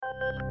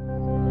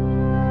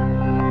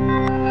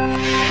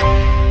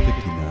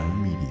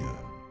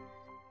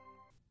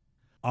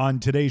On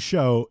today's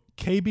show,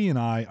 KB and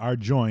I are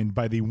joined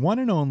by the one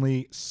and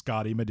only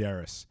Scotty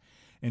Medeiros.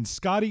 And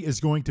Scotty is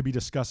going to be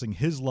discussing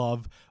his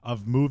love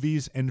of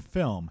movies and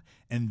film.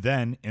 And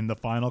then in the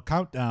final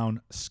countdown,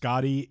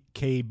 Scotty,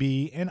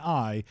 KB, and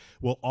I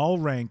will all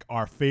rank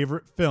our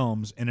favorite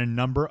films in a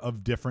number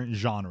of different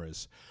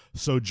genres.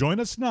 So join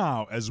us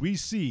now as we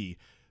see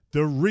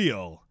the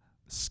real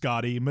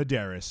Scotty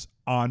Medeiros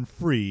on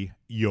Free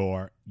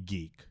Your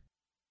Geek.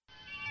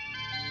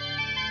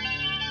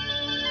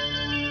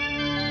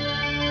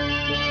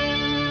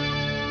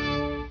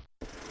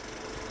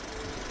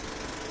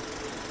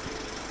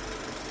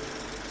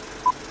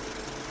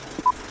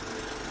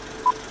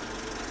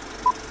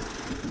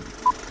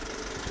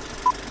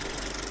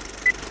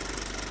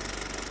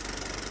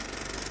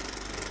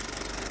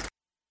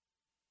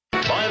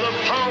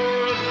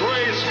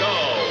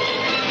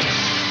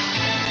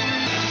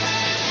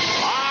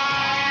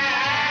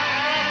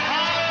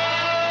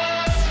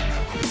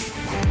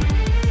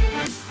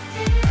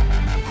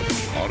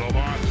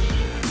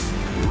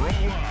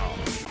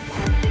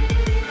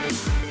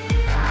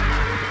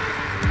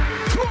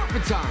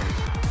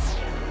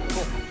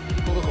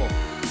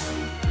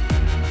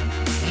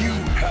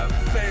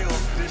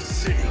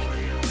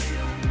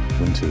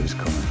 Winter is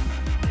coming.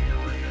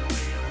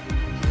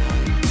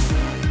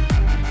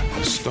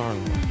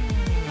 Star-Lord.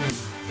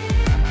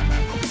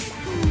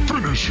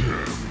 Finish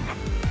him.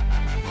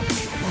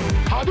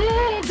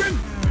 Hadouken!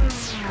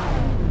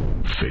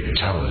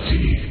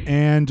 Fatality.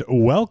 And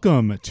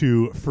welcome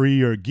to Free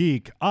Your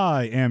Geek.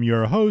 I am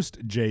your host,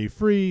 Jay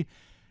Free.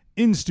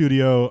 In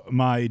studio,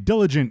 my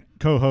diligent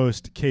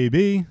co-host,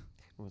 KB.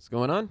 What's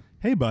going on?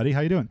 Hey, buddy,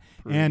 how you doing?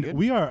 Pretty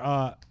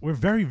good. We're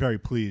very, very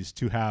pleased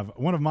to have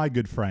one of my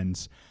good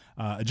friends,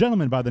 a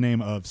gentleman by the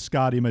name of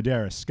Scotty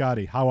Medeiros.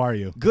 Scotty, how are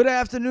you? Good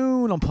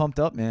afternoon. I'm pumped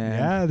up, man.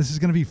 Yeah, this is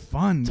gonna be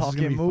fun.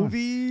 Talking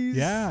movies.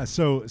 Yeah.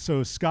 So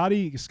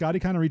Scotty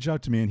kind of reached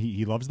out to me, and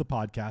he loves the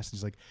podcast.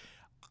 He's like,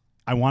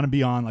 I want to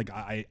be on. Like,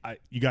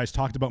 you guys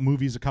talked about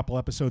movies a couple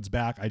episodes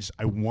back.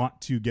 I want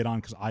to get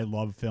on because I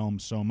love film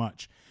so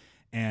much.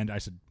 And I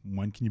said,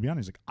 when can you be on?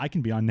 He's like, I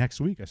can be on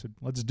next week. I said,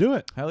 let's do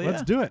it. Hell yeah.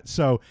 Let's do it.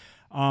 So,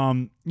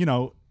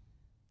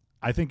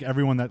 I think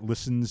everyone that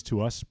listens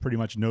to us pretty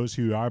much knows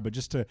who you are, but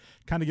just to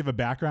kind of give a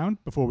background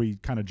before we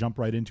kind of jump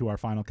right into our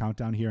final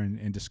countdown here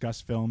and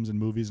discuss films and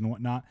movies and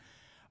whatnot.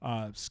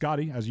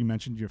 Scotty, as you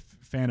mentioned, you're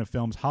a fan of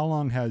films. How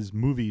long has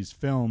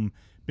film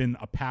been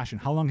a passion?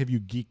 How long have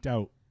you geeked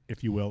out,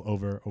 if you will,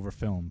 over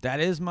film?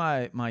 That is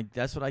my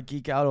that's what I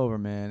geek out over,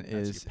 man,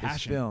 That's is your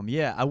passion. film.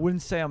 Yeah, I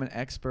wouldn't say I'm an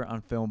expert on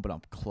film, but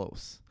I'm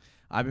close.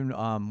 I've been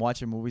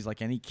watching movies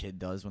like any kid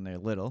does when they're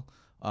little.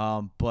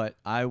 But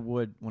I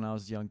would, when I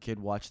was a young kid,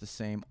 watch the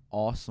same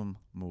awesome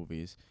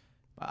movies.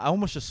 I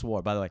almost just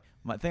swore, by the way.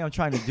 My thing I'm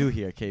trying to do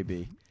here,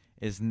 KB,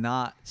 is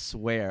not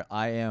swear.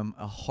 I am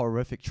a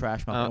horrific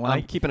trash mouth.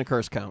 I'm keeping a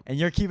curse count. And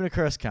you're keeping a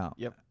curse count.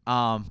 Yep.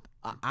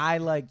 I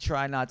like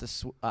try not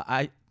to.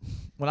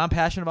 When I'm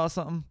passionate about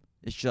something,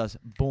 it's just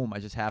boom.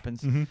 It just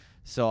happens. Mm-hmm.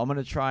 So I'm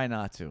gonna try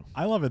not to.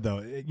 I love it though.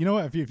 You know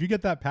what? If you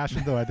get that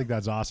passion though, I think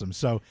that's awesome.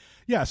 So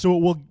yeah. So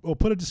we'll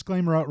put a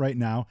disclaimer out right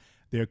now.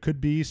 There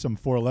could be some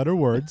 4-letter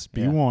words.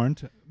 Be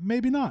warned.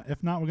 Maybe not.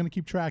 If not, we're gonna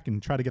keep track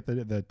and try to get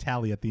the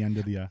tally at the end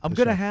of the. I'm the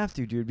gonna show. have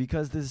to, dude,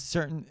 because there's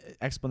certain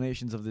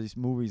explanations of these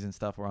movies and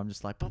stuff where I'm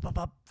just like,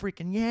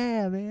 freaking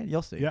yeah, man.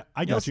 You'll see. Yeah,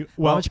 I got you.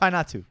 Well, Well, I'm gonna try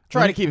not to.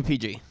 Try to keep it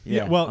PG.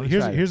 Yeah. Well, I'm gonna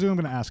here's try what I'm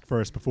gonna ask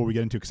first before we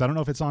get into, because I don't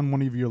know if it's on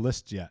one of your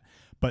lists yet.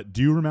 But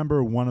do you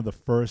remember one of the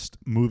first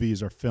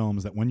movies or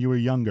films that when you were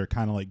younger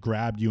kind of like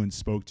grabbed you and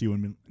spoke to you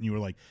and you were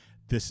like,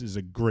 this is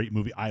a great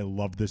movie. I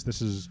love this.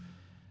 This is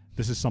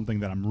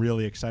something that I'm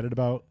really excited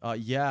about.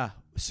 Yeah,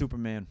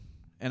 Superman.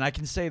 And I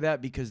can say that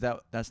because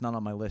that's not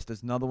on my list.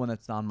 There's another one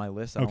that's on my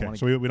list. Okay,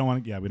 so we don't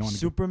want to. Yeah, we don't want to.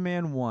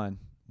 Superman 1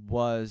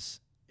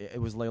 was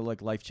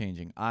like life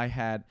changing.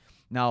 The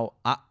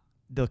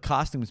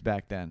costumes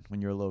back then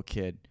when you're a little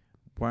kid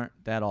weren't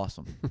that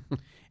awesome,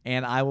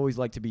 and I always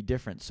liked to be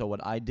different. So what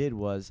I did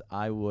was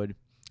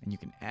and you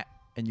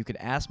can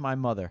ask my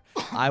mother.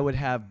 I would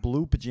have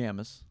blue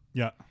pajamas.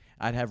 Yeah.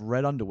 I'd have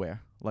red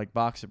underwear, like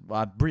boxer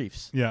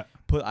briefs. Yeah.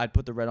 I'd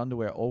put the red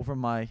underwear over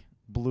my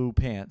blue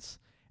pants,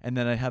 and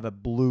then I'd have a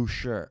blue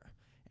shirt,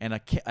 and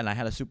I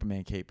had a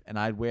Superman cape, and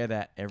I'd wear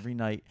that every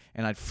night,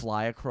 and I'd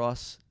fly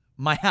across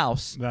my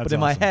house. That's but in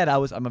my awesome. head,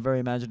 I'm a very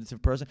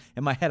imaginative person.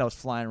 In my head, I was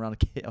flying around.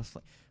 I was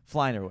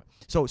flying everywhere.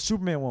 So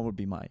Superman 1 would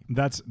be mine.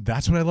 That's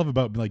what I love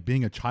about like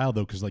being a child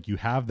though, because like you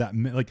have that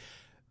like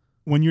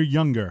when you're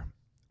younger,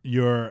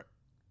 you're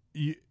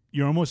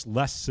almost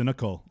less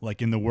cynical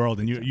like in the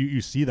world, and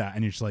you see that,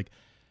 and you're just like,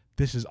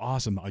 this is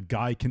awesome. A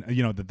guy can,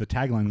 the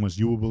tagline was,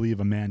 you will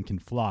believe a man can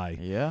fly.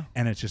 Yeah.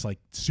 And it's just like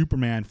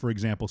Superman, for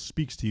example,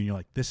 speaks to you and you're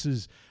like, this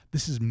is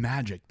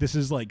magic. This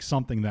is like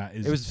something that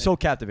is. It was so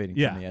captivating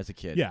Yeah. for me as a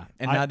kid. Yeah.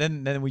 And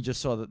then we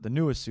just saw the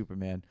newest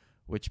Superman,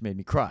 which made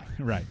me cry.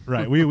 Right.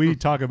 We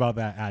talk about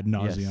that ad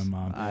nauseum.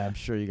 Yes, I'm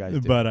sure you guys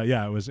do. But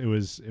yeah, it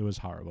was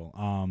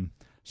horrible.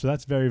 So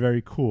that's very,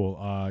 very cool.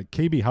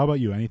 KB, how about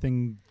you?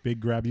 Anything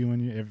big grab you?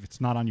 If it's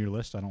not on your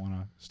list, I don't want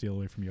to steal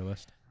away from your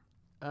list.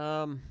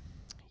 E.T.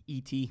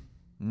 E.T.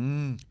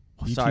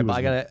 Sorry, but was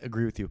I good. gotta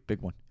agree with you.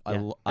 Big one.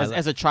 Yeah.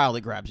 As a child,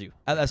 it grabs you,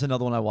 That's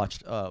another one I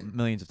watched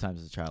millions of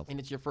times as a child. and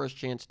it's your first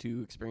chance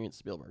to experience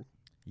Spielberg.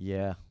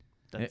 Yeah,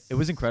 That's, it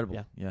was incredible.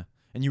 Yeah. Yeah,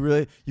 and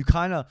you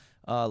kind of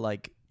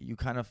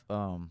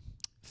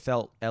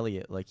felt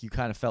Elliot, like you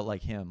kind of felt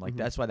like him. Like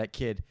that's why that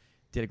kid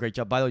did a great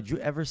job. By the way, did you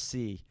ever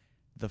see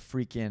the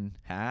freaking?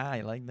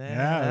 I like that.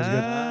 Yeah, it was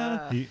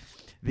good.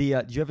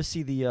 Did you ever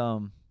see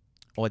the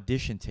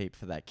audition tape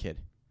for that kid?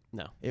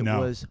 No. It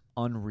No. was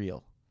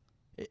unreal.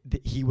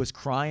 He was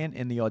crying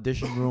in the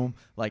audition room,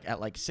 like at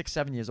like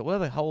 6-7 years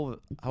old,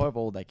 however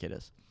old that kid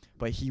is.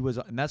 But he was,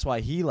 and that's why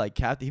he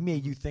he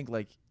made you think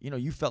like,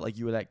 you felt like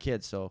you were that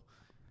kid. So,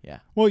 yeah.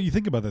 Well, you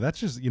think about that. That's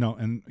just,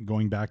 and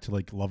going back to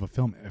like love of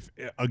film. If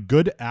a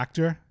good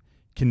actor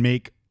can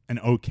make an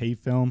okay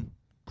film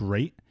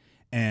great,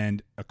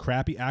 and a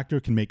crappy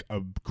actor can make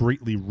a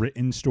greatly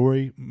written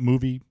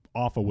movie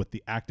awful with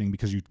the acting,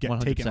 because you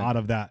get taken 100%. out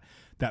of that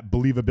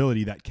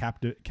believability, that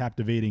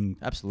captivating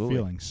Absolutely.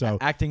 feeling. So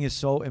Acting is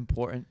so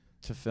important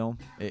to film.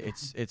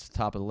 It's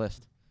top of the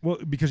list. well,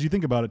 because you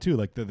think about it too,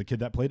 like the kid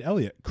that played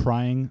Elliot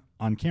crying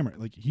on camera,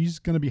 like he's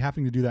going to be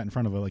having to do that in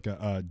front of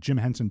a Jim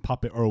Henson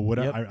puppet or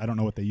whatever. Yep. I don't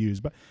know what they use,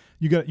 but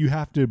you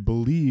have to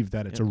believe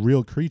that it's a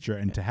real creature,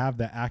 and to have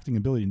that acting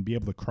ability and be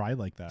able to cry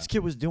like that. This kid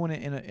was doing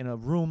it in a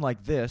room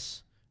like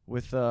this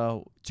with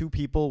two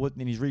people,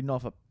 and he's reading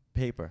off a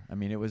paper. I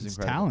mean, it was It's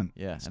incredible. talent.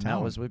 Yeah, It's and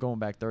talent. we're going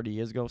back 30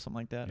 years ago, something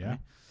like that. Yeah. Right?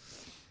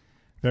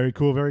 Very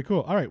cool, very cool.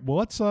 All right, well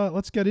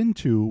let's get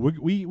into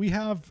we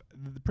have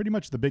pretty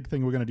much the big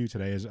thing we're going to do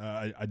today is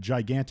a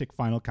gigantic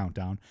final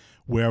countdown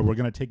where we're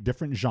going to take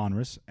different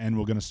genres, and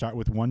we're going to start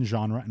with one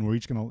genre, and we're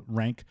each going to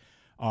rank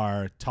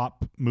our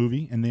top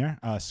movie in there.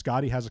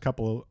 Scotty has a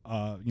couple,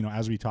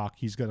 as we talk,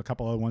 he's got a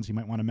couple other ones he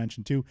might want to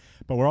mention too.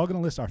 But we're all going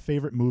to list our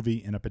favorite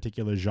movie in a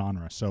particular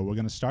genre. So we're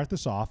going to start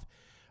this off,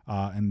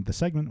 and the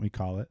segment we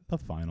call it the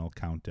final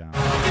countdown.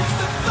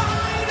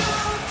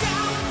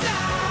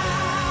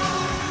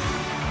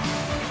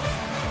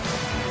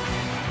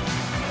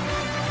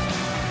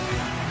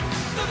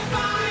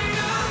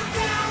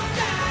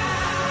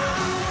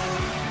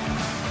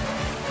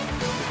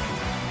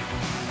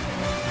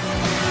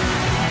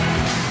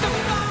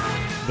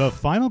 The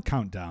final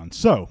countdown.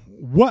 So,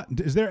 what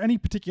is there any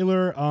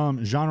particular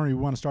genre you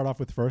want to start off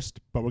with first?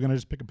 But we're gonna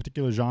just pick a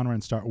particular genre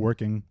and start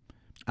working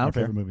I our don't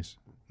care. favorite movies.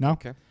 No.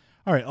 Okay.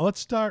 All right. Let's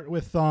start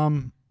with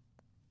how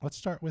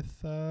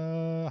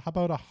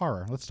about a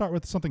horror? Let's start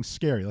with something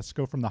scary. Let's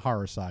go from the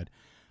horror side.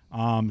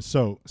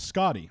 So,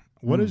 Scotty,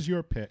 what is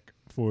your pick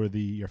for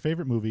your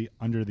favorite movie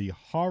under the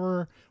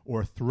horror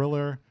or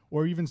thriller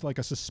or even like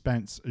a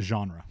suspense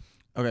genre?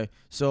 Okay,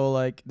 so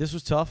like this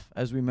was tough,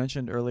 as we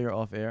mentioned earlier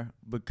off air,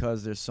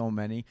 because there's so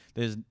many.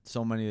 There's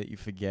so many that you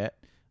forget,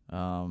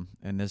 and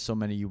there's so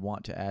many you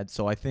want to add.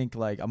 So I think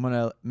like I'm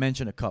gonna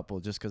mention a couple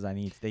just because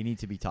they need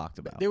to be talked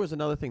about. There was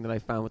another thing that I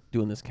found with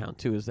doing this count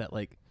too, is that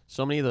like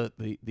so many of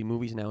the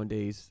movies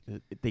nowadays,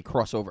 they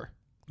cross over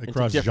They into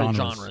cross different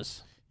genres.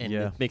 genres, and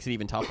Yeah. it makes it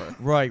even tougher.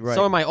 Right.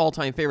 Some of my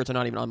all-time favorites are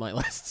not even on my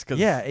list. Cause,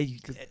 Yeah, to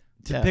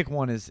yeah. pick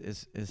one is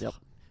Yep.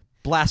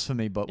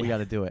 blasphemy, but we got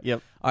to do it.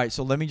 Yep. All right,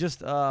 so let me just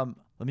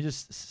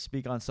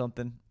speak on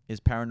something. Is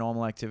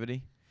Paranormal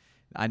Activity?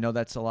 I know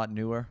that's a lot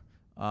newer,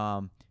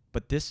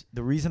 but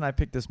the reason I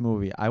picked this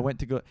movie, I went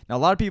to go. Now a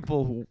lot of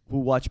people who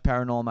watch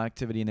Paranormal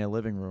Activity in their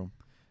living room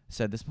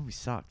said this movie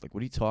sucked. Like,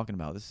 what are you talking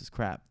about? This is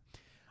crap.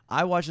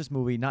 I watched this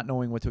movie not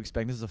knowing what to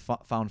expect. This is a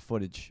found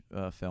footage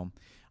film.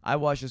 I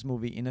watched this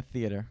movie in a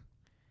theater.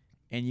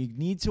 And you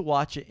need to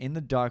watch it in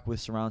the dark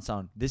with surround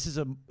sound. This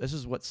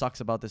is what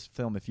sucks about this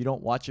film. If you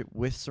don't watch it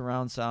with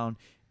surround sound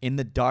in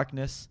the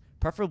darkness,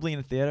 preferably in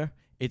a theater,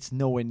 it's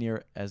nowhere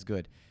near as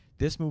good.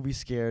 This movie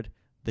scared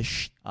the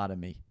out of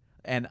me.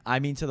 And I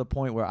mean to the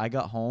point where I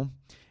got home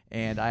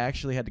and I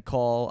actually had to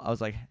call. I was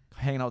like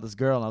hanging out with this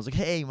girl and I was like,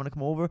 hey, you want to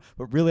come over?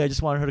 But really I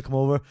just wanted her to come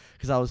over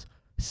because I was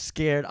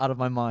scared out of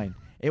my mind.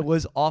 It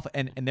was awful.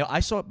 And I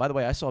saw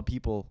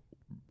people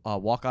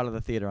walk out of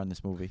the theater on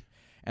this movie.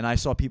 And I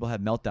saw people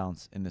have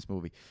meltdowns in this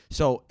movie.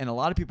 So, and a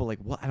lot of people are like,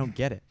 well, I don't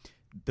get it.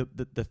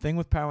 The thing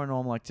with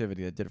Paranormal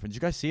Activity that did it for. Did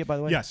you guys see it, by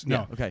the way? Yes.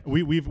 No. Yeah, okay.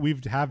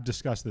 We've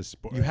discussed this.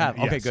 You have?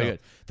 Yeah, Okay, good, so- good.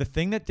 The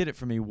thing that did it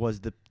for me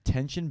was the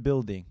tension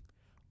building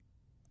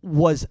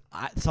was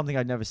something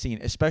I'd never seen,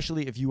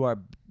 especially if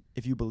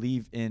you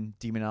believe in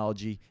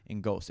demonology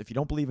and ghosts. If you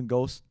don't believe in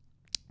ghosts,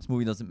 this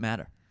movie doesn't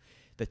matter.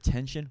 The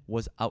tension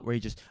was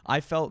outrageous.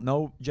 I felt,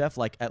 Jeff,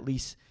 like at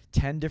least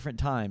 10 different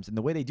times. And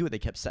the way they do it, they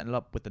kept setting it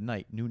up with the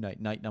night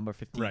number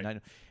 15. Right.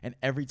 And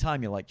every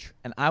time you're like,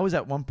 and I was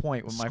at one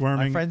point with my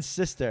Squirming. friend's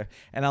sister,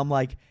 and I'm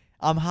like,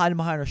 I'm hiding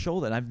behind her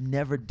shoulder. And I've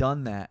never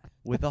done that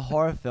with a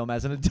horror film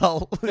as an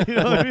adult. You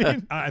know what I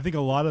mean? I think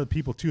a lot of the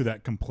people too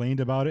that complained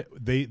about it,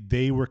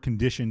 they were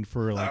conditioned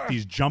for like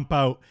these jump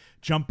out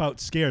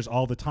scares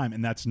all the time,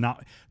 and that's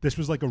not. This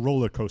was like a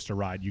roller coaster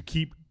ride.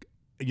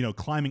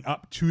 climbing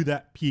up to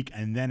that peak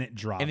and then it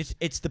drops. And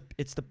it's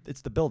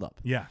the build up.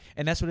 Yeah.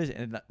 And that's what it is.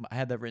 And I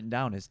had that written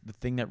down, is the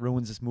thing that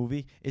ruins this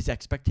movie is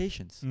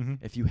expectations. Mm-hmm.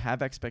 If you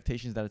have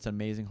expectations that it's an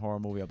amazing horror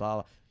movie, blah,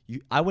 blah,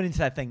 I went into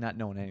that thing not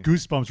knowing anything.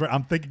 Goosebumps, right?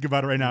 I'm thinking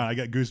about it right now. And I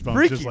got goosebumps.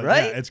 Freaky, just like,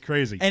 right? Yeah, it's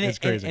crazy. And it's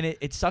crazy. And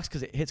it sucks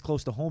because it hits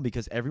close to home,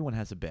 because everyone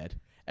has a bed.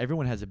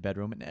 Everyone has a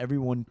bedroom, and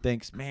everyone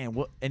thinks, man,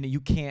 what? And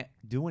you can't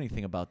do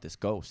anything about this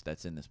ghost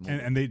that's in this movie.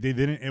 and they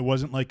didn't. It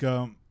wasn't like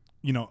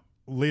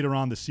later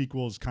on the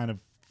sequels kind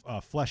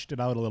of fleshed it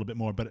out a little bit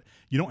more. But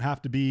you don't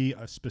have to be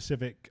a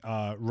specific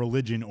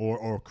religion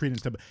or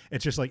credence to.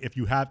 It's just like if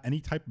you have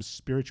any type of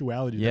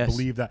spirituality to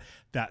believe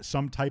that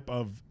some type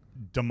of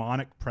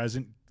demonic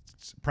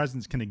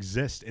presence can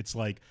exist. It's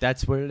like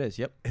that's what it is.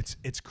 Yep.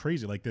 It's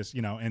crazy like this,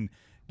 and.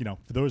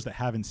 For those that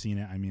haven't seen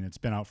it, I mean, it's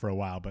been out for a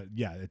while, but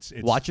yeah, it's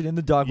watch it in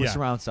the dark with yeah.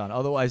 surround sound.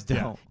 Otherwise, don't.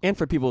 Yeah. And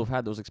for people who've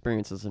had those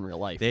experiences in real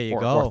life, There you or,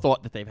 go. or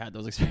thought that they've had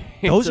those experiences.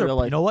 Those in are, real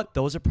life. you know what?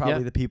 Those are probably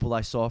Yeah. the people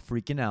I saw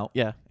freaking out.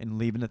 Yeah. And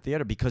leaving the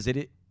theater, because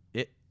it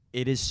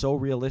is so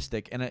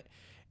realistic, and it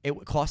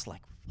cost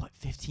like what,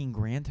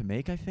 $15,000 to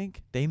make. I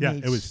think they yeah,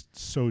 made. it was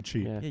so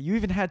cheap. Yeah. Yeah, you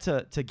even had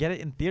to get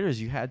it in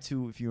theaters. You had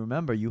to, if you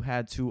remember, I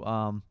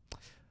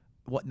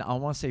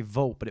want to say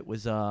vote, but it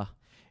was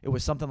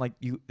something like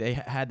they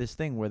had this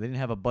thing where they didn't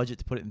have a budget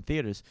to put it in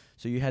theaters,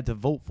 so you had to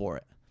vote for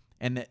it,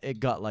 and it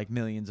got like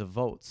millions of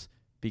votes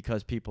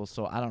because people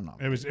saw. I don't know.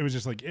 It was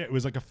just like it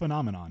was like a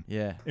phenomenon.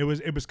 Yeah.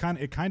 It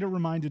kind of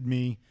reminded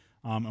me,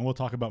 and we'll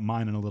talk about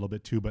mine in a little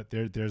bit too. But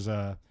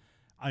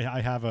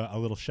I have a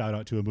little shout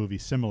out to a movie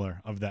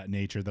similar of that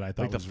nature that I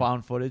thought Like the was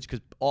found footage,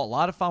 because a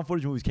lot of found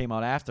footage movies came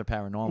out after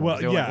Paranormal. well,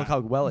 They were yeah. like, look how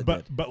well it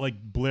did. But like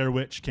Blair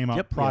Witch came out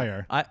Yep,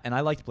 prior. yeah.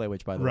 I liked Blair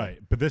Witch, by the way. Right,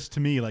 but this to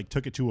me like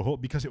took it to a whole,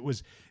 because it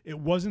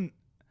wasn't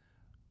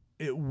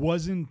I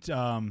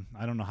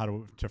don't know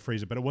how to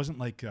phrase it, but it wasn't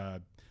like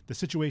the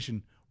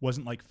situation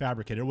wasn't like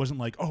fabricated. It wasn't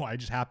like, oh, I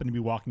just happened to be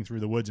walking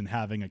through the woods and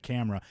having a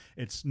camera.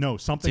 It's no,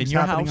 something's in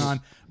your happening house.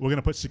 on. We're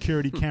gonna put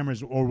security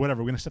cameras or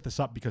whatever. We're gonna set this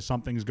up because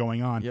something's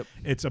going on. Yep.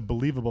 It's a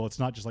believable. It's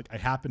not just like I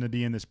happen to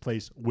be in this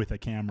place with a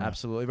camera.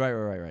 Absolutely.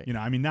 Right.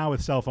 I mean, now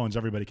with cell phones,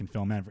 everybody can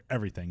film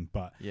everything.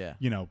 But Yeah.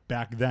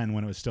 back then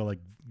when it was still like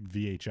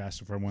VHS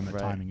for when the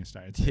Right. timing is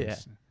started. Yeah.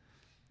 It's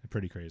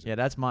pretty crazy. Yeah,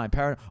 that's mine.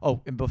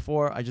 And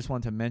before, I just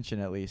wanted to mention,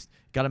 at least,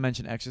 got to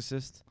mention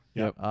Exorcist.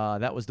 Yep.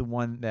 That was the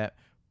one that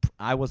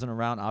I wasn't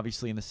around,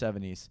 obviously, in the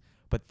 70s,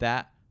 but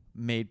that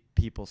made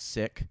people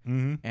sick.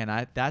 Mm-hmm.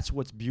 And that's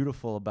what's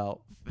beautiful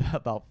about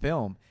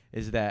film,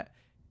 is that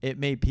it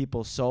made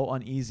people so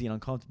uneasy and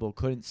uncomfortable,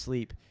 couldn't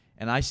sleep.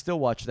 And I still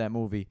watch that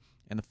movie,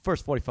 and the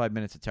first 45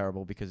 minutes are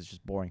terrible because it's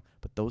just boring.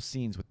 But those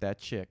scenes with that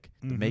chick,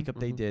 the Mhm. makeup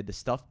they did, the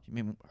stuff,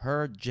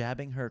 her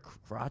jabbing her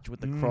crotch with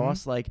the Mhm.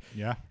 cross, like,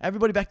 Yeah.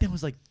 everybody back then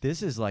was like,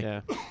 this is like,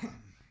 Yeah.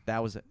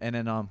 that was it. And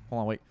then, hold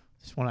on, wait.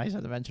 This one I just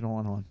had to mention.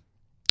 Hold on.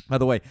 By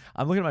the way,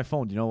 I'm looking at my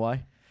phone. Do you know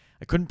why?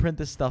 I couldn't print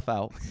this stuff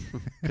out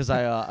because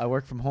I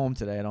work from home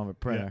today. I don't have a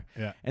printer.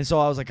 Yeah. And so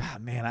I was like,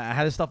 man, I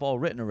had this stuff all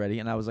written already.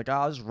 And I was like,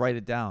 I'll just write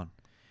it down.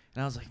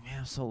 And I was like, man,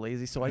 I'm so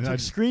lazy. So I And took I-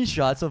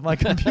 screenshots of my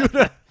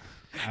computer.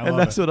 I And love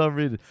that's it. what I'm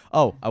reading.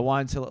 Oh, I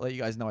wanted to let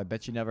you guys know. I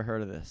bet you never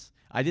heard of this.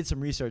 I did some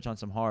research on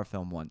some horror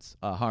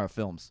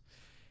films.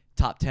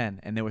 Top 10.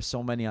 And there were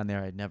so many on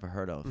there I'd never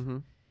heard of. Mm-hmm.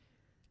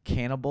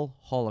 Cannibal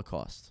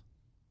Holocaust.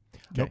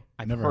 Nope,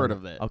 I've never heard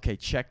of it. Okay,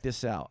 check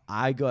this out.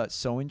 I got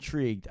so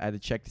intrigued, I had to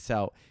check this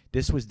out.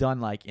 This was done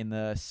like in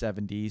the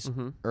 70s,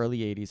 Mhm.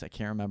 early 80s. I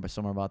can't remember,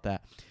 somewhere about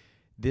that.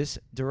 This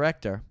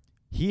director,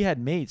 he had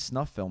made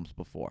snuff films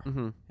before,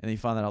 Mm-hmm. and he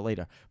found that out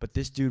later. But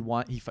this dude,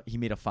 he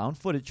made a found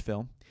footage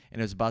film,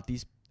 and it was about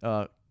these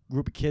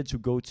group of kids who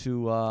go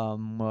to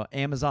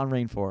Amazon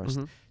rainforest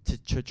Mhm.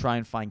 to try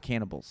and find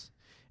cannibals.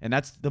 And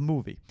that's the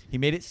movie. He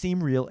made it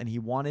seem real, and he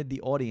wanted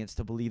the audience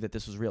to believe that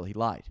this was real. He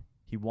lied.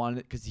 He wanted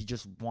it because he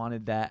just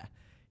wanted that.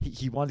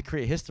 He wanted to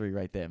create history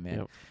right there, man.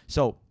 Yep.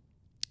 So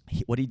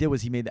what he did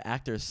was he made the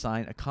actors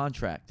sign a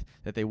contract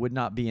that they would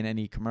not be in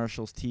any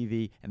commercials,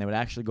 TV, and they would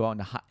actually go out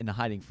into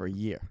hiding for a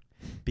year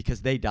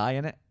because they die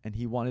in it, and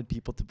he wanted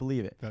people to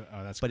believe it.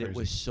 That's But crazy. it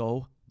was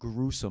so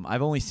gruesome.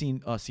 I've only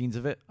seen scenes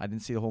of it. I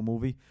didn't see the whole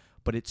movie,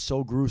 but it's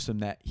so gruesome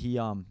that he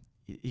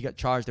got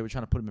charged. They were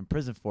trying to put him in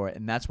prison for it,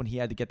 and that's when he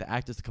had to get the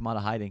actors to come out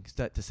of hiding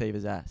to save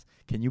his ass.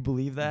 Can you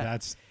believe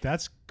that?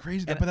 That's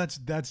crazy. And But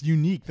that's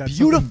unique. That's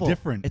something beautiful.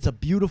 different. It's a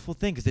beautiful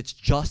thing because it's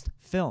just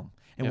film.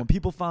 And Yep. when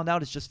people found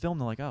out it's just film,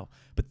 they're like, oh.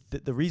 But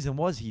the reason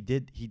was he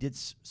did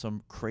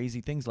some crazy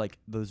things. Like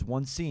there's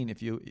one scene.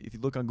 If you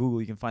look on Google,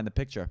 you can find the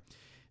picture.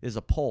 There's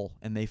a pole,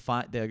 and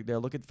they're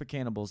looking for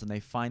cannibals, and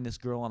they find this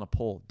girl on a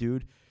pole.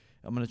 Dude,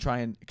 I'm gonna try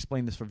and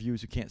explain this for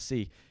viewers who can't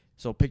see.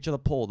 So picture the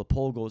pole. The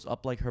pole goes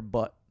up like her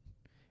butt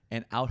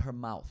and out her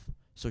mouth.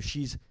 So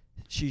she's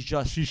shish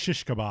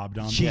kebabbed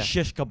on. She's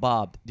shish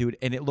kebabbed, dude,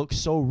 and it looks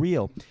so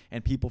real,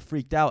 and people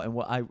freaked out. And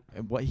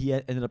what he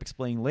ended up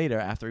explaining later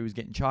after he was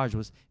getting charged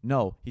was,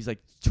 no, he's like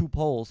two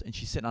poles, and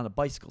she's sitting on a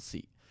bicycle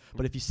seat.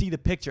 But if you see the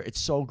picture, it's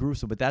so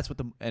gruesome. But that's what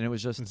and it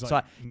was just It's so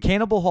like-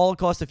 Cannibal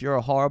Holocaust. If you're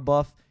a horror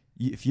buff,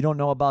 if you don't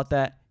know about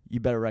that, you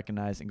better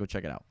recognize and go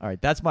check it out. All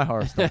right, that's my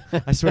horror stuff.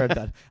 I swear to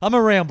God. I'm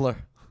a rambler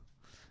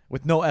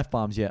with no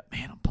F-bombs yet.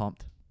 Man, I'm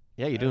pumped.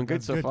 Yeah, you're doing good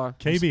That's so far.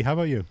 KB, how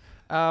about you?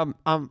 I'm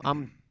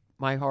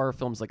my horror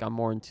films, like, I'm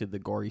more into the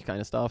gory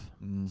kind of stuff.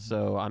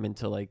 So I'm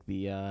into like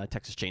the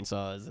Texas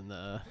Chainsaws and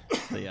the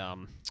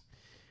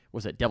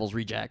what's it, Devil's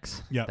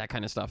Rejects, Yep. that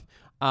kind of stuff.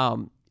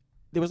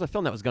 There was a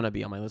film that was gonna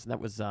be on my list, and that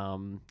was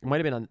it might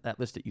have been on that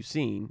list that you've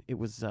seen. It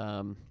was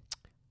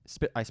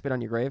I Spit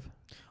on Your Grave.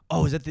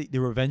 Oh, is that the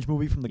revenge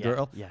movie from the Yeah,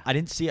 girl? yeah. I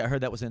didn't see it. I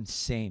heard that was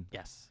insane.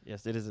 Yes,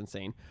 it is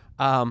insane.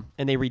 And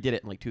they redid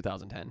it in like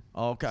 2010.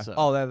 Oh, okay.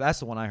 So- That's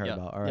the one I heard Yep,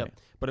 about. All right. yep.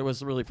 But it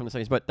was really from the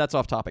 70s. But that's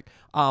off topic.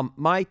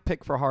 My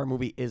pick for a horror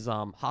movie is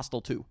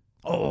Hostel 2.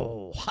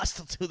 Oh,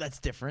 Hostel 2, that's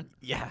different.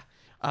 Yeah.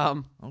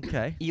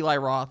 Okay. Eli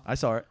Roth. I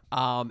saw it.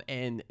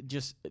 And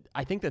just,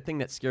 I think the thing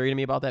that's scary to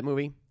me about that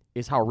movie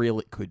is how real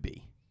it could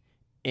be.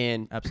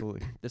 And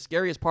Absolutely. the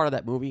scariest part of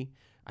that movie,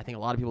 I think a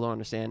lot of people don't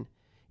understand,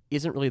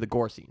 isn't really the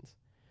gore scenes.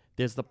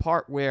 There's the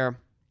part where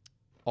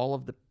all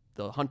of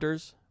the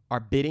hunters are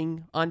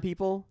bidding on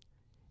people,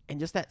 and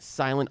just that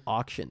silent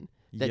auction,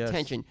 that Yes.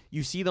 tension.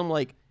 You see them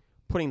like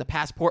putting the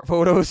passport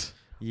photos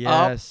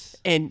Yes. up,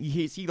 and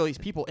you see all these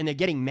people, and they're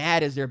getting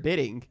mad as they're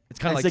bidding. It's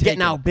kinda as like they're getting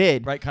Taken,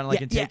 outbid, right? Kinda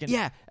like in Taken.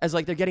 Yeah, as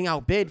like they're getting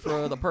outbid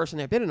for the person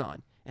they're bidding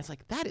on. And it's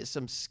like, that is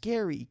some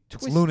scary, It's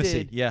twisted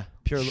lunacy. Yeah.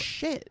 Pure.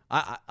 shit.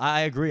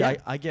 I agree. Yeah.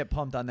 I get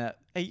pumped on that.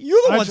 Hey,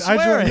 you're the one I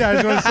swearing.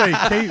 was going to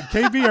say,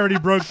 KB already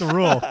broke the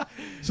rule.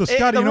 So,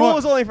 Scotty, the you know rule what?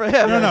 was only for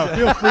him. No,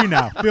 feel free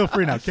now. Feel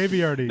free now.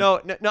 KB already. No,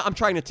 I'm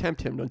trying to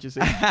tempt him, don't you see?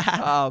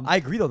 I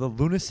agree though. The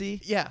lunacy.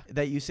 Yeah.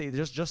 That you say,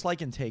 just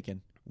like in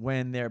Taken,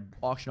 when they're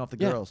auctioning off the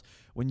Yeah. girls,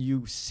 when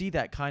you see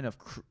that kind of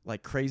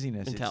like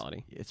craziness,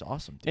 Mentality. it's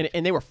awesome. Dude.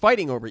 And they were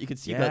fighting over it. You could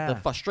see Yeah. the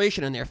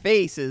frustration in their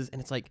faces,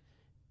 and it's like,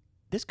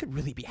 this could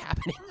really be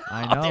happening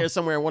I out know. there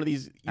somewhere in one of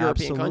these European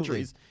Absolutely.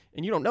 countries,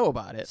 and you don't know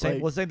about it. Same,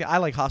 Like- well, same thing. I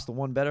like Hostel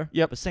 1 better.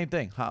 Yep. But same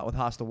thing with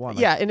Hostel 1.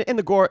 yeah, and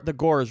the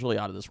gore is really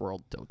out of this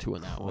world too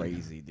in that one.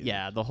 Crazy, dude.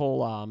 Yeah, the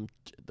whole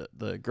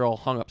the girl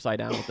hung upside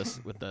down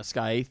with the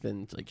scythe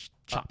and like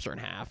chops her in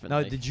half. And Now,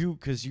 like, did you?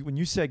 Because when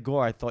you said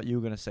gore, I thought you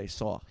were gonna say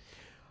Saw.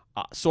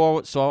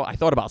 Saw I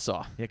thought about Saw.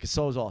 Yeah, because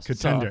Saw was awesome.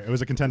 Contender. It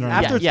was a contender. on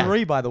After the Yeah.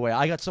 3, by the way,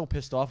 I got so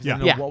pissed off. 'Cause I Yeah.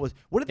 didn't know Yeah. what was.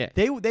 What did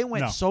Yeah. they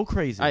went No. so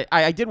crazy.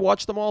 I did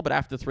watch them all, but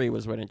after 3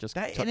 was when it just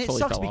And it totally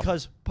sucks fell off.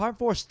 because part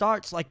 4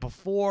 starts like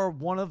before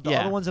one of the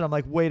Yeah. other ones, and I'm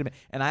like, wait a minute.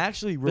 And I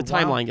actually the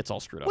timeline gets all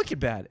screwed up. wicked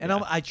bad. And Yeah.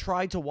 I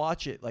tried to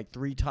watch it like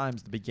 3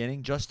 times at the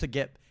beginning just to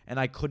get, and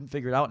I couldn't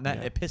figure it out, and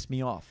that it pissed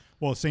me off.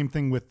 Well, same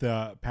thing with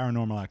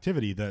Paranormal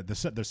Activity.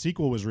 The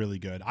sequel was really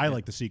good. I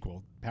like the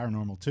sequel,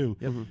 Paranormal 2.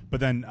 But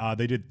then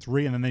they did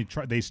 3, and then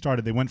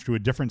they went through a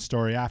different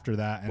story after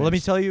that. And Well, let me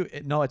it's- tell you,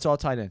 no, it's all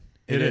tied in.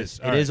 It is.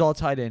 It All is right. all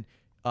tied in.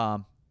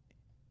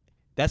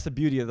 That's the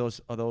beauty of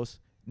those.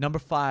 Number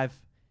 5.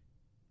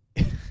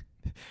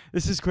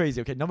 This is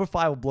crazy. Okay, number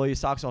 5 will blow your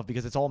socks off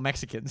because it's all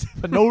Mexicans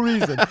for no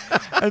reason.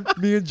 And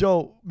me and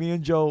Joe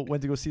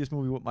went to go see this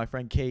movie with my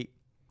friend Kate.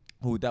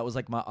 Who that was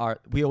like my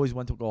art. We always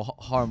went to go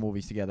horror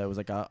movies together. It was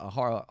like a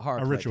horror a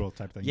clique. ritual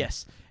type thing.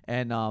 Yes,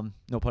 and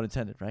no pun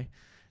intended, right?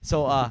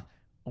 So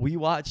we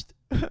watched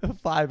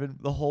 5, and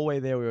the whole way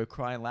there we were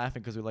crying,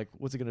 laughing because we were like,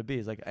 "What's it gonna be?"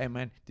 It's like, "Hey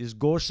man, there's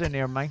ghosts in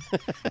there, man.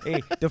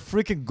 Hey, the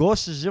freaking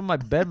ghost is in my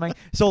bed, man."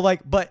 So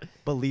like, but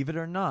believe it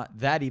or not,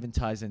 that even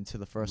ties into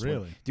the first one,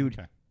 Really? dude.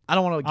 Okay. I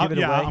don't want to give it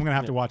yeah, away. I'm gonna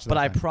have to watch that. But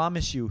I then.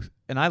 promise you,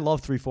 and I love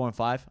 3, 4, and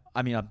 5.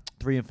 I mean,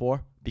 3 and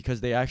 4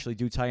 because they actually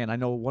do tie in. I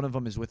know one of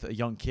them is with a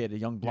young kid, a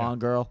young blonde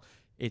girl.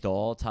 It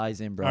all ties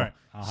in, bro. All right,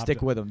 I'll have Stick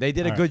to- with them. They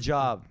did a all right. good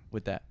job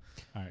with that.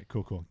 All right,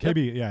 cool.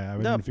 KB, yeah, I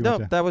No, if you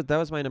want to. that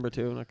was my number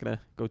 2. I'm not gonna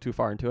go too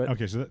far into it.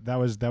 Okay, so that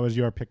was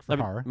your pick for I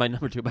mean, horror. my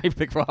number 2, my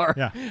pick for horror.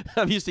 Yeah.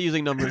 I'm used to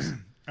using numbers.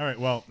 All right.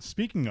 Well,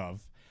 speaking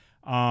of,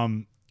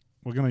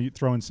 we're going to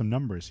throw in some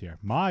numbers here.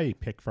 My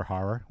pick for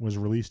horror was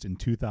released in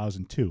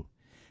 2002,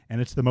 and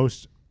it's the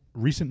most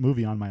recent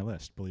movie on my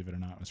list. Believe it or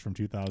not, it was from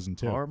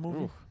 2002. Horror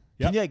movie.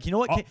 Yep. Can you know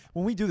what? Oh.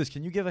 When we do this,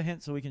 can you give a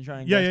hint so we can try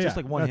and Yeah, guess? yeah, Just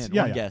yeah. like one That's- hint.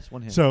 yeah, One yeah. guess.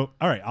 One hint. So,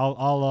 all right,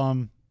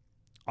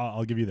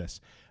 I'll give you this.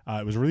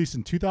 It was released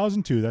in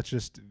 2002.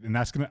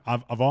 That's gonna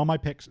of all my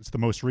picks, it's the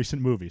most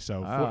recent movie.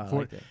 So, I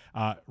like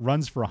it.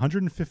 runs for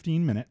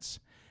 115 minutes.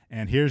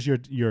 And here's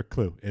your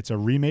clue. It's a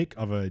remake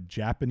of a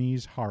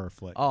Japanese horror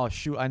flick. Oh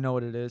shoot, I know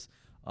what it is.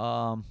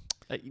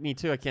 Me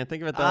too. I can't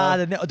think of it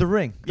though. The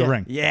Ring. The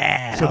Ring.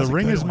 Yeah. So that was The a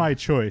Ring good is one. my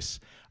choice.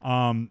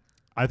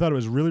 I thought it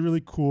was really,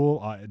 really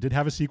cool. It did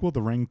have a sequel,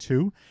 The Ring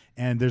 2,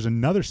 and there's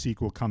another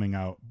sequel coming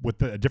out with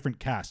a different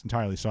cast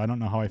entirely, so I don't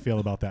know how I feel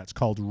about that. It's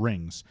called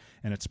Rings,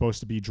 and it's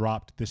supposed to be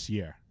dropped this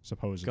year,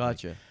 supposedly.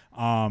 Gotcha.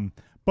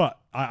 But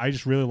I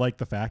just really like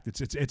the fact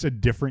it's a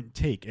different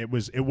take. It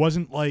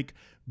wasn't like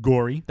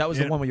gory. That was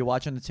the one where you're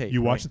watching the tape. You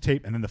right? watch the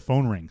tape, and then the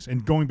phone rings.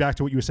 And going back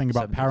to what you were saying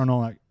about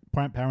 70s.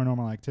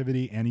 paranormal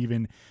activity, and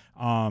even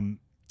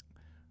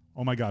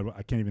oh my God,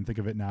 I can't even think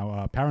of it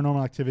now.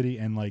 Paranormal Activity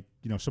and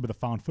some of the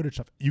found footage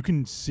stuff. You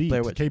can see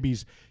Blair to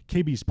Witch.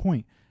 KB's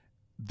point.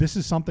 This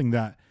is something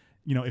that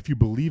if you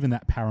believe in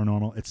that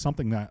paranormal, it's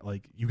something that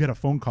like you get a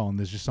phone call and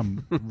there's just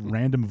some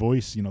random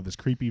voice, this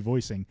creepy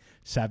voicing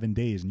 7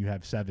 days and you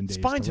have 7 days.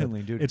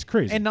 Spine-tingling, dude. It's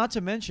crazy. And not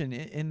to mention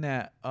in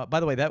that, by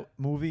the way, that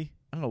movie,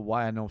 I don't know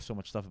why I know so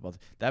much stuff about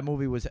it. That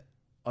movie was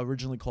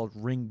originally called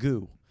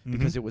Ringu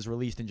because it was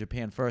released in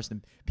Japan first,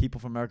 and people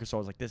from America saw it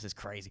was like, this is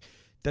crazy.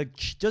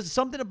 There's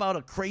something about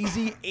a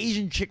crazy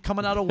Asian chick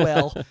coming out of a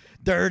well,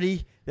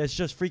 dirty, that's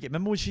just freaking.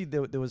 Remember when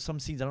there was some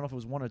scenes, I don't know if it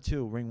was 1 or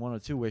 2, Ring 1 or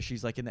 2, where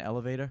she's like in the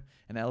elevator,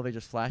 and the elevator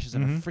just flashes,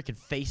 and her freaking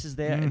face is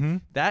there, and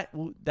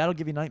that'll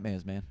give you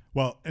nightmares, man.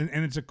 Well, and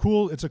it's a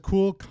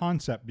cool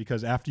concept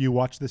because after you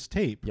watch this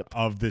tape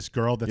of this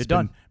girl that's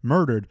been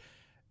murdered,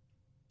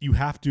 you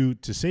have to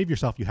save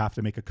yourself, you have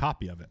to make a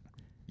copy of it.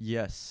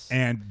 Yes.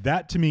 And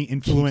that to me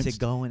influenced keeps it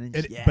going.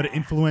 But it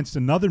influenced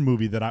another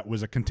movie that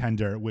was a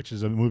contender, which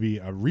is a movie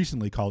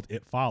recently called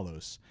It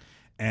Follows.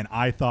 And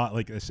I thought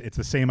like it's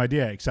the same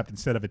idea, except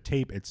instead of a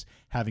tape, it's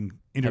having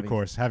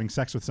intercourse, having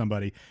sex with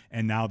somebody,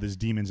 and now there's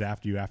demons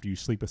after you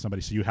sleep with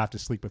somebody, so you have to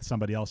sleep with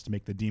somebody else to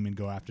make the demon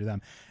go after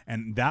them.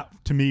 And that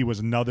to me was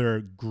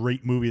another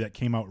great movie that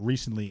came out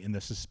recently in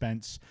the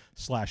suspense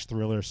 /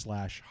 thriller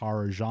 /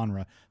 horror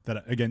genre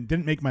that again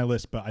didn't make my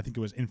list, but I think it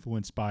was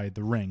influenced by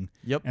The Ring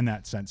in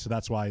that sense. So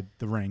that's why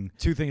The Ring.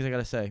 2 things I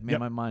gotta say, man,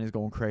 my mind is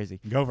going crazy.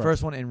 Go for it.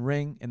 First one,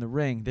 in The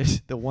Ring,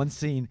 there's the one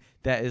scene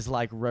that is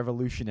like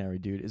revolutionary,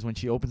 dude, is when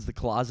she opens the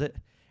closet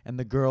and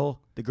the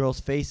girl's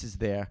face is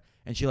there,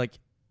 and she looks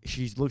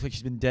like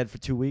she's been dead for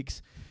 2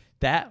 weeks.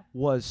 That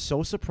was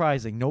so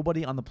surprising.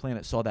 Nobody on the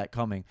planet saw that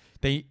coming.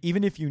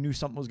 Even if you knew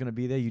something was gonna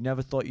be there, you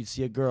never thought you'd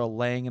see a girl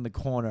laying in the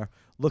corner,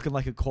 looking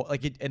like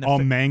all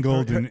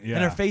mangled, and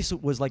her face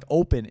was like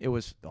open. I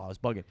was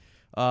bugging.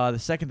 The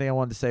second thing I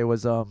wanted to say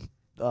was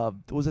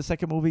what was the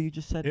second movie you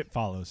just said? It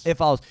Follows. It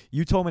Follows.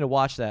 You told me to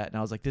watch that, and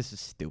I was like, this is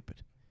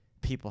stupid.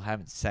 People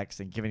having sex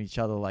and giving each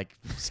other like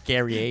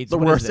scary AIDS. The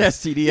worst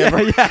STD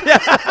ever.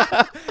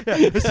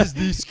 Yeah. This is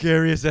the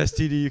scariest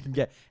STD you can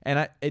get.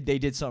 And they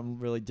did something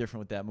really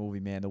different with that movie,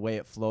 man. The way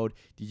it flowed.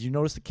 Did you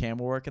notice the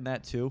camera work in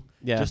that too?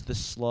 Yeah. Just the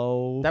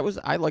slow.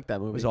 I liked that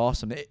movie. It was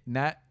awesome.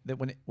 That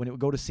when it would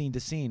go to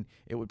scene,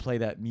 it would play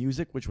that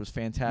music, which was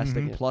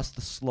fantastic. Plus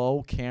the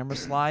slow camera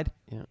slide.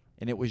 Yeah.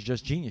 And it was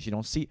just genius. You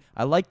don't see.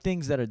 I like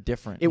things that are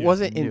different. It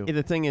wasn't.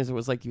 The thing is, it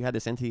was like you had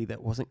this entity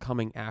that wasn't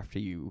coming after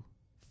you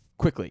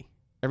quickly.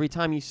 Every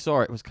time you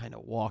saw it, it was kind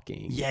of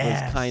walking. Yes.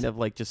 It was kind of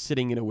like just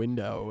sitting in a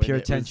window.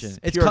 Pure tension.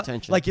 It's pure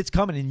tension. Like it's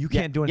coming and you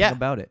can't do anything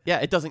about it. Yeah,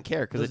 it doesn't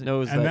care because it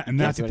knows that. And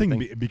that's the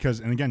thing because,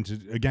 and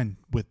again,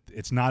 with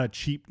it's not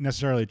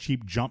necessarily a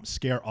cheap jump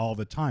scare all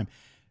the time.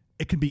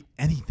 It could be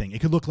anything.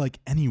 It could look like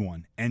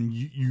anyone, and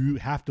you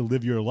have to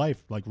live your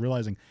life like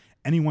realizing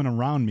anyone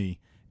around me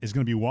is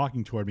going to be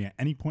walking toward me at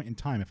any point in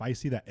time. If I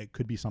see that, it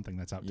could be something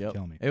that's out to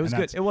kill me. It was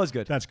good. It was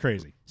good. That's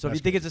crazy. So if you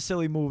think it's a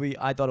silly movie,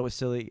 I thought it was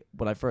silly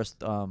when I first,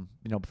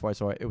 before I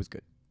saw it, it was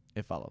good.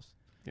 It follows.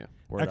 Yeah.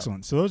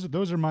 Excellent. So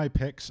those are my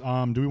picks.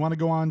 Do we want to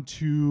go on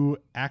to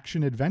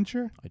action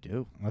adventure? I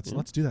do.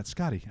 Let's do that,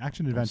 Scotty.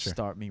 Action adventure.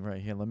 Start me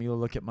right here. Let me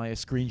look at my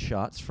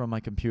screenshots from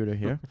my computer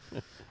here.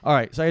 All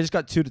right. So I just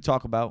got 2 to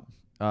talk about.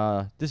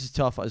 This is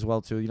tough as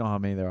well too. You know how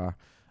many there are.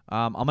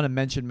 I'm gonna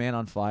mention Man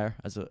on Fire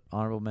as an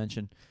honorable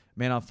mention.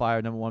 Man on Fire,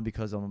 number 1,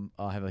 because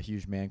I have a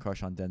huge man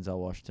crush on Denzel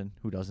Washington.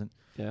 Who doesn't?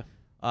 Yeah.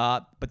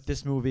 But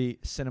this movie,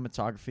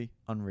 cinematography,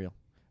 unreal.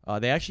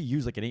 They actually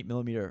use like an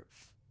 8mm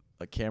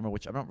camera,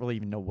 which I don't really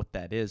even know what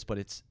that is,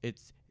 but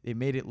they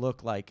made it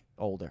look like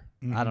older.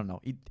 Mm-hmm. I don't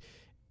know.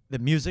 The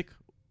music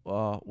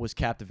was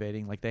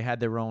captivating. Like they had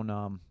their own.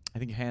 I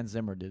think Hans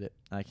Zimmer did it.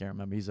 I can't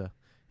remember. He's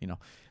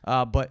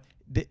but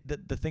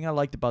the thing I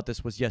liked about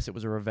this was, yes, it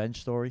was a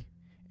revenge story,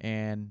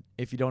 and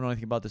if you don't know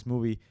anything about this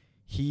movie,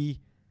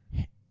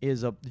 did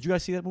you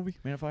guys see that movie,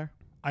 Man on Fire?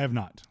 I have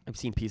not. I've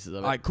seen pieces of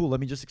it. All right, cool. Let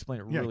me just explain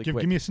it really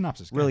quick. Give me a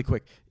synopsis. Really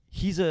quick.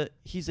 He's an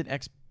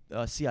ex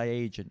CIA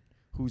agent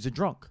who's a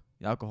drunk,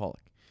 an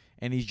alcoholic,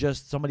 and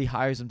somebody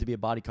hires him to be a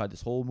bodyguard.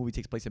 This whole movie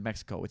takes place in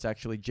Mexico. It's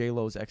actually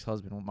J-Lo's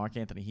ex-husband, Mark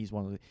Anthony.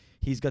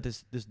 He's got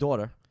this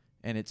daughter,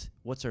 and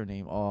what's her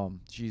name?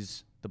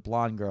 She's the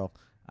blonde girl.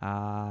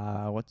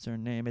 What's her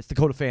name? It's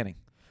Dakota Fanning,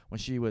 when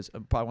she was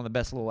probably one of the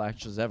best little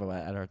actresses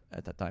ever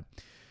at that time.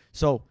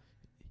 So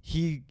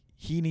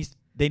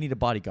they need a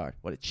bodyguard,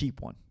 a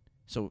cheap one.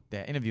 So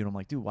they interviewed him,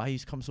 like, dude, why you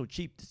come so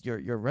cheap?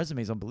 Your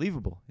resume is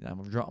unbelievable.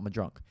 I'm a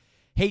drunk.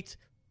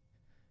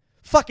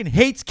 Fucking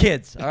hates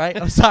kids. All right,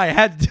 I'm sorry, I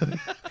had to do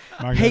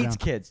it. Hates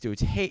kids,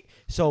 dude.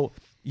 So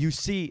you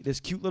see this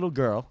cute little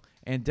girl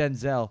and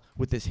Denzel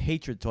with this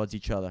hatred towards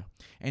each other,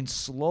 and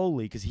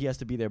slowly, because he has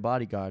to be their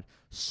bodyguard,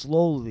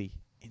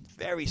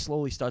 very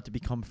slowly start to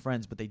become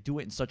friends. But they do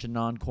it in such a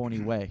non-corny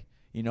way.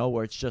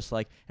 Where it's just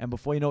like, and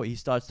before you know it,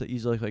 he's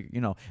like,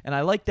 and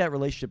I like that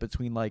relationship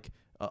between like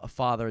a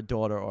father, a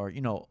daughter, or,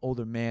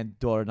 older man,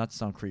 daughter, not to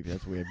sound creepy,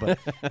 that's weird, but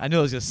I knew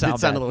it was going to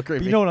sound a little creepy.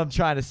 But you know what I'm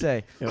trying to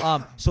say.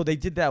 Yep. So they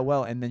did that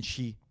well, and then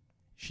she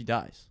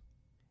dies.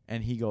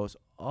 And he goes,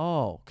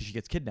 oh, because she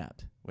gets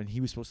kidnapped when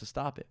he was supposed to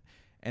stop it.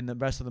 And the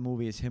rest of the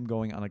movie is him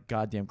going on a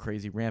goddamn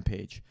crazy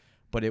rampage.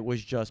 But it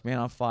was just, Man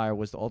on Fire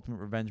was the ultimate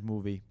revenge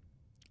movie.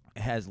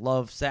 It has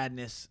love,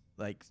 sadness,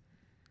 like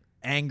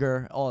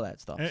anger, all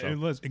that stuff. So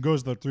It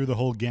goes through the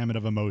whole gamut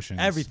of emotions.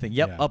 everything,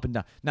 yep, Yeah. up and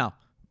down. Now,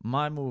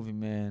 my movie,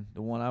 man,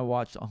 the one I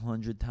watched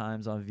 100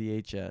 times on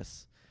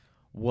VHS,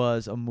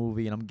 was a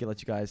movie, and I'm gonna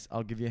let you guys.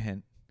 I'll give you a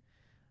hint.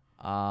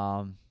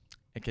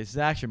 Okay, it's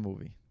an action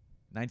movie,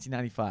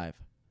 1995.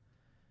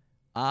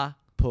 I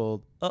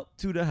pulled up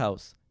to the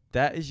house.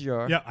 That is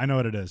your Yeah, I know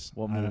what it is.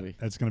 What I know. movie?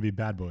 It's going to be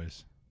Bad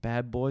Boys.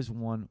 Bad Boys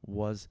 1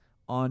 was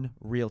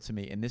unreal to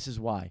me, and this is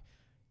why.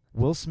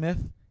 Will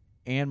Smith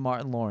and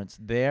Martin Lawrence,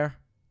 their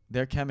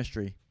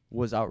chemistry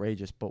was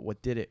outrageous, but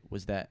what did it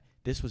was that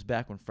this was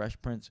back when Fresh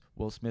Prince,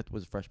 Will Smith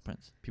was Fresh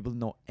Prince. People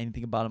didn't know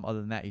anything about him other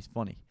than that he's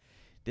funny.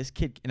 This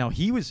kid,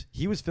 he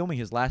was filming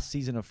his last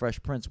season of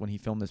Fresh Prince when he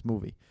filmed this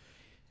movie.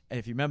 And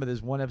if you remember,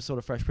 there's one episode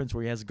of Fresh Prince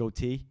where he has a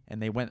goatee,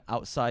 and they went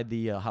outside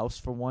the house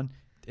for one,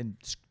 and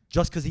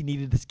just because he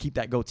needed to keep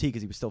that goatee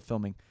because he was still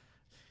filming.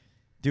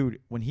 Dude,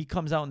 when he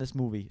comes out in this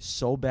movie,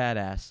 so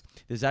badass.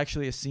 There's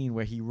actually a scene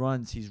where he's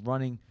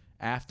running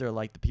after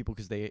like the people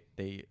because they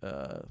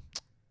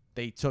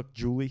took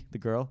Julie, the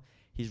girl.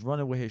 He's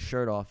running with his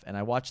shirt off, and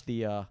I watched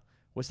the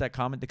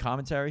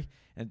commentary,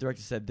 and the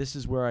director said, "This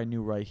is where I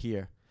knew right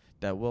here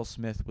that Will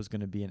Smith was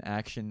going to be an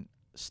action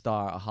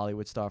star, a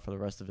Hollywood star for the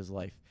rest of his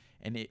life."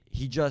 And it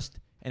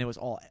was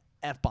all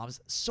F-bombs,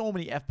 so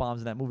many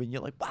F-bombs in that movie, and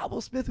you're like, wow, Will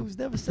Smith, who's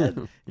never said,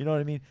 you know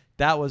what I mean?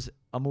 That was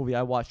a movie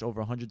I watched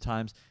over 100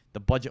 times. The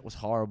budget was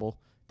horrible.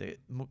 The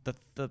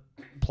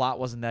plot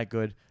wasn't that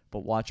good,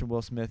 but watching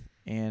Will Smith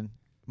and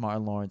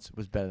Martin Lawrence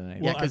was better than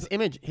anything. Yeah, because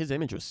his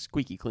image was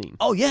squeaky clean.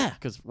 Oh, yeah.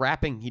 Because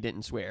rapping, he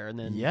didn't swear, and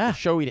then Yeah. the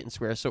show, he didn't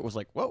swear, so it was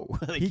like, whoa.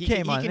 Like, He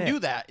came on He can there. do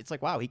that. It's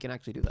like, wow, he can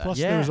actually do that. Plus,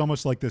 Yeah. there was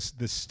almost like this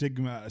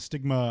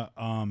stigma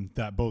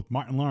that both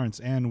Martin Lawrence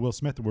and Will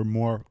Smith were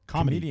more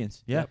comedy.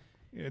 Comedians. Yeah.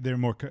 They're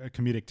more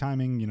comedic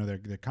timing.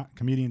 They're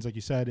comedians, like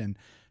you said, and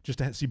just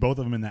to see both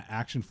of them in that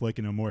action flick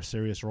in a more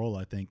serious role,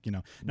 I think.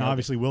 Now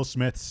obviously Will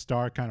Smith's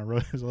star kind of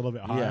rose a little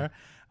bit higher.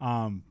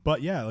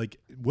 But yeah, like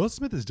Will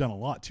Smith has done a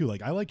lot too.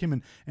 Like I like him,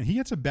 and he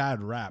gets a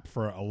bad rap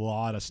for a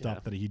lot of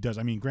stuff that he does.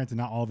 I mean, granted,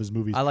 not all of his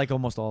movies. I like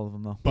almost all of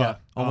them, though. But,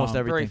 almost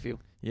everything. Very few.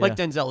 Yeah. Like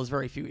Denzel is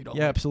very few. You don't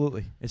Yeah, like.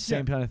 absolutely. It's the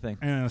same kind of thing.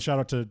 And a shout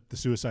out to the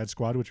Suicide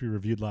Squad, which we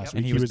reviewed last Yep. week.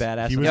 And he was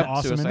badass He in was that.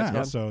 awesome in Suicide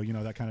that. Squad. So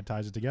that kind of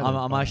ties it together.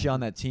 I'm actually on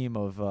that team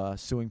of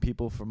suing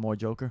people for more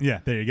Joker. Yeah,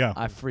 there you go.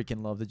 I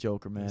freaking love the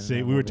Joker, man. in See,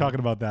 that we were movie. talking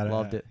about that.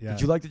 Loved it. Yeah.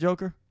 Did you like the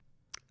Joker?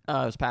 It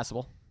was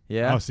passable.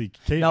 Yeah. Oh, see,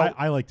 Kate, Now-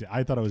 I liked it.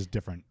 I thought it was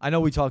different. I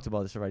know we talked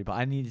about this already, but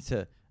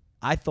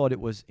I thought it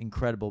was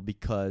incredible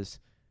because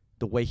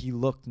the way he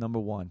looked, number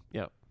one.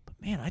 Yep.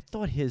 But man, I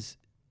thought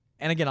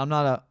and again, I'm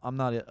not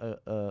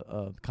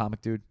a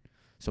comic dude,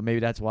 so maybe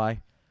that's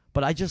why.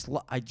 But I just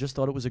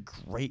thought it was a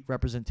great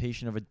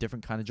representation of a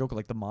different kind of Joker,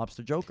 like the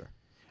mobster Joker.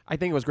 I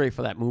think it was great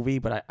for that movie,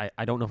 but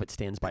I don't know if it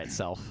stands by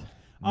itself.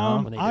 I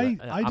when they do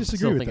it. I I'm disagree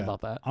still with thinking that.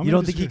 about that. I'm You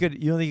gonna don't think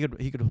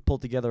disagree. he could pull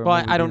together? Well, a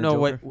movie I don't being a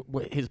know Joker?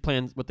 what his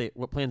plans, what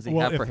plans they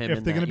Well, have for him. if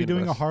in they're going to be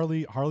doing a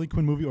Harley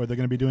Quinn movie, or they're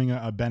going to be doing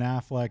a Ben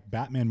Affleck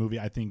Batman movie,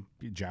 I think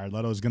Jared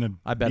Leto is going to.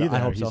 I bet. Be I there.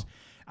 hope so.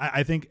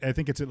 I think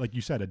it's like you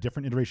said, a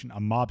different iteration,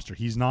 a mobster.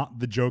 He's not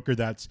the Joker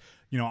that's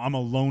I'm a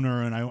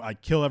loner and I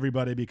kill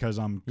everybody because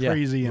I'm Yeah,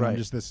 crazy and I'm right.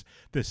 just this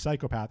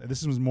psychopath.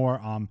 This was more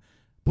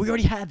But we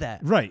already had that.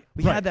 right.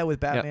 We had that with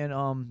Batman.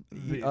 Dark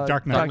Knight,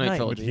 Dark Knight with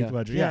trilogy, Heath yeah.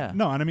 Ledger. Yeah.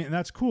 No, and I mean and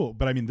that's cool.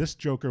 But I mean, this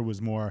Joker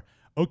was more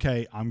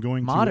okay. I'm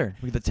going Modern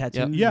with the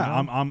tattoos. Yeah,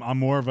 you know? I'm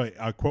more of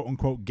a quote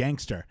unquote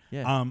gangster.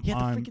 Yeah. He had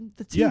the I'm- freaking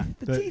teeth. yeah,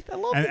 the teeth. I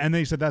love it. And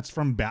they said that's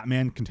from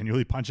Batman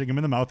continually punching him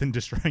in the mouth and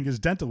destroying his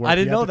dental work. I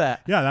didn't He had know to-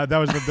 that. Yeah, that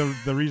was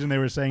the reason they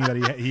were saying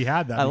that he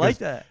had that. I like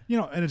because, that.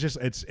 And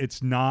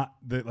it's not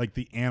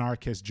the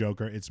anarchist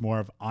Joker. It's more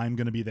of I'm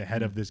going to be the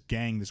head of this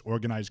gang, this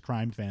organized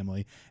crime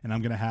family, and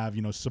I'm going to have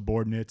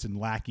subordinates and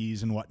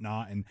lackeys and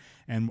whatnot, and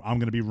I'm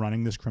going to be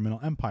running this criminal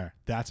empire.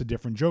 That's a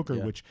different Joker,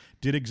 Yeah. which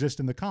did exist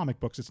in the comic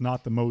books. It's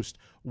not the most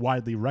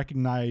widely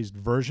recognized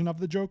version of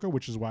the Joker,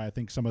 which is why I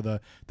think some of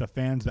the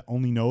fans that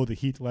only know the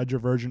Heath Ledger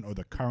version or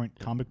the current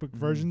comic book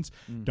versions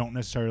don't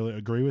necessarily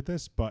agree with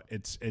this. But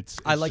it's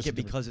I like just it a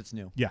different- because it's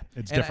new. yeah,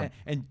 it's And different.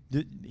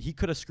 he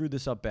could have screwed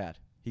this up bad.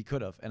 He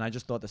could have. And I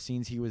just thought the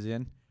scenes he was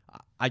in,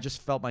 I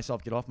just felt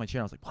myself get off my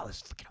chair. I was like, wow, this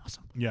is freaking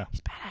awesome. Yeah,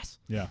 He's badass.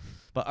 yeah.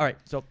 But all right,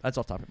 so that's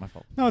off topic. My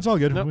fault. No, it's all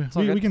good. Nope, we, it's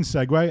all we, good. we can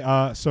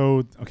segue.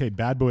 So, okay,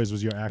 Bad Boys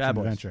was your action Bad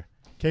Boys. adventure.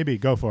 KB,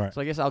 go for it.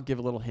 So I guess I'll give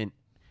a little hint.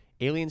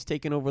 Aliens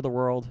taking over the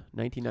world,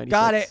 1996.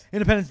 Got it.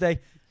 Independence Day.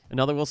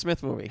 Another Will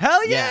Smith movie.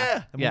 Hell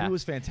yeah. The yeah. movie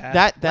was fantastic.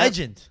 That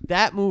Legend.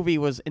 That movie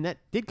was, and that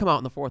did come out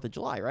on the 4th of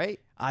July, right?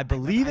 I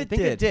believe I it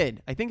think did. it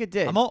did. I think it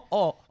did.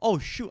 Oh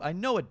shoot! I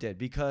know it did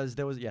because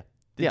there was It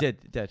did.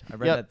 It did. I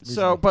read Yep. that. Recently.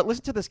 So, but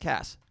listen to this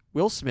cast: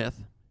 Will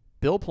Smith,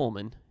 Bill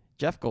Pullman,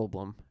 Jeff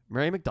Goldblum,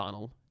 Mary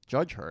McDonnell,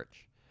 Judge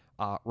Hirsch,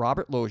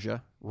 Robert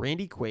Loggia,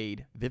 Randy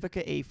Quaid,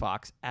 Vivica A.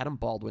 Fox, Adam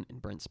Baldwin,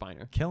 and Brent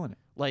Spiner. killing it.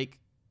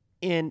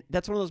 And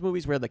that's one of those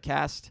movies where the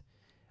cast,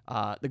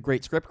 the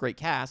great script, great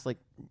cast,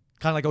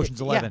 Kind of like Ocean's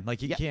 11.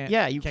 Like you yeah, can't.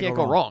 Yeah, you can't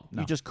go wrong.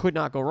 No. You just could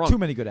not go wrong. Too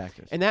many good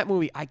actors. And that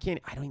movie, I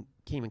don't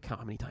can't even count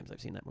how many times I've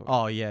seen that movie.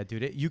 Oh yeah,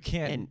 dude. You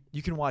And-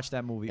 can watch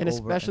that movie and over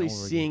especially and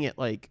over seeing it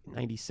like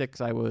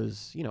 '96, I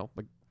was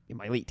like in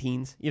my late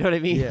teens. You know what I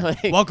mean? again. Yeah.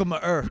 Like, Welcome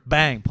to Earth.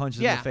 Bang,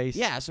 punches yeah, in the face.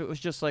 yeah. So it was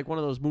just like one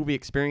of those movie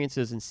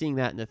experiences, and seeing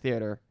that in the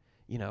theater,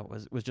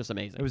 was just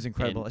amazing. It was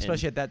incredible, And-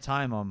 especially at that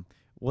time.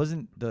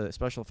 Wasn't the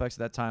special effects at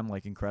that time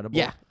like incredible?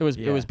 yeah, it was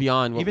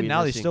beyond what Even we'd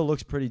now, been they seeing. still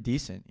looks pretty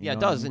decent. you Yeah, it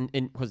know what I does, mean?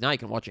 and because now you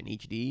can watch it in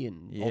HD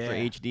and Ultra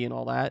Yeah. HD and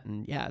all that,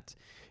 and yeah,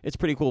 it's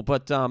pretty cool.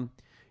 But I'm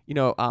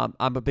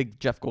a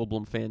big Jeff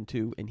Goldblum fan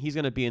too, and he's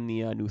gonna be in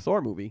the new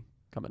Thor movie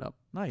coming up.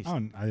 Nice. Oh,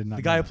 I did not.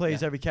 The know guy who that.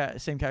 plays every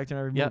same character in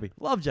every Yep. movie.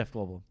 Love Jeff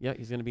Goldblum. Yeah,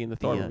 he's gonna be in the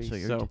Thor movie. so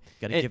you're So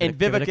gotta and- give and it,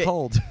 give it a Vivica-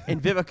 cold. and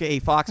Vivica A.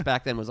 Fox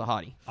back then was a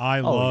hottie. I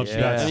Oh, love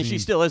yeah. that. I mean, she scene.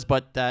 still is,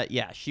 but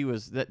she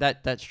was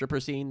that stripper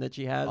scene that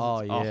she has.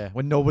 Oh it's- yeah,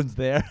 when no one's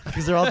there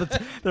because they're all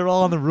they're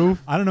all on the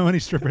roof. I don't know any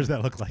strippers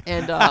that look like.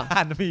 And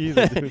Me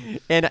either,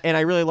 dude. and I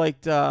really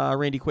liked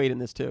Randy Quaid in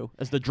this too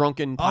as the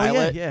drunken Oh, yeah,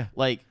 pilot. yeah.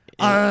 Like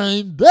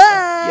I'm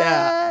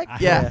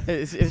back. yeah. Yeah.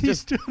 It's He's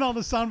just doing all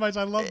the sound bites.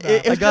 I love It-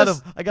 that. it I got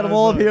just- him. I got them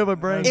all up here in my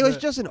brain. it was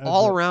just an That's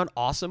all around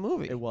awesome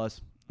movie. It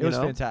was. You It was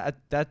know?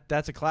 fantastic.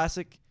 That's a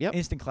classic. Yep.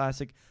 Instant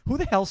classic. Who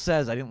the hell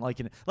says I didn't like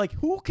it? Like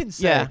who can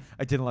say Yeah.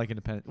 I didn't like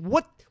Independent?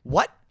 What?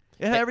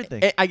 It had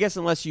everything. I guess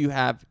unless you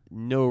have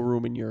no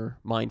room in your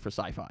mind for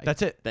sci-fi.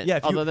 That's it. Then- Yeah.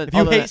 If you, other than- if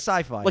you other hate than-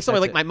 sci-fi, like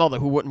somebody that's like my mother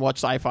who wouldn't watch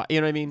sci-fi.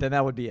 You know what I mean? then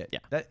that would be it. Yeah.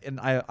 That and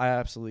I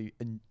absolutely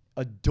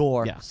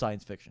adore Yeah.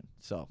 science fiction.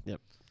 So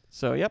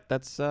So yep,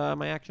 that's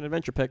my action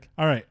adventure pick.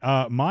 All right.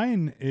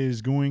 Mine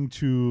is going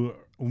to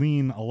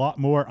lean a lot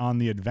more on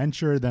the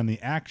adventure than the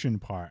action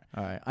part.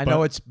 all right. I But-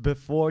 know it's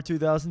before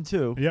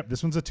 2002. Yep.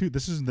 This one's a 2.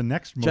 This is the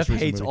next most Jeff recent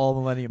hates movie. all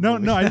Millennium No,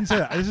 movies. no, I didn't say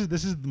that.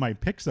 This is my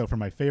picks though for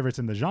my favorites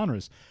in the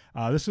genres.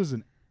 This was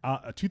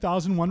a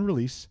 2001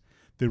 release.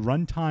 The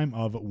runtime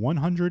of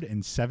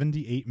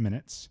 178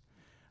 minutes.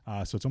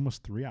 So it's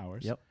almost 3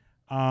 hours. Yep.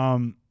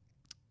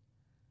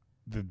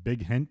 The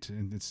big hint,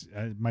 and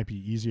it might be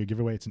easier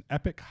giveaway. It's an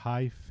epic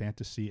high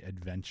fantasy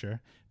adventure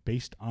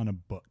based on a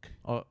book.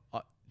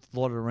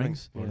 Lord of the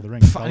Rings. Lord of the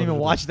Rings. I didn't even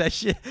watch that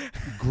shit.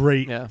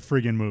 Great Yeah.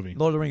 friggin' movie.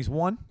 Lord of the Rings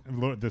 1.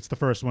 That's the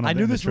first one. I of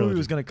knew the this movie trilogy.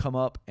 was going to come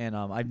up, and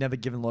I've never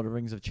given Lord of the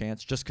Rings a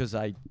chance just because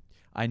I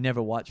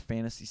never watch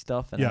fantasy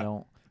stuff, and Yeah. I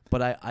don't.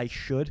 But I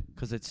should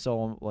because it's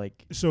so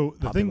like. So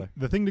popular.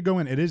 the thing to go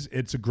in,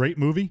 it's a great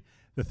movie.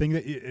 The thing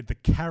that the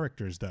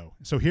characters though.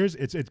 So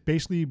it's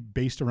basically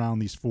based around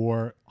these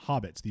 4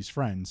 hobbits, these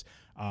friends.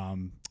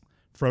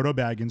 Frodo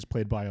Baggins,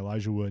 played by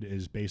Elijah Wood,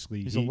 is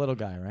basically He's a little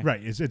guy, right?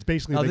 right. It's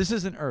basically No, like, this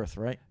isn't Earth,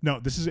 right? no.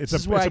 This is This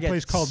is where I a get-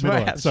 place called this is where I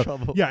Middle Earth. have So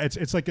trouble. yeah,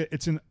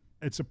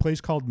 it's a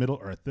place called Middle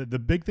Earth. The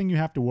big thing you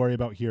have to worry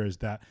about here is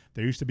that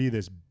there used to be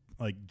this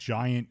like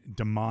giant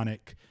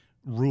demonic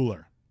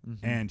ruler,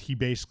 Mm-hmm. and he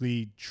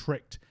basically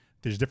tricked.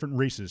 There's different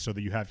races, so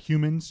that you have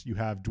humans, you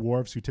have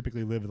dwarves who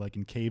typically live like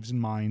in caves and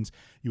mines,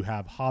 you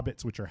have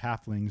hobbits, which are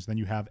halflings, then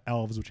you have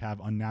elves, which have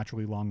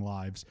unnaturally long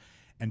lives.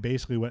 And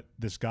basically what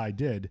this guy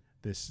did,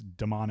 this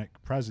demonic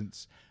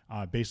presence,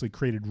 basically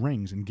created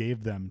rings and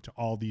gave them to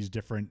all these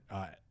different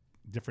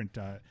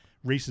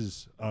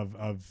races of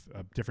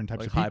different types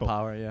Like of high people.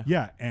 power, yeah.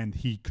 Yeah, and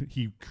he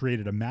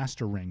created a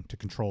master ring to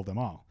control them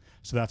all.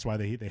 So that's why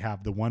they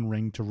have the one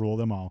ring to rule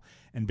them all.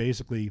 And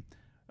basically,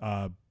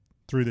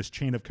 through this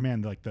chain of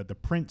command, like the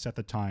prince at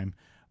the time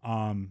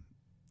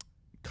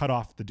cut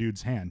off the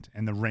dude's hand,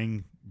 and the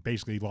ring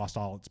basically lost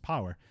all its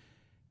power.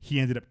 He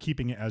ended up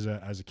keeping it as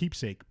a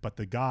keepsake, but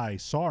the guy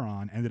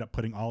Sauron ended up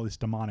putting all this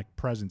demonic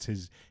presence,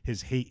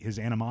 his hate, his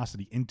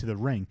animosity into the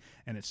ring,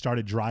 and it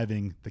started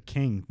driving the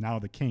king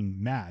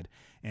mad,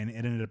 and it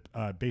ended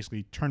up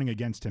basically turning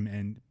against him,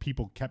 and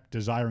people kept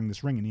desiring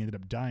this ring, and he ended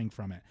up dying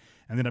from it.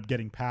 Ended up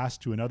getting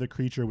passed to another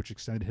creature, which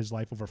extended his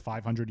life over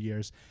 500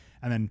 years,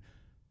 and then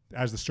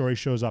as the story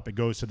shows up, it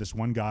goes to this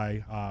one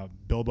guy,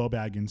 Bilbo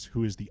Baggins,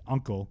 who is the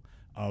uncle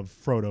of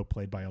Frodo,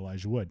 played by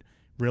Elijah Wood.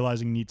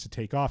 Realizing he needs to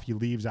take off, he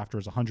leaves after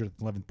his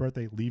 111th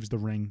birthday, leaves the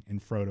ring in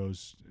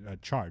Frodo's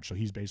charge. So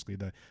he's basically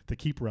the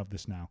keeper of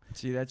this now.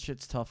 See, that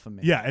shit's tough for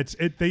me. Yeah,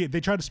 they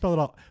try to spell it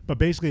out, but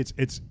basically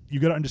it's you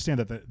got to understand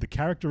that the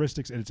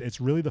characteristics, it's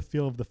really the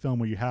feel of the film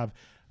where you have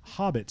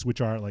hobbits, which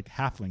are like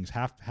halflings,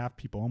 half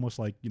people, almost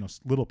like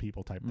little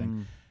people type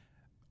thing.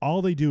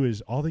 All they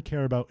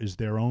care about is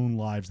their own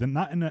lives. Then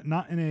not in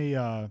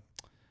a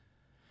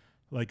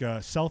like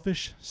a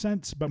selfish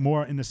sense, but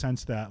more in the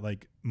sense that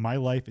like my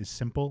life is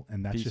simple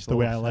and that's just the Peaceful,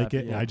 way I like happy,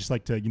 it. yeah. I just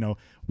like to,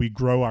 we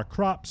grow our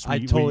crops.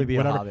 I'd we totally be a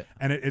whatever, hobbit.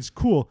 and it's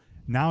cool.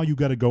 Now you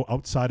got to go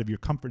outside of your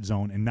comfort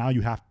zone, and now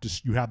you have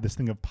this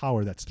thing of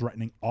power that's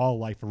threatening all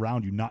life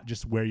around you, not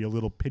just where you're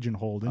little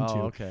pigeonholed into.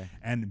 Oh, okay.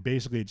 And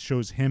basically, it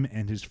shows him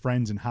and his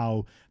friends and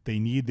how they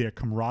need their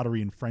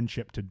camaraderie and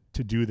friendship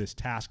to do this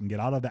task and get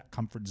out of that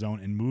comfort zone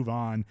and move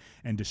on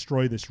and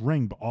destroy this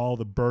ring. But all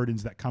the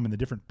burdens that come and the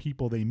different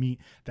people they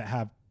meet that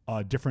have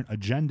different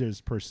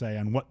agendas per se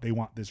on what they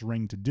want this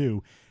ring to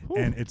do.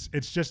 And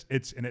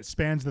it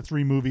spans the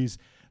 3 movies.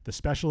 The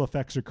special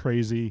effects are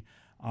crazy.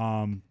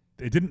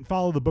 it didn't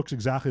follow the books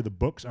exactly. The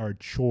books are a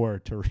chore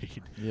to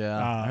read. Yeah,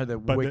 I heard they're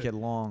but wicked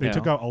long. They Yeah.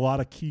 took out a lot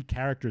of key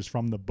characters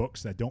from the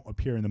books that don't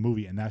appear in the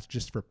movie, and that's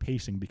just for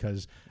pacing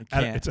because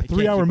can't- it's a it can't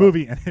 3-hour keep up.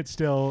 movie, and it's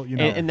still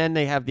And then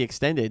they have the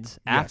extendeds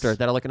after Yes.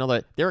 that are like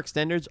another. Their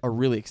extendeds are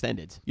really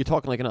extendeds. You're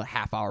talking like another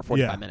half hour,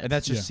 45 Yeah. minutes, And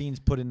that's just Yeah. scenes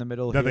put in the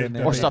middle That here they- and that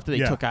there. or they- stuff that they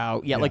yeah. took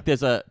out. Yeah, Yeah. like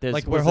there's like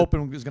we're was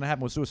hoping is going to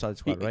happen with Suicide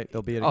Squad, right?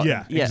 There'll be a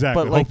yeah, yeah,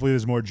 exactly. but, like- Hopefully,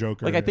 there's more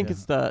Joker. like I think yeah.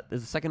 it's there's the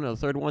second or the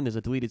third one. There's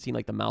a deleted scene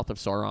like the mouth of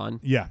Sauron.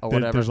 Yeah, or there-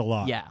 whatever. there's a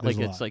lot. Yeah, There's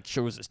like a it's lot. like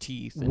shows his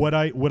teeth. And What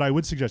I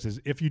would suggest is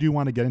if you do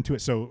want to get into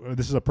it. So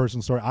this is a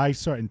personal story. I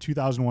started in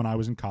 2001. I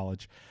was in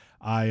college.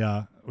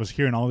 I was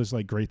hearing all this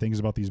like great things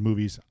about these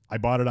movies. I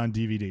bought it on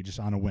DVD just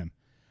on a whim.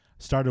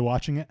 Started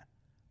watching it.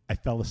 I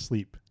fell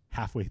asleep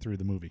halfway through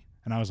the movie,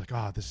 and I was like,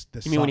 "Oh, this."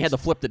 You mean when you had to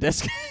sucks." flip the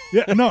disc?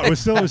 Yeah, no, it was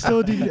still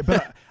a DVD,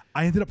 but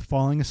I ended up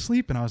falling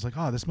asleep, and I was like,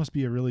 "Oh, this must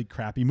be a really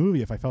crappy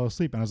movie." If I fell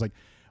asleep, and I was like,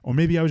 or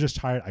maybe I was just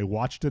tired. I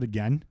watched it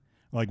again,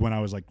 like when I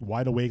was like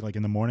wide awake, like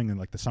in the morning in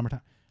like the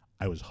summertime.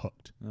 I was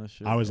hooked. Oh,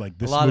 shit, I was yeah. like,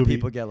 this a lot movie of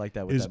people get like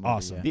that with is that movie,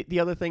 awesome. the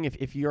other thing,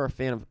 if you're a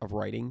fan of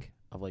writing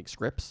of like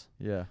scripts,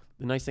 Yeah.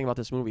 the nice thing about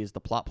this movie is the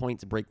plot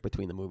points break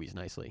between the movies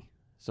nicely.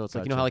 So it's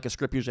like, you know Gotcha. how like a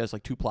script usually has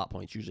like 2 plot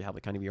points. You usually have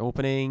like kind of your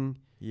opening,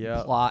 your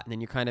Yeah. plot, and then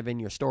you're kind of in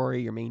your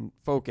story, your main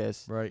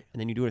focus, Right. and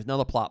then you do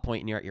another plot point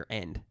and you're at your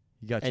end.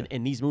 You gotcha.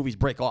 And these movies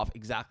break off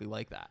exactly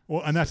like that.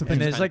 Well, and that's the thing.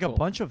 And it's there's kinda like cool. a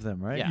bunch of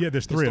them, right? Yeah. Yeah,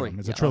 there's There's 3 three. of them.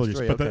 It's Yeah. a trilogy.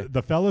 three, But okay.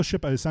 the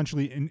Fellowship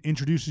essentially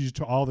introduces you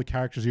to all the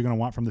characters you're going to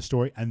want from the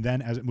story, and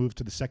then as it moves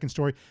to the second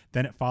story,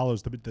 then it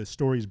follows the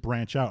stories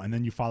branch out, and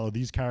then you follow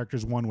these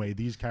characters one way,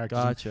 these characters,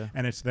 Gotcha.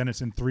 and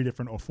it's in 3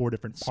 different or 4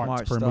 different parts Smart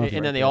per stuff. movie. And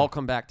right then they there. all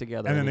come back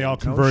together. And then they all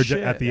come. converge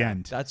shit. at the Yeah.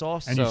 end. That's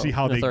awesome. And you So, see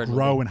how the they third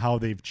grow movie. and how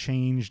they've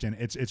changed, and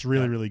it's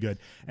really really good.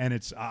 And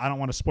it's I don't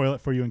want to spoil it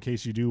for you in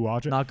case you do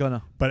watch it, Not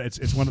gonna. but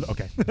it's one of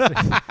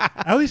the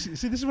at least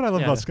see this is what I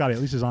love Yeah. about Scotty. At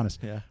least he's honest.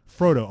 Yeah.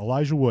 Frodo,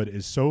 Elijah Wood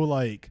is so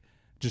like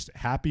just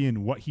happy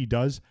in what he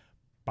does.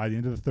 By the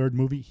end of the third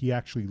movie, he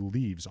actually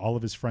leaves all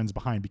of his friends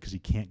behind because he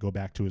can't go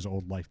back to his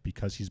old life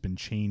because he's been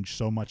changed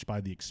so much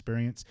by the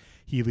experience.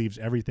 He leaves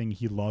everything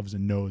he loves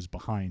and knows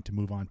behind to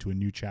move on to a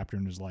new chapter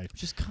in his life.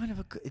 Just kind of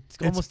it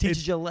almost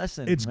teaches you a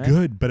lesson. It's man.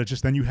 good, but it's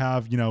just then you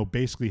have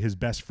basically his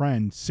best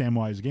friend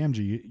Samwise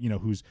Gamgee,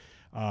 who's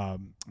I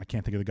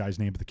can't think of the guy's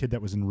name, but the kid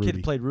that was in Ruby.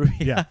 Kid played Ruby.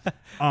 Yeah.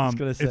 was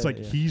gonna say, it's like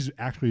yeah. he's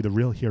actually the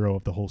real hero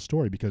of the whole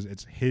story because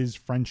it's his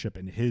friendship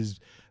and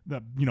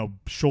the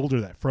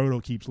shoulder that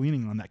Frodo keeps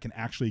leaning on that can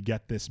actually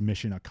get this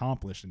mission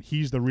accomplished. And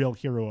he's the real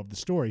hero of the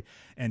story.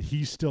 And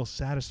he's still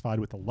satisfied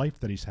with the life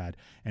that he's had.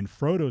 And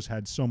Frodo's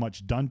had so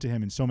much done to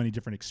him and so many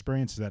different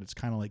experiences that it's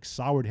kind of like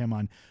soured him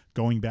on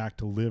going back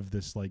to live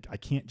this, like, I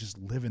can't just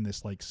live in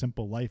this like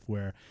simple life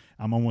where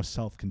I'm almost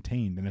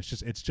self-contained. And it's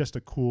just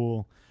a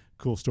cool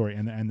story,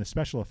 and the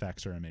special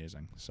effects are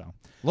amazing. So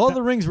Lord of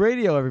the Rings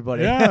radio,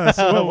 everybody. yeah,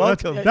 so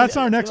Welcome. that's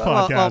our next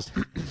Well,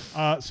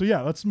 podcast. So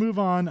yeah, let's move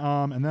on,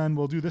 and then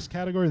we'll do this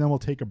category, and then we'll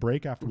take a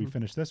break after we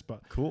finish this.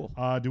 But Cool.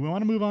 do we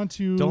want to move on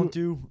to? Don't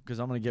do because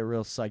I'm gonna get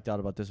real psyched out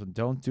about this one.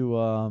 Don't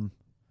do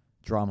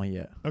drama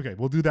yet. Okay,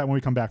 we'll do that when we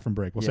come back from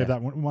break. We'll save Yeah.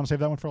 that one. We want to save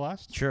that one for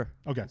last. Sure.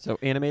 Okay, So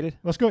animated.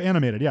 let's go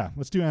animated. Yeah,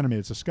 let's do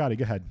animated. So Scotty,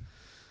 go ahead.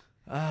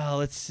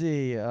 Let's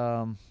see.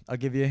 I'll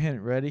give you a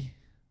hint. Ready?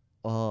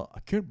 I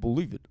can't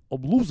believe it.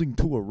 I'm losing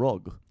to a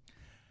rug.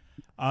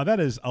 That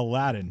is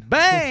Aladdin.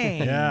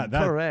 Bang! Yeah,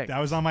 Correct. That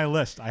was on my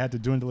list. I had to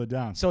dwindle it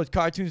down. So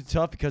cartoons are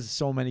tough because there's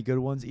so many good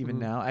ones even Mhm.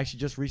 now. Actually,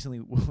 just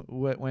recently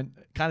went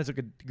kind of took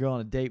a girl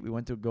on a date. We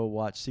went to go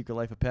watch Secret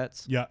Life of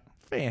Pets. Yeah,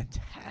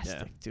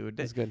 Fantastic, dude.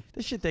 That's good.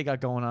 This shit they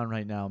got going on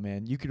right now,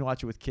 man. You can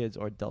watch it with kids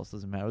or adults,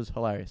 doesn't matter. It was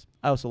hilarious.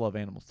 I also love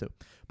animals too.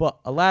 But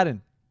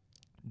Aladdin,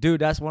 dude,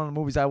 that's one of the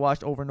movies I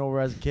watched over and over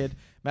as a kid.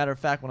 Matter of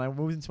fact, when I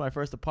moved into my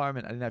first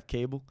apartment, I didn't have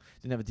cable,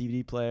 didn't have a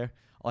DVD player.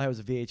 All I had was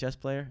a VHS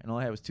player, and all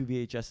I had was 2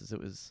 VHSs. It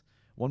was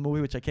one movie,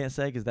 which I can't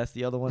say because that's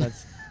the other one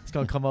that's it's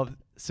gonna come up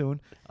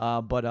soon.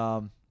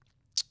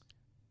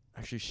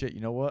 Actually, shit. You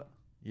know what?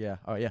 Yeah.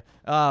 Oh yeah.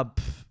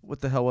 What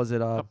the hell was it?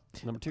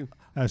 Number 2.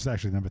 that's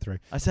actually number 3.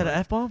 I said an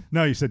F bomb.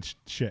 No, you said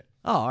shit.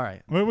 Oh, all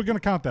right. We're gonna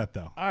count that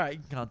though. All right, you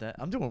can count that.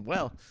 I'm doing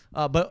well.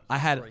 But I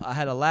had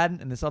Aladdin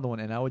and this other one,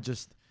 and I would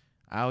just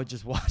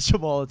watch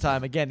them all the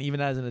time. Again,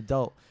 even as an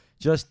adult.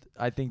 Just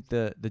I think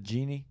the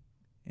genie,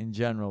 in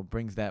general,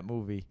 brings that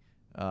movie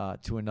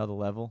to another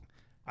level.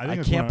 I think I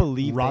it's can't one of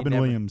believe they Robin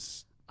never-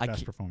 Williams' I best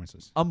can't-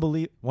 performances.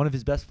 One of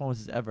his best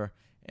performances ever,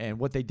 and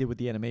what they did with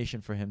the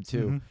animation for him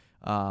too.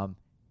 Mhm.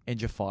 And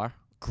Jafar,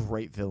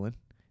 great villain.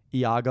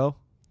 Iago,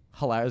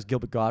 hilarious.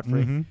 Gilbert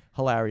Godfrey, Mhm.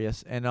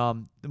 hilarious. And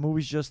the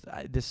movie's just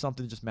there's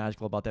something just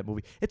magical about that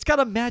movie. It's got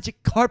a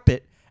magic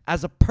carpet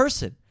as a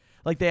person.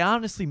 Like they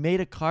honestly made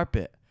a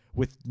carpet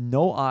with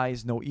no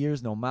eyes, no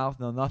ears, no mouth,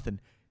 no nothing.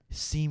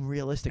 Seem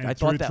realistic. And I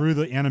thought that through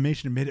the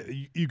animation, it made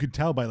it, you could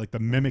tell by like the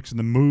mimics and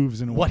the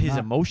moves and what his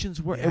whatnot.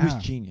 emotions were. It was Yeah.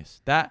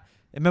 genius. That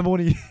remember when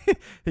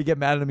he get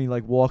mad at me,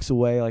 like walks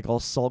away, like all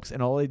sulks,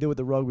 and all they did with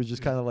the rug was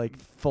just kind of like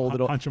fold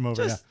it up. Punch him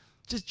over.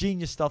 Just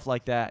genius stuff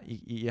like that.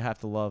 You have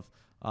to love.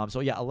 So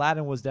yeah,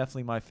 Aladdin was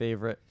definitely my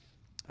favorite.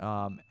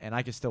 and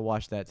I can still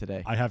watch that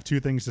today. I have two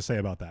things to say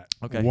about that.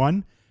 Okay.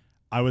 One,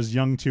 I was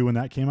young too when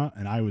that came out,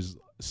 and I was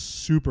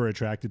super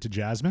attracted to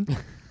Jasmine.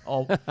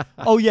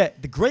 Oh yeah,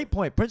 the great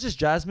point. Princess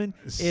Jasmine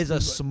is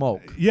a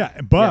smoke. Yeah,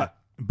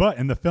 but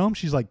in the film,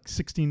 she's like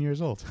 16 years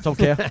old. Don't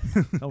care.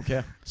 Don't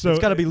care. So it's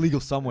got to be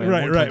legal somewhere. in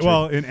Right, one right. country.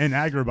 Well, in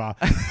Agrabah.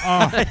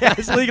 Yeah,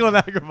 it's legal in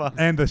Agrabah.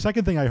 And the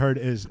second thing I heard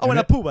is... Oh, and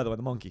Apu, by the way,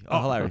 the monkey.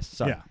 Oh, hilarious.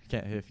 Sorry. yeah.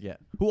 Can't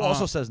forget. Who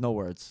also says no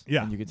words.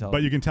 Yeah, and you can tell.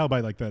 but you can tell by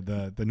like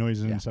the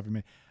noises Yeah. and stuff.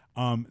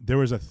 There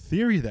was a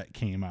theory that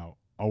came out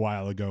a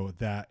while ago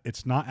that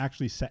it's not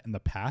actually set in the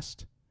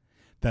past,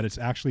 that it's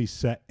actually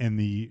set in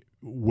the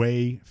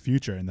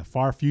in the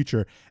far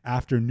future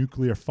after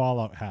nuclear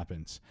fallout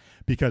happens.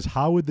 Because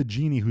how would the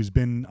genie who's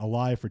been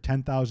alive for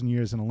 10,000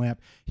 years in a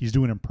lamp, he's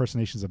doing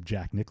impersonations of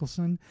Jack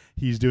Nicholson,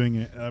 he's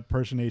doing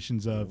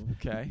impersonations of,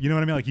 Okay. you know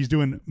what I mean? Like he's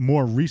doing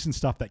more recent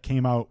stuff that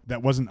came out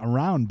that wasn't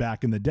around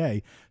back in the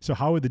day. So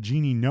how would the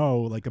genie know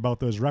like about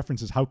those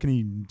references? How can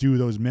he do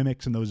those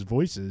mimics and those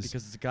voices?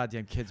 because it's a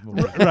goddamn kids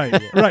movie. right.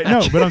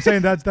 No, but I'm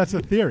saying that's a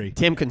theory.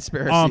 Tim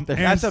conspiracy. And theory.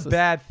 That's a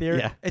bad theory.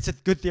 Yeah. It's a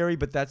good theory,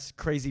 but that's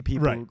crazy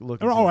people Right.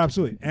 looking. Oh,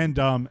 absolutely.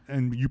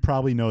 And you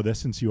probably know this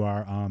since you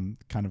are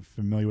kind of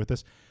familiar with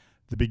this.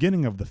 The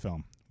beginning of the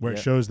film where it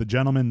Yep. shows the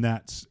gentleman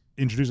that's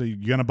introduced, you're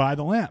going to buy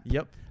the lamp.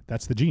 Yep.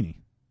 That's the genie.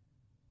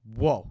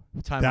 Whoa.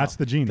 Time That's out.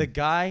 the genie. The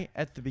guy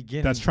at the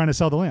beginning. That's trying to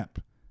sell the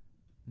lamp.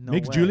 no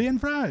Makes way. julienne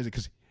fries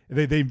because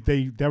they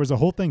there was a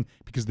whole thing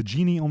because the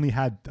genie only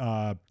had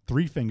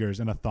 3 fingers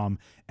and a thumb,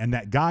 and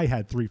that guy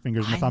had 3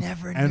 fingers and a I thumb.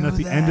 never And knew at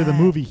the end of the that.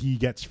 movie, he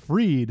gets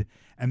freed,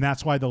 and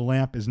that's why the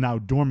lamp is now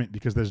dormant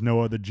because there's no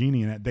other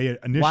genie in it. They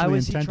initially Why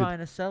was intended. he trying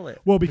to sell it?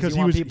 Well, Does because he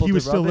want was people to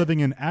still rub it? living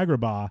in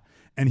Agrabah,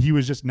 and he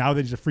was just now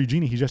that he's a free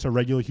genie, he's just a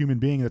regular human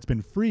being that's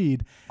been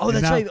freed. Oh, and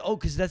that's now- right. Oh,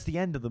 because that's the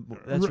end of the.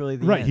 That's really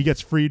the right. end. He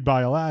gets freed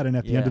by Aladdin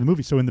at the end Yeah. of the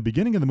movie. So in the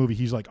beginning of the movie,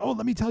 he's like, "Oh,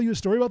 let me tell you a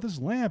story about this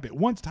lamp. It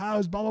once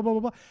housed blah blah blah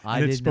blah blah." I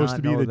And it's did supposed not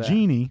to be know the that.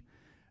 genie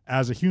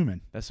as a human.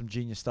 That's some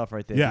genius stuff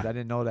right there. Yeah. dude. I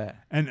didn't know that.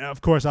 And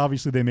of course,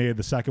 obviously, they made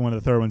the second one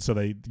and the third one, so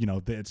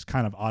it's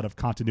kind of out of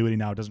continuity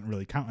now. It doesn't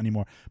really count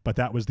anymore. But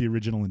that was the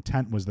original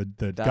intent. Was the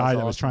guy that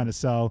was awesome. trying to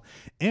sell.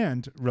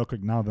 And real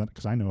quick, now that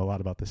because I know a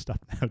lot about this stuff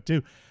now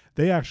too,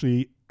 they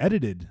actually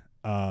edited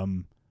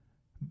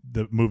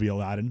the movie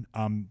Aladdin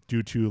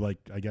due to like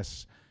I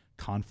guess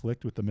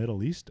conflict with the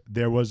Middle East.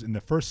 There was in the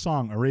first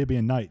song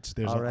Arabian Nights.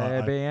 There's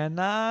Arabian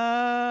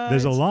Nights.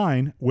 there's a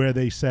line where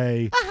they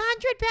say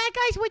 100 bad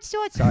guys with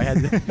swords. Sorry, I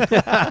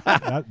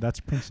had to. that's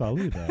Prince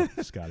Ali though,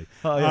 Scotty.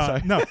 Oh, yeah,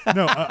 sorry. No.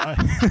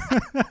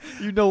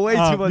 You know way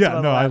too much yeah,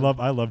 about no,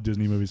 Aladdin. I love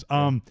Disney movies.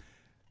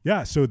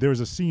 Yeah, so there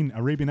was a scene,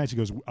 Arabian Nights. He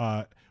goes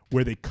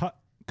where they cut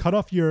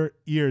off your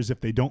ears if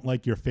they don't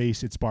like your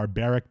face. It's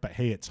barbaric, but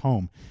hey, it's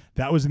home.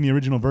 That was in the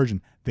original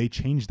version. They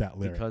changed that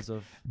lyric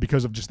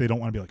because of just they don't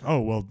want to be like, oh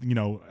well,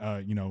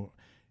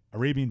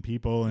 Arabian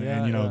people and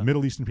Yeah.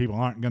 Middle Eastern people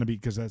aren't going to be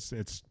because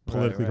it's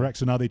politically right. correct.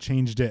 So now they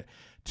changed it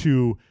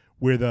to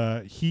where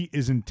the heat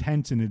is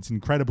intense and it's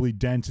incredibly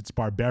dense. It's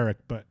barbaric,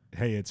 but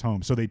hey, it's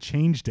home. So they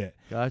changed it.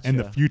 Gotcha. And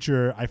the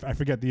future, I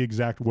forget the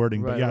exact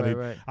wording, but Right, yeah,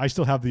 right. I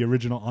still have the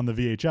original on the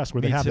VHS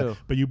where they Me have too. that.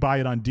 But you buy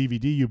it on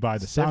DVD, you buy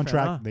the It's different,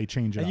 soundtrack, huh? they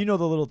change it. And up. you know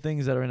the little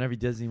things that are in every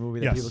Disney movie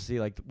that Yes. people see,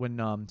 like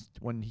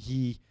when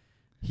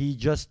he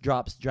just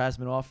drops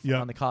Jasmine off Yeah.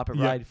 on the carpet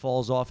Yeah. ride,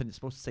 falls off, and it's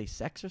supposed to say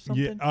sex or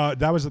something. Yeah,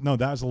 that was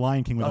the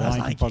Lion King when Oh, the that's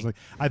Lion Lion King falls. King. Like,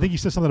 I think he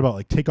said something about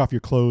like take off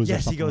your clothes. or Yes,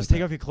 he something goes, like take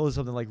that. off your clothes,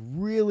 something like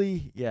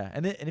really, yeah.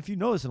 And if you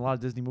notice in a lot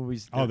of Disney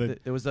movies, Oh,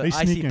 there was the they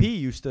sneak ICP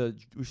used to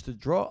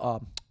draw,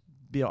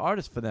 be an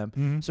artist for them.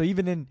 Mhm. So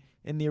even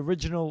in the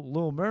original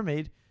Little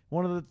Mermaid,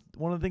 one of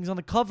the things on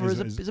the cover Is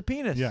is a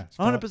penis. yeah, it's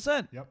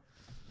 100%. Yep.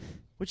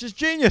 Which is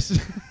genius.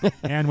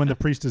 And when the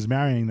priest is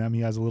marrying them, he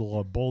has a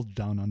little bulge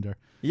down under.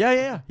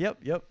 yeah.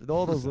 Yep.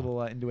 All those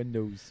little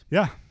innuendos.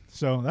 Yeah,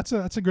 so that's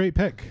a great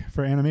pick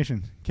for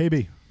animation.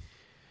 KB.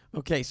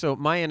 Okay, so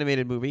my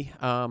animated movie,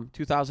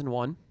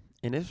 2001,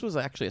 and this was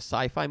actually a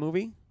sci-fi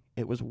movie.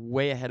 It was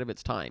way ahead of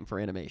its time for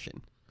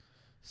animation.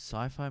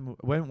 Sci-fi movie.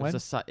 When?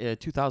 It's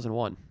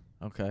 2001.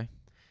 Okay.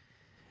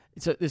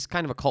 It's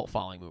kind of a cult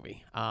following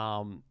movie.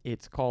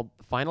 It's called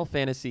Final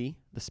Fantasy: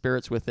 The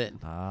Spirits Within.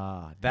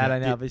 That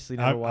I obviously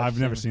never watched. I've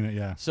never seen it.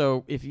 Yeah.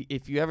 So if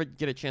you ever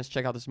get a chance to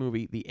check out this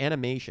movie, the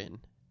animation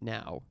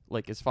now,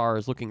 like as far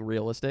as looking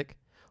realistic,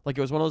 like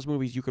it was one of those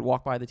movies you could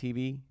walk by the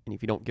TV, and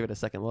if you don't give it a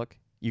second look,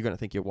 you're gonna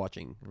think you're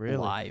watching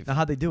live. Now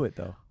how'd they do it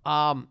though?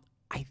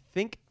 I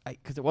think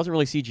because it wasn't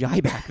really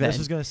CGI back then. I was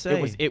just gonna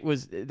say. It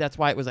was that's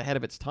why it was ahead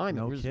of its time.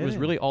 No It was kidding.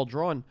 really all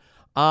drawn.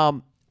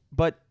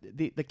 But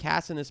the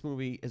cast in this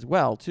movie as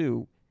well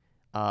too.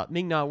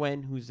 Ming-Na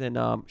Wen, who's in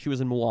she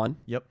was in Mulan.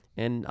 Yep.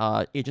 And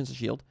Agents of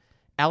S.H.I.E.L.D.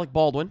 Alec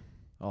Baldwin,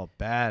 Oh,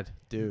 bad,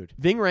 dude.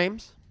 Ving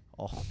Rhames,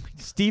 Oh,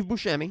 Steve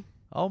Buscemi,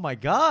 oh my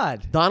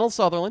God. Donald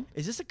Sutherland.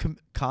 Is this a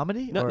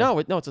comedy? No, or-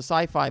 it's a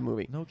sci-fi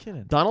movie. No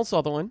kidding. Donald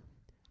Sutherland,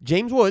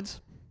 James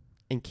Woods,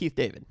 and Keith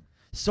David.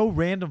 so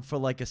random for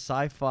like a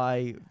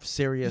sci-fi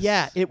serious.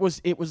 Yeah, it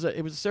was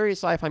a serious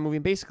sci-fi movie.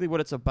 And basically, what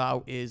it's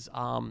about is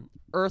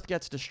Earth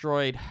gets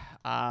destroyed,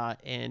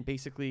 and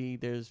basically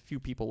there's few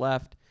people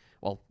left.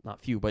 Well,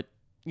 not few, but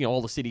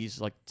all the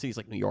cities like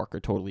New York are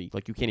totally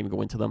like you can't even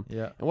go into them.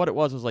 Yeah. And what it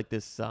was like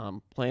this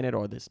planet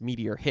or this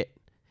meteor hit,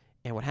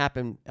 and what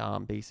happened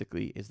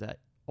basically is that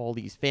all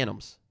these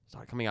phantoms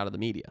started coming out of the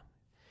media.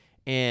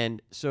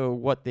 And so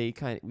what they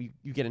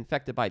you get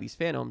infected by these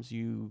phantoms,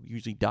 you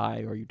usually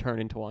die or you turn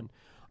into one.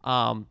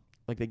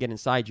 Like they get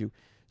inside you.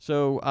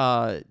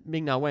 So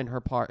Ming-Na Wen,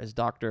 her part as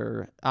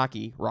Dr.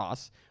 Aki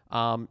Ross,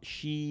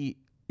 she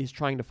is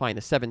trying to find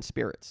the 7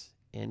 spirits.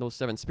 And those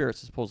 7 spirits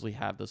supposedly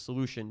have the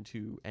solution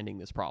to ending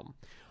this problem.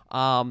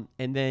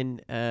 And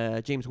then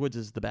James Woods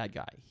is the bad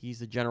guy. He's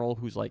the general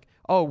who's like,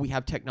 oh, we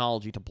have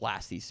technology to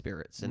blast these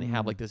spirits. And they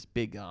have like this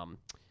big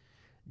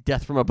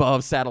death from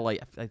above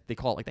satellite. They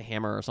call it like the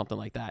hammer or something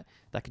like that.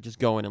 That could just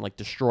go in and like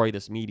destroy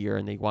this meteor,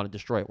 and they want to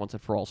destroy it once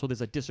and for all. So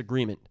there's a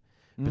disagreement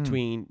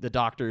between the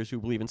doctors who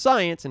believe in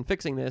science and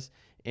fixing this,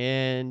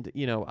 and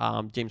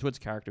James Woods'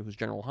 character, who's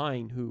General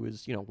Hein, who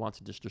is wants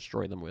to just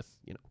destroy them with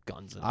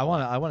guns. And I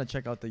want to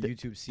check out the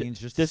YouTube scenes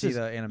just to see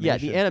the animation. Yeah,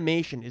 the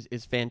animation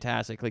is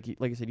fantastic. Like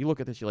I said, you look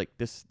at this, you're like,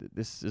 this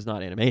is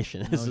not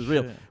animation. This is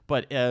real.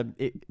 But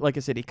like I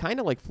said, it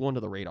kind of like flew under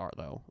the radar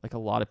though. Like a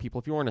lot of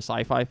people, if you weren't a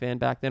sci-fi fan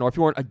back then, or if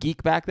you weren't a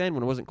geek back then,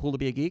 when it wasn't cool to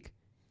be a geek,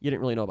 you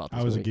didn't really know about this.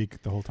 I was movie. a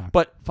geek the whole time.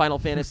 But Final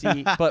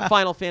Fantasy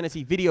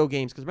video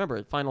games, because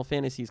remember, Final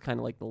Fantasy is kind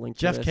of like the link.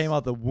 Jeff to this. came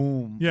out the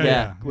womb with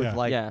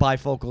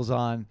bifocals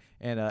on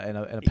and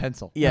a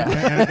pencil. Yeah,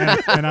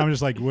 and I'm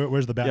just like,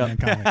 where's the Batman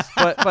comics?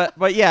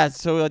 but yeah,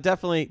 so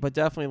definitely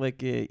like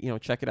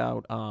check it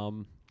out.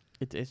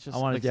 It's just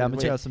I'm gonna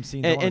check out some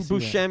scenes. And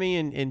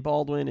Buscemi and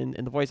Baldwin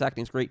and the voice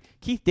acting is great.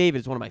 Keith David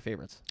is one of my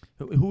favorites.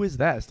 Who is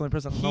that? It's the only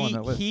person I know on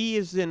that list. He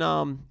is in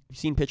you've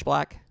seen Pitch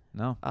Black?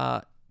 No.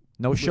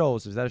 No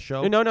shows. Is that a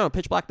show? No.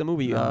 Pitch Black, the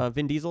movie. No.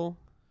 Vin Diesel.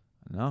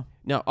 No.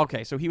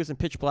 Okay, so he was in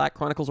Pitch Black,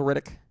 Chronicles of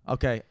Riddick.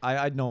 Okay,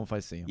 I'd know if I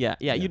see him. Yeah.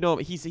 You know,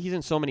 he's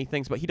in so many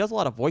things, but he does a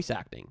lot of voice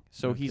acting.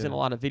 So he's in a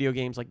lot of video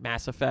games like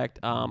Mass Effect.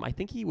 I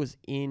think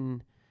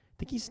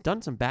he's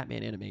done some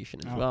Batman animation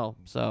as well.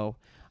 So,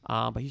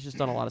 but he's just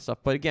done a lot of stuff.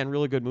 But again,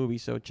 really good movie.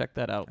 So check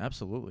that out.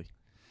 Absolutely.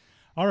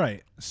 All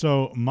right,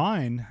 so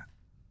mine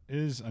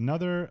is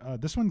another.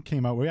 This one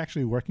came out. We're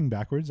actually working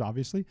backwards,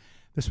 obviously.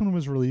 This one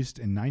was released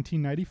in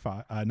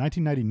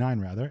 1999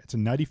 rather. It's a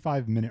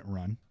 95-minute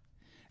run,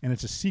 and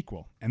it's a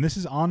sequel. And this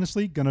is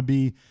honestly going to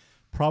be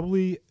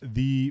probably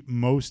the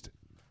most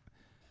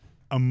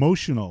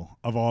emotional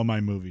of all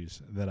my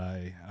movies that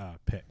I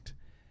picked.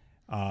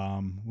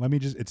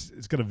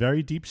 It's got a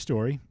very deep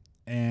story,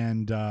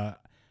 and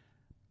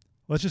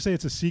let's just say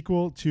it's a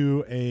sequel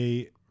to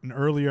an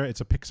earlier. It's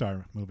a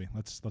Pixar movie.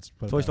 Let's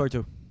put it Toy Story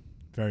 2.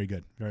 Very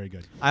good. Very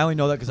good. I only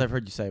know that because I've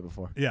heard you say it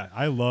before. Yeah,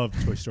 I love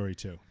Toy Story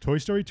 2. Toy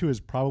Story 2 is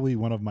probably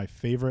one of my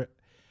favorite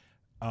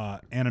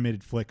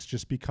animated flicks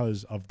just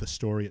because of the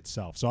story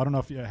itself. So I don't know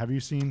if have you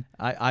seen?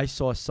 I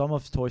saw some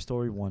of Toy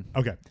Story 1.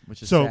 Okay.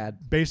 Which is sad.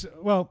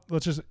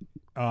 Let's just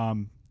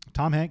Mm-hmm.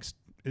 Tom Hanks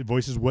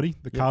voices Woody,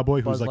 the cowboy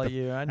who's Buzz like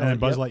Lightyear. and then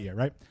Buzz Lightyear,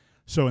 right?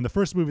 So in the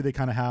first movie, they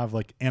kind of have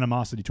like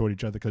animosity toward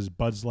each other because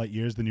Buzz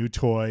Lightyear is the new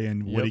toy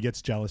and Woody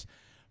gets jealous.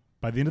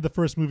 By the end of the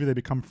first movie, they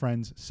become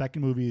friends.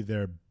 Second movie,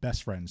 they're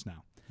best friends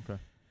now.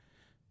 Okay.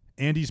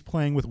 Andy's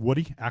playing with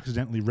Woody,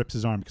 accidentally rips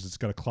his arm because it's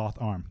got a cloth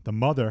arm. The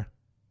mother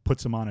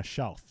puts him on a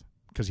shelf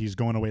because he's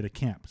going away to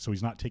camp, so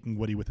he's not taking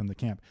Woody with him to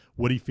camp.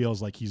 Woody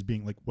feels like he's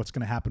being like, what's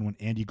going to happen when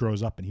Andy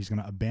grows up and he's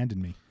going to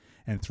abandon me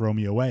and throw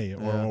me away,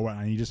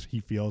 and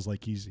he feels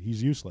like he's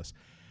useless.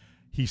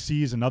 He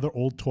sees another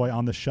old toy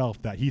on the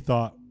shelf that he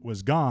thought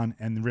was gone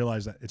and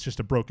realized that it's just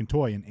a broken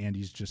toy and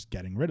Andy's just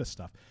getting rid of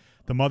stuff.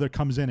 The mother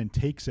comes in and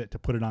takes it to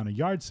put it on a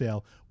yard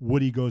sale.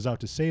 Woody goes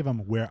out to save him,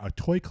 where a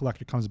toy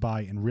collector comes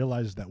by and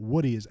realizes that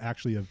Woody is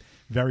actually a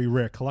very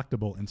rare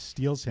collectible and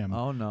steals him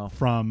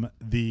from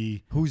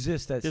the... Who's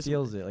this that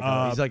steals it?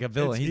 He's like a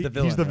villain. He's the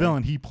villain. He's the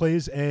villain. He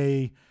plays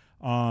a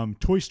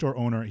toy store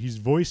owner. He's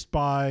voiced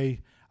by...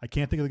 I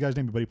can't think of the guy's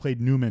name, but he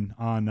played Newman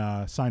on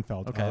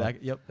Seinfeld. Okay,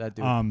 that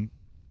dude.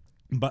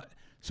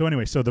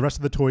 So the rest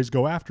of the toys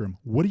go after him.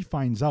 Woody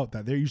finds out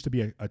that there used to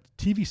be a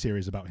TV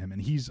series about him,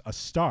 and he's a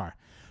star.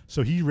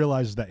 So he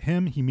realizes that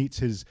he meets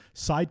his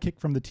sidekick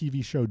from the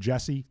TV show,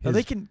 Jesse.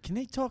 Can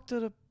they talk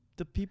to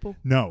the people?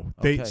 No.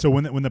 Okay. So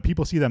when the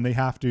people see them, they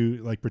have to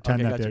like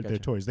pretend that they're gotcha.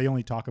 toys. They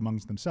only talk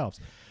amongst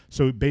themselves.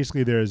 So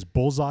basically there's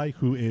Bullseye,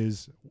 who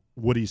is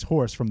Woody's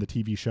horse from the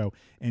TV show,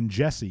 and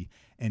Jesse.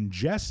 And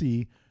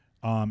Jesse...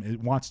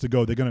 it wants to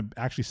go. They're going to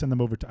actually send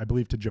them over to, I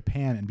believe, to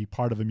Japan and be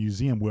part of a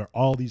museum where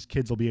all these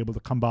kids will be able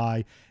to come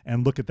by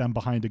and look at them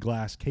behind a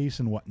glass case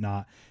and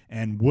whatnot.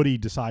 And Woody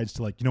decides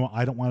to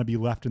I don't want to be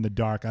left in the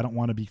dark. I don't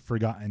want to be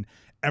forgotten.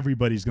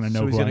 Everybody's going to know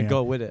who I am. So he's going to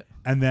go with it.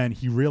 And then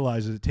he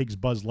realizes it takes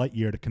Buzz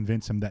Lightyear to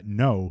convince him that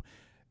no,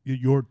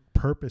 your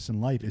purpose in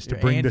life is to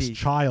You're bring this Andy.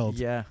 child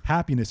Yeah.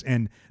 happiness,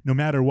 and no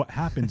matter what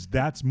happens,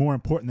 that's more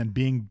important than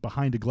being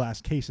behind a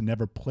glass case and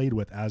never played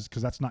with, as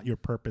because that's not your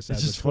purpose It's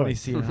as just a toy. funny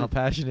seeing how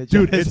passionate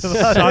Dude, John is it's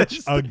about such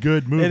it. a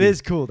good movie. It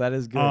is cool. That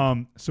is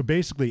good. So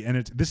basically, and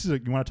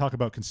you want to talk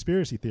about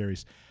conspiracy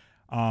theories.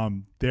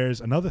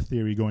 There's another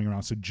theory going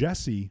around. So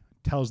Jessie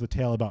tells the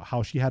tale about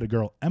how she had a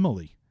girl,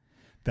 Emily,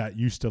 that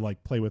used to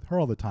like play with her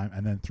all the time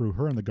and then threw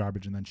her in the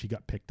garbage, and then she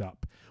got picked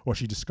up or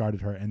she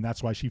discarded her. And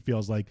that's why she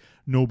feels like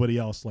nobody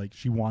else, like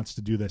she wants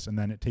to do this. And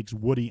then it takes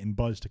Woody and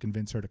Buzz to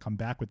convince her to come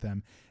back with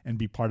them and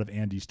be part of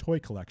Andy's toy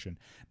collection.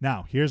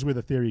 Now, here's where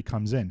the theory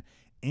comes in.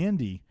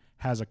 Andy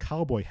has a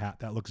cowboy hat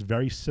that looks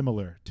very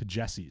similar to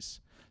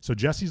Jessie's. So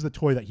Jesse's the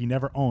toy that he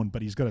never owned,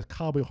 but he's got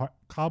a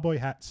cowboy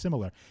hat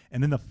similar.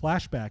 And in the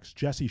flashbacks,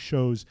 Jesse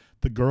shows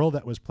the girl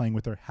that was playing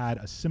with her had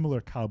a similar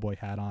cowboy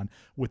hat on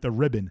with a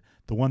ribbon.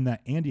 The one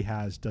that Andy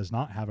has does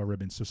not have a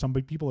ribbon. So some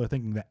people are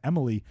thinking that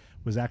Emily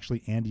was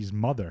actually Andy's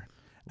mother,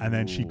 and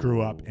then she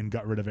grew up and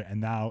got rid of it. And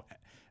now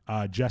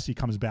Jesse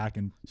comes back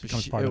and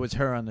becomes part it of was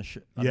her on the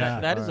show. Yeah.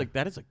 That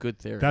is a good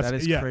theory. That's That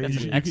is yeah. crazy.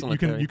 That's an You excellent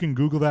can theory. you can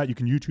Google that. You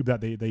can YouTube that.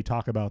 They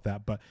talk about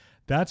that. But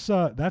that's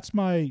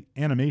my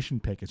animation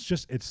pick.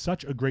 It's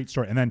such a great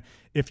story. And then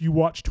if you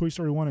watch Toy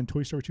Story 1 and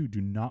Toy Story 2, do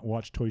not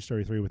watch Toy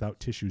Story 3 without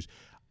tissues.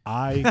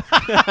 I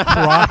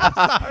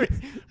cried.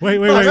 Wait.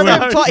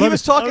 He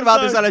was talking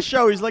about this on a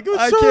show. He's like, it was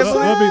I so can't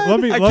sad. let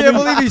me I can't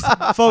believe he's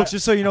folks.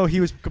 Just so you know, he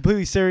was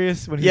completely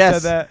serious when he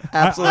Yes, said that.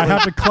 absolutely. I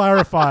have to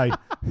clarify.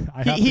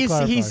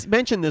 He's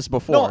mentioned this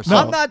before. No, so-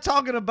 I'm not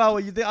talking about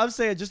what you think. I'm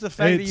saying just the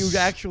fact that you It's-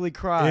 actually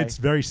cry. It's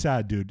very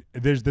sad, dude.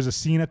 There's a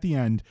scene at the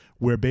end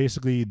where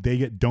basically they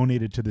get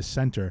donated to the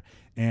center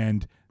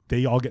and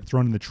they all get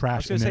thrown in the I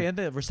trash. was gonna and say then- in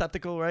the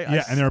receptacle, right?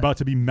 yeah, and they're about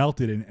to be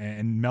melted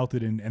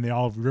and they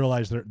all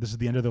realize this is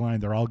the end of their line.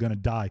 They're all gonna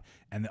die,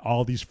 and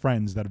all these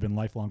friends that have been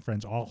lifelong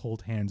friends all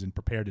hold hands and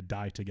prepare to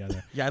die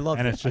together. Yeah, I love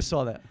and it. it's just, I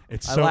saw that.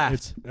 It's I so.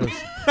 laughed.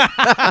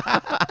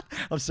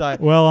 I'm sorry.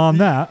 Well, on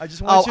that, I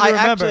just want you to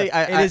remember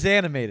actually, it is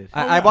animated.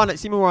 I want to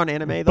see more on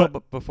anime though,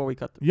 but before we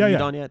cut, yeah, you yeah.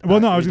 done yet? Well,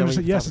 no, I Are was you going done to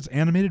say with yes, your it's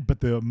animated, but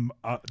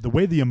the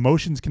way the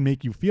emotions can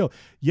make you feel,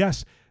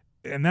 yes.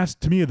 And that's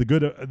to me the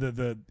good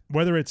the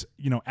whether it's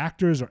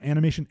actors or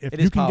animation, if It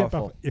you is can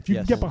powerful. if you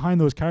can Yes. get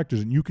behind those characters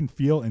and you can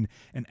feel and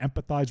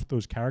empathize with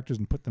those characters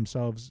and put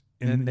themselves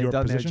in and they've your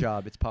done position. their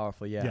job. It's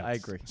powerful. Yeah, Yes. I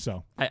agree.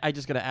 So I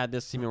just got to add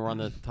this. See, we're on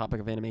the topic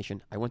of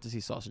animation. I went to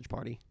see Sausage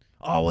Party.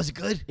 Oh, was it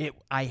good?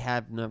 I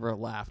have never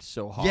laughed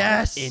so hard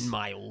Yes! in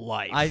my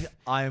life.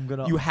 I am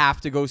gonna. You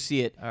have to go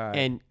see it. All right.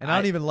 And I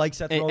don't even like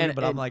Seth and- Rogen, and-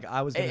 but I'm and- like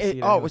I was gonna it- see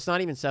it. Oh, anyway. it's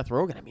not even Seth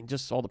Rogen. I mean,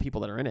 just all the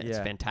people that are in it. It's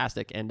Yeah.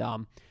 fantastic. And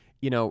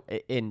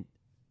and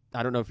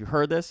I don't know if you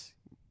heard this.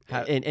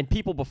 Ha- And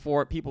people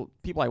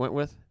I went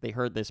with, they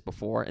heard this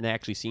before and they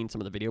actually seen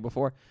some of the video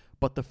before.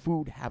 But the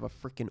food have a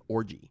freaking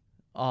orgy.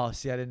 Oh,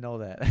 see, I didn't know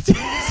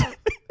that.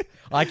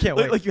 I can't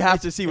wait. Like you have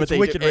to see what it's they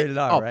wicked do. rated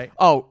R, right?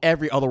 Oh,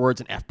 every other word's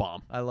an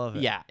F-bomb. I love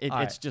it. Yeah,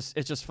 All it's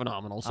just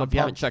phenomenal. So I'm if you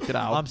haven't pumped. checked it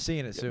out, I'm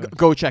seeing it soon.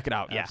 go check it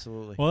out. Yeah.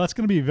 Absolutely. well, that's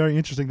going to be very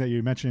interesting that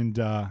you mentioned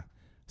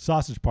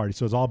Sausage Party.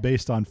 So it's all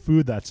based on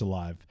food that's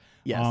alive.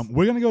 Yes.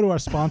 We're going to go to our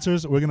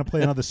sponsors. We're going to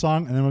play another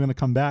song, and then we're going to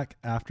come back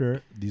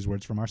after these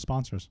words from our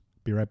sponsors.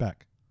 Be right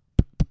back.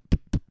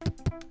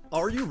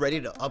 Are you ready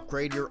to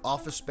upgrade your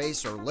office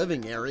space or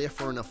living area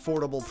for an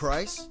affordable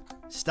price?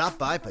 Stop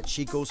by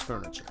Pachico's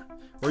Furniture,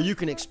 where you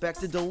can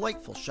expect a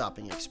delightful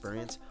shopping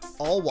experience,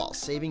 all while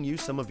saving you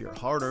some of your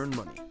hard-earned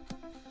money.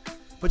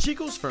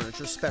 Pachico's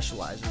Furniture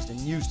specializes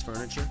in used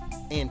furniture,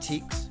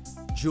 antiques,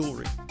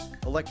 jewelry,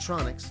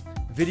 electronics,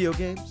 video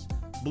games,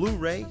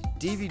 Blu-ray,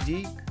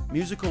 DVD,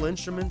 musical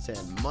instruments,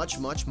 and much,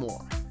 much more.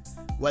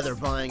 Whether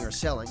buying or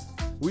selling,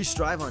 we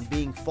strive on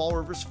being Fall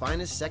River's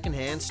finest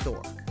secondhand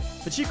store.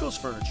 Pachico's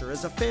Furniture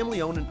is a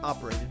family-owned and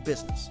operated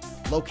business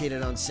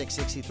located on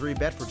 663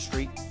 Bedford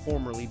Street,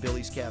 formerly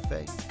Billy's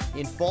Cafe,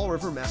 in Fall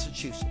River,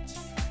 Massachusetts.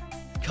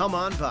 Come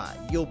on by,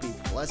 you'll be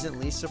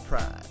pleasantly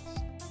surprised.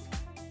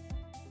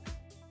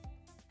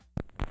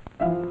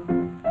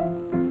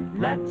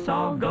 Let's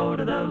all go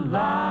to the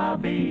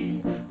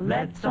lobby.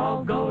 Let's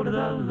all go to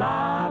the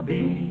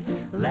lobby.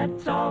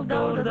 Let's all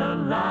go to the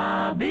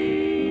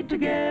lobby to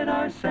get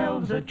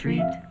ourselves a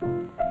treat.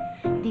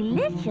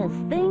 Delicious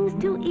things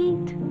to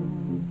eat.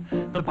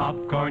 The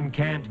popcorn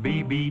can't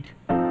be beat.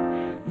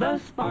 The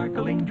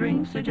sparkling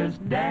drinks are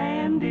just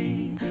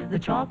dandy. The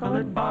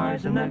chocolate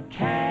bars and the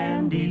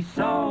candy.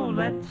 So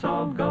let's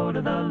all go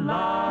to the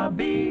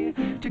lobby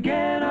to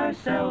get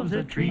ourselves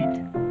a treat.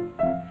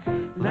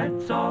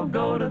 Let's all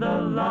go to the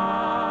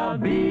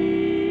lobby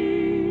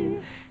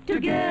to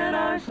get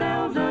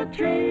ourselves a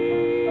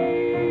treat.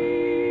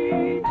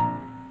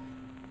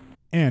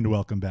 And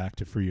welcome back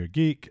to Free Your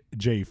Geek.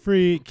 Jay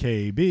Free,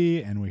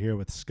 KB, and we're here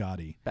with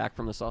Scotty. Back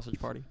from the Sausage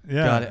Party.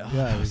 Yeah, Got it.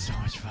 Yeah, That was so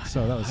much fun.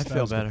 So that was. I that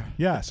feel was good. better.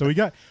 Yeah. So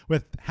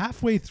with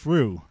halfway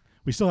through,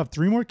 we still have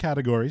 3 more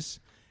categories,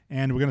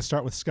 and we're gonna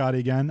start with Scotty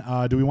again.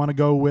 Do we want to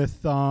go with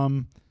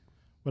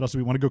what else? Do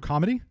we want to go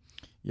comedy?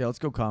 Yeah, let's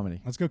go comedy.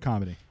 Let's go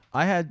comedy.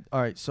 I had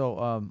all right.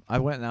 So I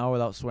went an hour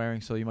without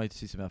swearing, so you might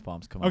see some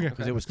F-bombs come Okay, out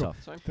because it was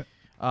that's tough. That's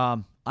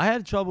fine. I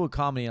had trouble with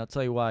comedy. And I'll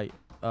tell you why.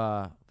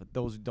 For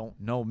those who don't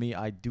know me,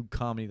 I do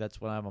comedy. That's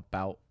what I'm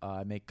about.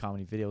 I make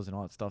comedy videos and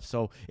all that stuff.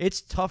 So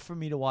it's tough for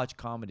me to watch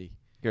comedy.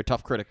 You're a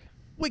tough critic.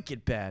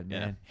 Wicked bad, Yeah.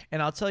 man.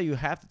 And I'll tell you,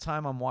 half the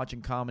time I'm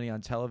watching comedy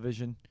on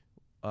television,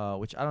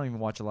 which I don't even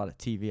watch a lot of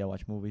TV. I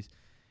watch movies.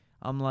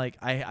 I'm like,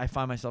 I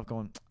find myself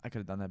going, I could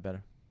have done that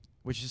better,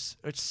 which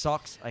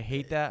sucks. I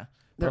hate that.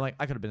 But I'm like,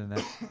 I could have been in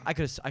that. I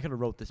could have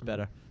wrote this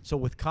better. So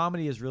with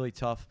comedy is really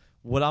tough.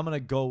 What I'm gonna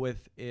go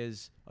with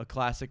is a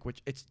classic,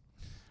 which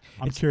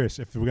I'm curious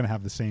if we're gonna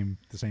have the same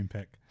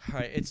pick. all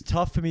right. It's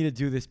tough for me to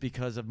do this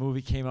because a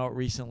movie came out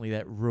recently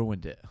that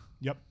ruined it.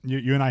 Yep,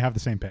 you and I have the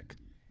same pick.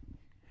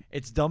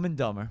 It's Dumb and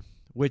Dumber,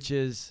 which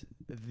is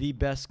the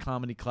best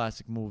comedy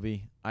classic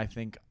movie I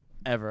think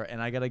ever.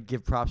 And I gotta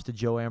give props to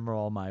Joe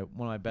Amaral, one of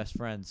my best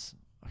friends,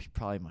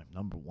 probably my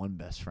number one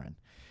best friend.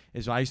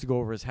 Is I used to go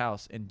over his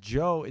house, and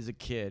Joe is a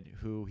kid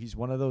he's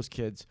one of those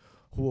kids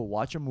who will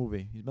watch a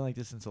movie. He's been like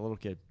this since a little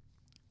kid.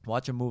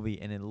 Watch a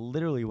movie, and then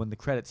literally when the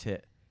credits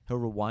hit, he'll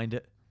rewind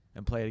it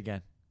and play it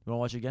again. You want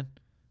to watch it again?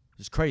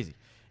 It's crazy.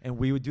 And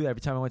we would do that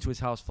every time I went to his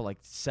house for like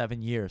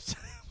 7 years.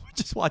 We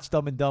just watched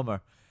Dumb and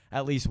Dumber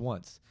at least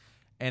once.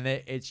 And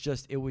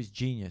it was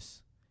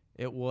genius.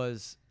 It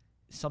was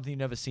something you've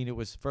never seen. It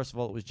was, first of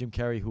all, it was Jim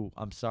Carrey, who,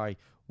 I'm sorry,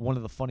 one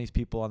of the funniest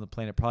people on the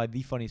planet, probably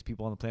the funniest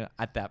people on the planet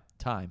at that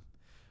time.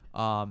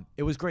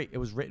 It was great. It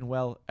was written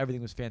well.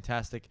 Everything was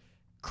fantastic.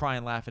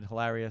 Crying, laughing,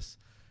 hilarious.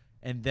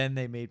 And then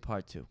they made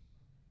part 2,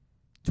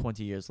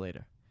 20 years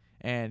later,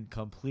 and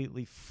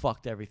completely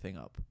fucked everything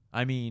up.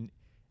 I mean,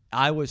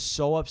 I was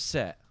so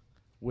upset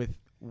with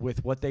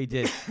what they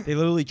did. They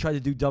literally tried to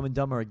do Dumb and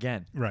Dumber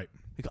again. Right.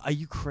 Like, are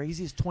you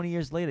crazy? It's 20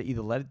 years later.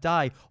 Either let it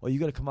die, or you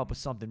got to come up with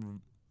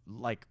something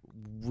like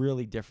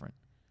really different.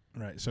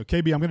 Right. So,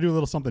 KB, I'm going to do a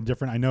little something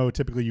different. I know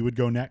typically you would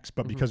go next,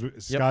 but because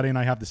Scotty and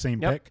I have the same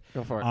pick,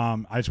 Go for it.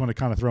 I just want to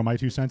kind of throw my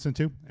 2 cents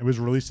into. It was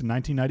released in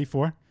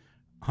 1994,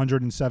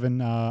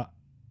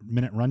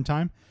 107-minute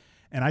runtime.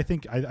 And I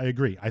think I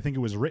agree. I think it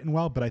was written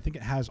well, but I think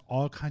it has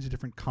all kinds of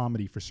different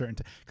comedy for certain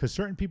because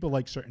certain people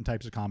like certain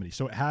types of comedy.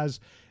 So it has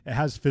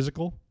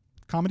physical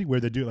comedy where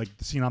they do like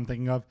the scene I'm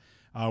thinking of.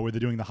 Where they're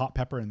doing the hot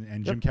pepper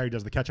and Jim Carrey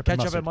does the ketchup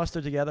and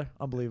mustard together.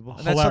 Unbelievable.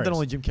 And Hilarious. that's something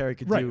only Jim Carrey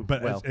could do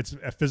but well. it's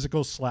a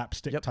physical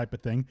slapstick type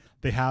of thing.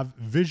 They have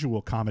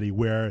visual comedy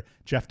where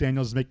Jeff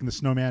Daniels is making the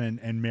snowman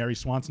and Mary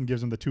Swanson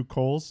gives him the 2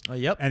 coals.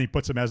 And he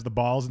puts them as the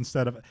balls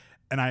instead of.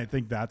 And I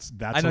think that's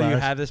I know hilarious. you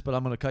have this, but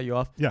I'm going to cut you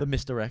off. Yeah. The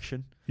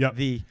misdirection. Yep.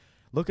 The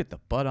look at the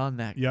butt on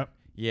that. Yep.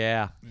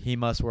 Yeah, he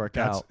must work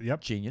out.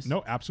 Yep. Genius.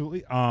 No,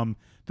 absolutely.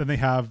 Then they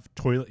have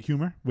toilet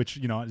humor, which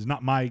is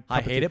not my.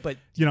 I hate it, but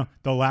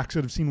the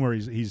laxative scene where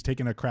he's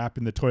taking a crap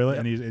in the toilet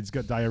and he's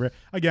got diarrhea.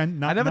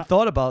 Again, I never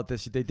thought about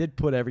this. They did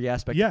put every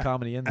aspect of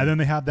comedy in there. And then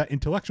they have that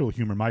intellectual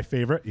humor. My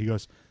favorite. He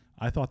goes,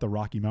 I thought the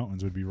Rocky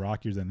Mountains would be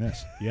rockier than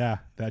this. Yeah,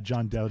 that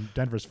John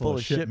Denver's full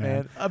of shit,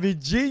 man. I mean,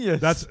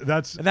 genius.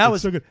 And that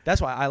was so good.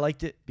 That's why I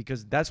liked it,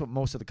 because that's what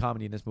most of the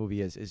comedy in this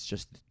movie is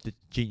just the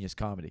genius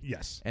comedy.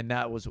 Yes. And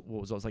that was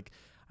what I was like,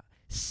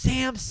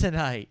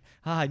 Samsonite.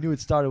 I knew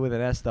it started with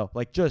an S though.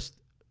 Like just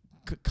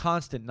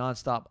constant,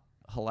 nonstop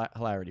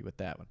hilarity with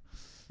that one.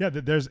 Yeah,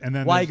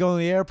 why you going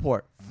to the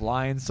airport?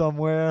 Flying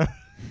somewhere.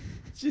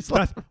 She's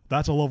like,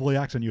 that's a lovely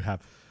accent you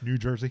have. New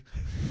Jersey,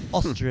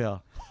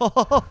 Austria.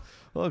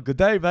 Oh, good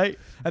day, mate.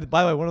 And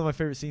by the way, one of my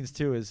favorite scenes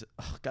too is,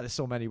 God, there's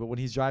so many, but when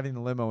he's driving the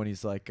limo and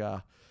he's like,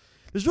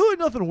 there's really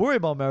nothing to worry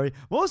about, Mary.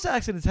 Most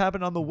accidents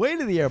happen on the way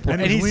to the airport.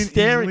 And he's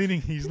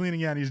staring. He's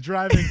leaning out. He's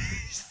driving.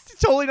 He's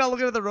totally not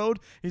looking at the road.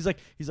 He's like,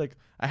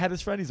 I had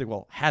this friend. He's like,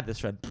 well, had this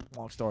friend.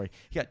 Long story.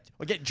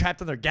 We're getting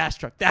trapped in their gas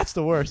truck. That's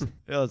the worst.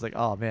 I was like,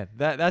 oh man,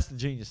 that's the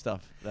genius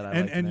stuff that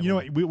I like. And you know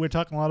what? We're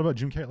talking a lot about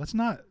Jim Carrey. Let's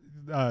not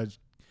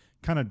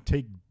kind of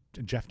take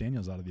Jeff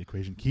Daniels out of the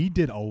equation. He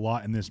did a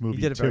lot in this movie.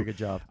 He did a very good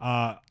job.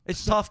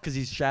 It's tough because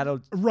he's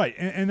shadowed. Right,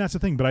 and that's the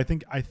thing. But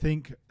I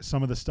think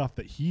some of the stuff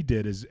that he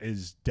did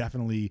is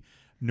definitely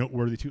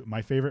noteworthy too.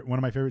 One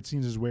of my favorite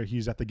scenes is where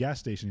he's at the gas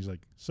station. He's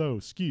like, "So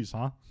skis,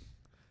 huh?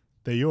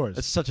 They're yours."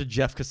 It's such a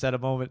Jeff Cassetta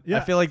moment. Yeah. I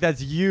feel like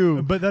that's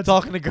you, but that's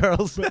talking to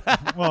girls.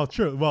 Well,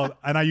 true. Well,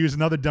 and I use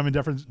another Dumb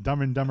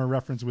and Dumber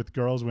reference with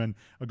girls. When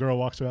a girl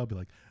walks away, I'll be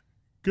like,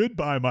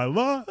 "Goodbye, my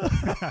love."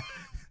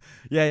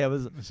 Yeah. It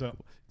was so.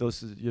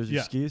 Those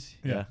your skis?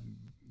 Yeah.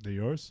 They're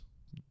yours?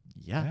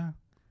 Yeah.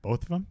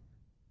 Both of them?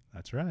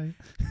 That's right.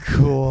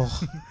 Cool.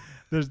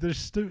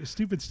 There's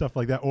stupid stuff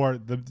like that. Or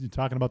you're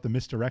talking about the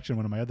misdirection,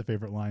 one of my other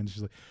favorite lines.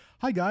 She's like,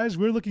 "Hi, guys.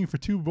 We're looking for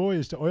 2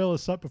 boys to oil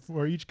us up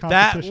before each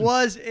competition." That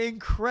was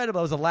incredible.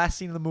 That was the last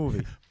scene of the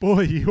movie.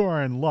 Boy, you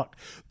are in luck.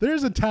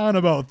 There's a town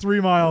about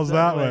 3 miles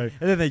that way.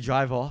 And then they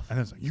drive off.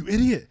 And it's like, "You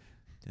idiot."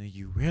 And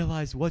you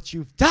realize what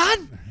you've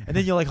done. And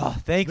then you're like, oh,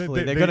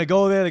 thankfully. They're going to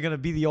go there. They're going to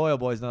be the oil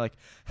boys. And they're like,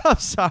 I'm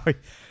sorry.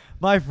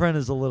 My friend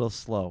is a little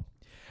slow.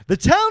 The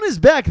town is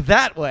back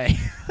that way.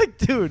 Like,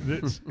 dude,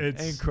 It's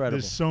incredible.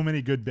 There's so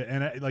many good bits,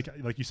 and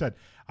like you said,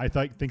 I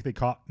think they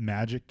caught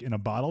magic in a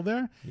bottle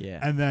there, Yeah.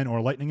 and then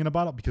or lightning in a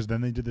bottle because then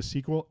they did the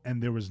sequel,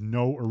 and there was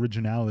no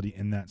originality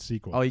in that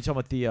sequel. Oh, you talking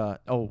about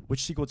the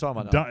which sequel you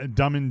talking about?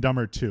 Dumb and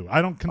Dumber 2.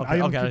 I don't Okay,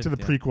 consider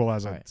the yeah. prequel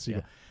as a Alright,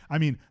 sequel. yeah. I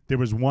mean, there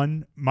was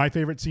my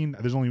favorite scene.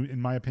 There's only, in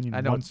my opinion,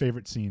 I know one it's-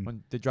 favorite scene.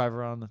 When they drive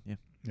around yeah.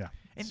 Yeah.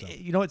 And so.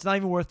 you know, it's not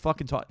even worth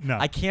fucking talking. No.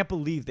 I can't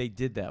believe they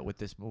did that with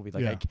this movie.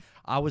 Like, Yeah.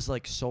 I was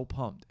like so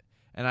pumped,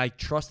 and I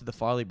trusted the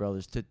Farley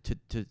brothers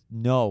to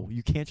know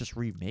you can't just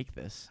remake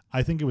this.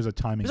 I think it was a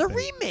timing It was a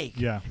thing. remake.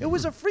 Yeah. It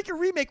was a freaking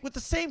remake with the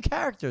same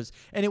characters,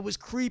 and it was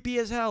creepy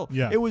as hell.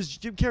 Yeah. It was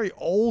Jim Carrey,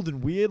 old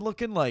and weird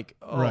looking, like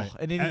Right.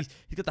 And then And-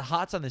 he's got the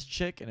hots on this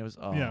chick, and it was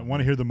Yeah,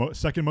 want to hear the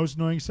second most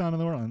annoying sound in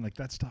the world, and like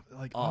that stuff,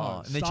 like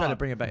and they tried to stop.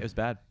 bring it back. It was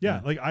bad.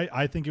 Yeah, like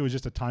I think it was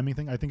just a timing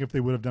thing. I think if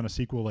they would have done a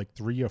sequel like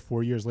 3 or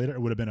 4 years later,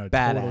 it would have been a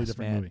Badass, totally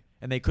different man. movie.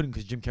 And they couldn't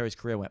because Jim Carrey's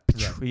career went.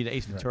 He had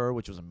Ace Ventura,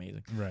 which was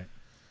amazing. Right.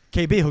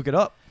 KB, hook it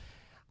up.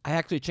 I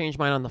actually changed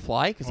mine on the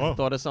fly because I Oh.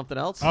 thought of something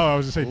else. Oh, I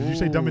was gonna say, did you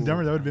say Dumb and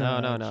Dumber? That would have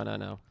been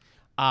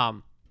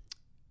No.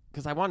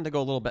 Because I wanted to go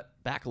a little bit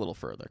back a little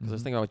further because I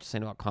was thinking about what you're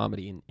saying about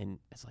comedy, and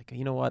it's like,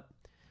 you know what?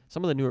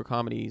 Some of the newer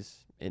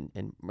comedies, and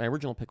my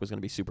original pick was going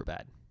to be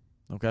Superbad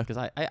Okay. because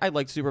I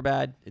like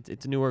Superbad.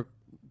 It's a newer,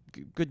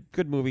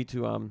 good movie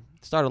to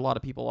start a lot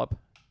of people up.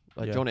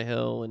 Yeah. Jonah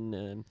Hill,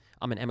 and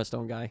I'm an Emma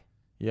Stone guy.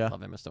 Yeah.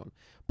 Love Emma Stone.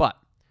 But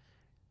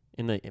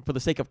for the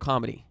sake of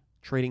comedy,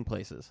 Trading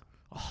Places.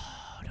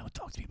 Oh, don't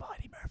talk to me about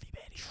Eddie Murphy,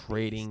 baby.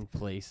 Trading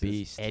Places.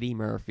 Beast. Eddie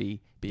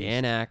Murphy, Beast.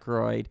 Dan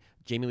Aykroyd,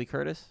 Jamie Lee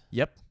Curtis.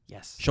 Yep.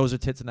 Yes. Shows her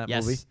tits in that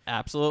Yes, movie.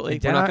 absolutely.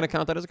 And We're Dan not Ack- going to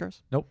count that as a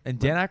curse. Nope. And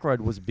Dan Aykroyd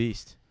was a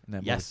beast in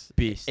that Yes,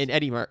 movie. Beast. And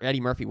Eddie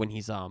Murphy when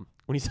he's on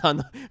the when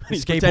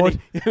he's skateboard?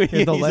 pretending- He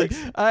has no he's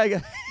legs? like, I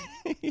got,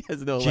 he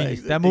has no Genius.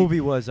 legs. That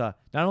movie was not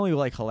only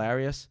like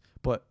hilarious,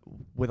 but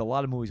with a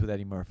lot of movies with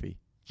Eddie Murphy,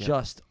 Yeah.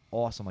 just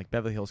awesome. Like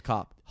Beverly Hills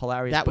Cop,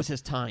 hilarious. That but- was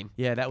his time.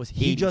 Yeah, that was.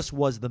 He 80s. just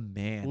was the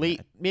man.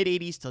 Late mid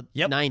 '80s to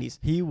Yep. '90s.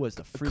 He was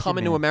the freaking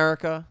Coming man. to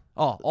America.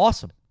 Oh,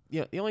 awesome.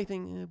 Yeah, the only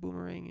thing,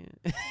 Boomerang.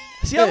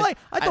 See, I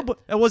thought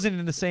it wasn't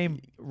in the same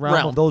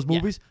realm of those yeah.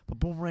 movies, but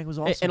Boomerang was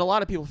awesome. And a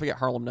lot of people forget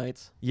Harlem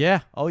Nights. Yeah.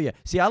 Oh yeah.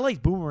 See, I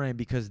liked Boomerang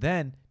because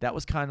then that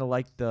was kind of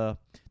like the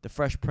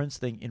Fresh Prince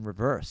thing in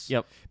reverse.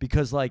 Yep.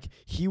 Because like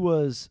he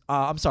was,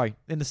 I'm sorry,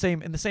 in the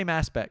same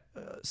aspect,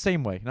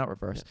 same way, not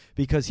reverse.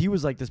 Because he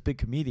was like this big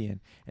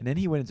comedian, and then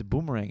he went into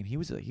Boomerang, and he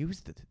was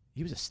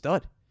a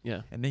stud.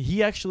 Yeah. And then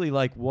he actually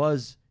like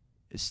was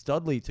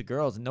studly to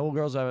girls, and no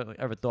girls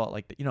ever thought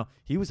like that. You know,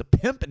 he was a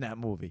pimp in that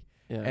movie.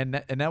 Yeah. And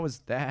that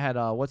had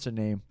what's her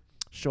name,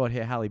 short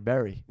hair Halle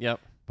Berry. Yep.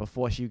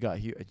 Before she got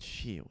here, and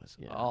she was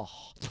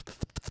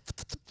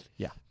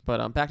yeah.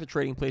 But back to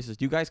Trading Places.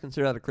 Do you guys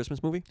consider that a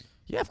Christmas movie?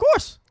 Yeah, of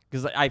course.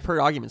 Because I've heard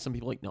arguments. Some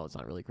people are like, no, it's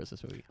not really a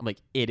Christmas movie. I'm like,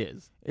 it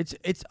is. It's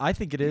I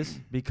think it is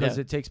because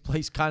Yeah. it takes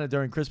place kind of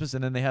during Christmas,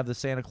 and then they have the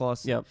Santa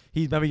Claus. Yep.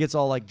 He gets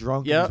all like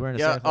drunk. and Yeah. he's wearing a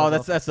Yeah. Santa Claus Oh,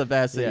 outfit. that's the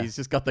best. Yeah. He's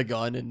just got the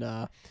gun and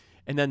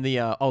then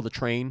the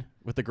train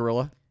with the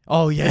gorilla.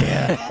 Oh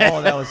yeah.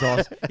 Oh, that was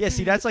awesome. Yeah.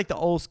 See, that's like the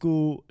old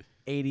school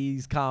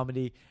 '80s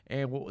comedy.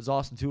 And what was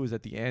awesome too is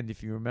at the end,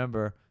 if you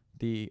remember,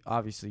 the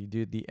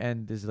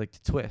end is like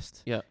the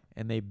twist. Yeah.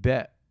 And they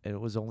bet and it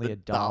was only The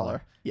 $1.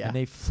 dollar. Yeah. And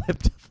they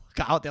flipped the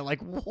fuck out. They're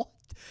like, what?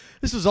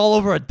 This was all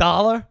over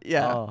 $1?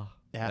 Yeah. Oh,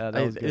 Yeah.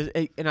 that was good.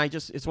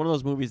 It's one of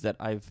those movies that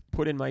I've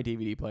put in my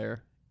DVD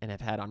player and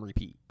have had on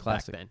repeat.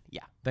 Classic. Back then.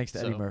 Yeah. Thanks to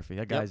Eddie So, Murphy.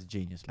 That yep. guy's a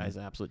genius. Man. Guy's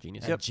an absolute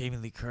genius. And Yep. Jamie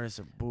Lee Curtis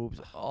and boobs.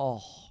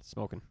 Oh,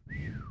 Smoking.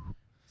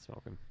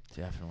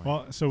 definitely.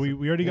 Well, so we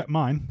already got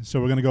mine. So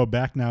we're gonna go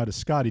back now to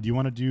Scotty. Do you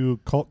want to do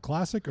cult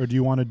classic or do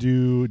you want to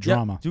do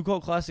drama? Yeah, do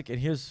cult classic. And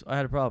I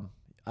had a problem.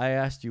 I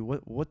asked you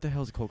what the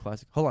hell's a cult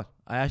classic? Hold on.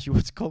 I asked you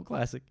what's a cult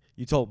classic.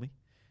 You told me.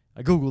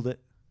 I googled it.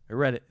 I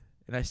read it,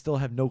 and I still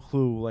have no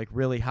clue like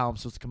really how I'm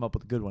supposed to come up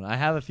with a good one. I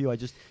have a few.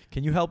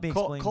 Can you help me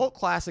explain? Cult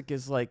classic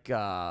is like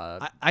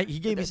He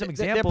gave me some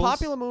examples. They're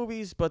popular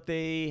movies, but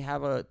they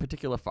have a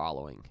particular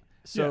following.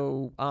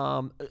 So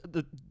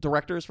the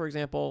directors, for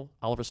example,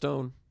 Oliver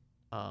Stone,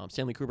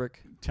 Stanley Kubrick,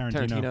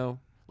 Tarantino,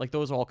 like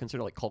those are all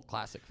considered like cult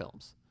classic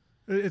films.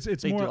 It's They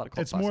do a more lot of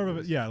cult it's more of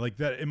a classic like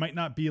that. It might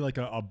not be like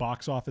a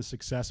box office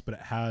success, but it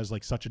has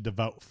like such a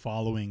devout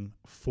following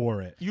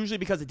for it. Usually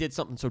because it did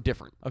something so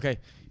different. Okay,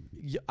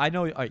 I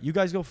know. All right, you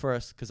guys go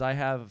first because I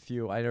have a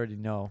few. I already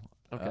know.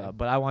 Okay.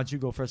 But I want you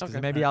to go first because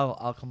Okay. maybe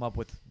I'll come up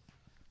with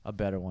a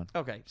better one.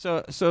 Okay,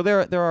 so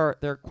there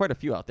are quite a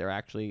few out there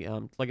actually.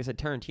 Like I said,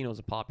 Tarantino's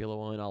a popular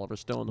one. Oliver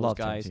Stone, those Love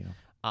guys.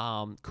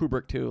 Tarantino.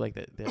 Kubrick too. Like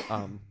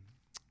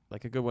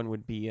like a good one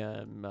would be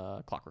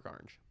Clockwork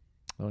Orange.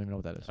 I don't even know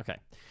what that is. Okay.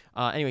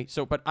 Anyway,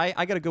 but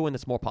I got to go in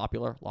that's more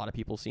popular. A lot of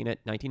people seen it.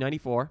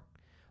 1994.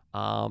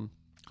 How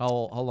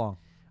long?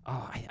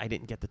 Oh, I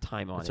didn't get the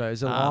time on it. Sorry,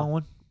 is it a long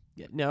one?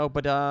 Yeah, no,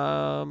 but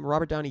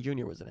Robert Downey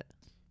Jr. was in it.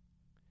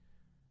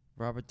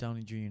 Robert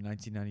Downey Jr.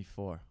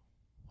 1994.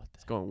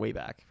 It's going way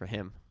back for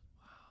him.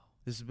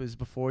 This is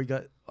before he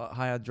got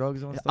high on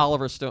drugs and stuff.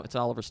 Oliver Stone. It's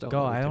Oliver Stone.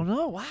 Go. I don't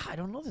know. Wow, I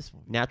don't know this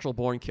movie. Natural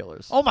Born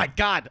Killers. Oh my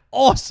God,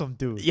 awesome,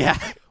 dude. Yeah.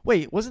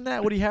 Wait, wasn't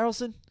that Woody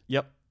Harrelson?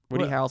 Yep.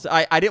 Woody What? Harrelson.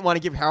 I didn't want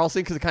to give Harrelson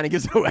because it kind of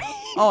gives it away.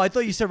 Oh, I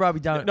thought you said Robbie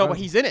Downey. No, but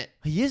he's in it.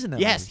 he is in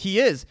that. Yes, movie. he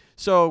is.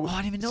 So Oh,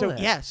 I didn't even know so, that.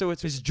 Yeah. So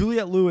it's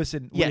Juliette Lewis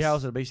and Woody Yes.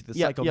 Harrelson are basically the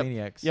Yep,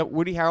 psychomaniacs. Yep.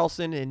 Woody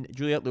Harrelson and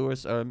Juliette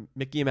Lewis,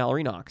 Mickey and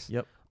Mallory Knox.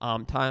 Yep.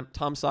 Tom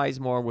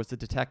Sizemore was the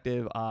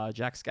detective.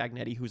 Jack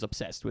Scagnetti, who's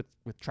obsessed with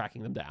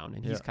tracking them down,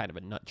 and he's Yeah. kind of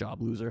a nut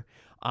job loser.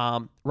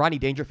 Rodney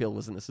Dangerfield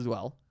was in this as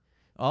well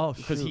Oh,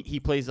 because shoot. he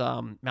plays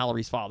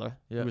Mallory's father,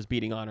 Yeah. who was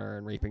beating on her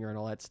and raping her and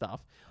all that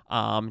stuff.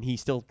 He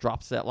still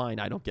drops that line,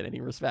 "I don't get any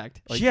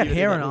respect." She had even in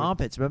hair that in her movie.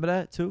 armpits. Remember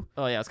that too?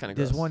 Oh yeah, it's kind of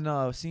gross. There's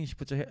one scene she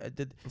puts her hair.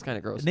 It's kind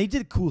of gross. And they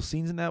did cool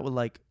scenes in that with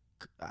like,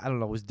 I don't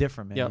know, it was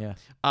different, man. Yep.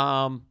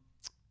 Yeah.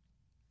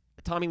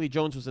 Tommy Lee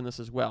Jones was in this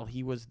as well.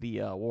 He was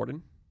the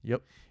warden.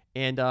 Yep.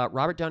 And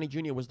Robert Downey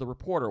Jr. was the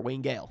reporter,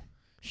 Wayne Gale.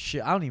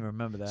 Shit, I don't even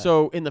remember that.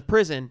 So in the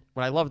prison,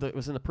 what I loved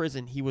was in the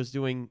prison, he was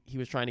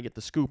trying to get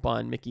the scoop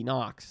on Mickey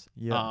Knox.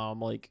 Yeah.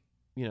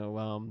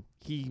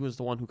 He was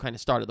the one who kind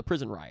of started the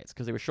prison riots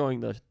because they were showing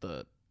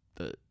the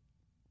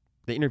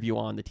interview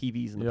on the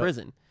TVs in the Yep.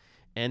 prison,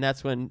 and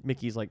that's when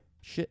Mickey's like,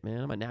 "Shit,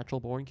 man, I'm a natural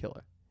born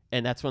killer,"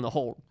 and that's when the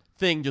whole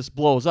thing just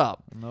blows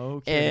up.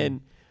 no kidding.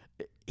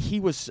 And he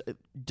was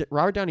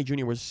Robert Downey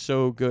Jr. was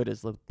so good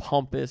as the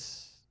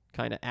pompous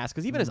kind of ass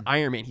because even as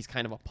Iron Man, he's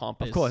kind of a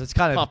pompous. Of course, it's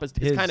kind of pompous.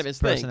 his It's kind of his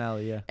thing.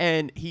 personality. Yeah.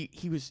 And he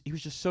was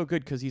just so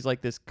good because he's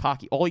like this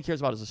cocky. All he cares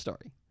about is the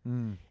story.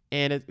 Mm.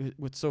 And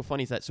what's so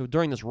funny is that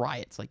during this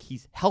riot, it's like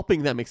he's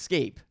helping them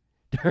escape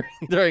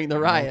during the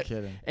riot. No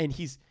kidding. And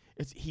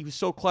he was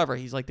so clever.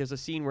 He's like, there's a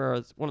scene where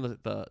one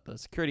of the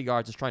security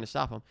guards is trying to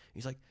stop him.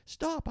 He's like,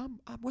 "Stop! I'm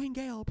Wayne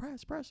Gale.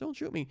 Press! Don't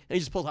shoot me!" And he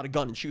just pulls out a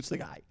gun and shoots the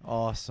guy.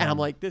 Awesome. And I'm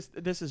like,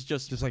 this is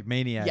just like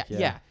Maniac.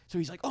 yeah. So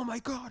he's like, "Oh my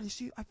God,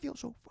 I feel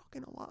so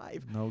fucking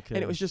alive." No kidding.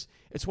 And it was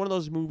it's one of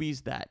those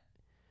movies that,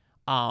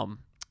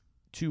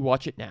 to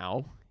watch it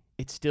now,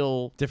 it's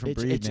still Different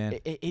breed, man.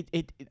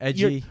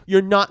 Edgy.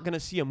 You're not gonna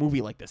see a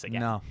movie like this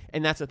again. No.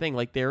 And that's the thing.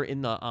 Like they're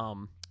in the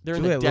they're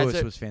in Juliette the Lewis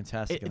desert. was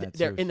fantastic in that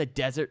They're too. in the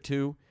desert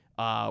too,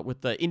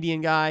 with the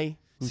Indian guy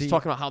who's See,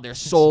 talking about how their it's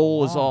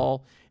soul is long.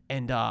 all.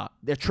 And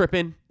they're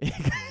tripping. Yeah.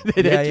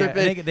 I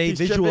think they He's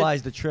tripping.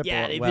 visualize the trip.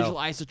 Yeah, they well.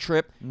 visualize the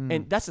trip,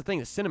 and that's the thing.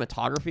 The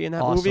cinematography in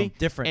that Awesome. movie,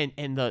 Different.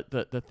 and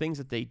the things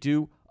that they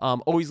do.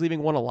 Always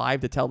leaving one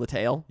alive to tell the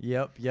tale.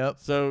 Yep.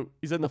 So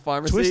he's in the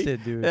pharmacy.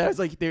 Twisted, dude. Yeah, it's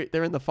like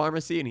they're in the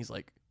pharmacy, and he's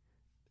like,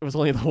 it was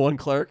only the one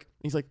clerk.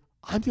 He's like,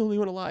 "I'm the only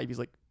one alive." He's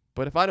like,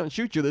 "But if I don't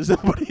shoot you, there's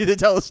nobody to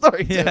tell the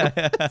story to."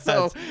 Yeah.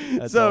 so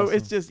That's so awesome.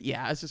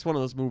 it's just one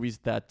of those movies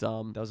that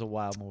That was a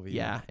wild movie.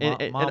 Yeah. Mom,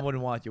 And- Mom and-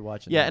 wouldn't want you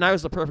watching. yeah, that. and I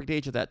was the perfect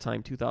age at that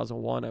time,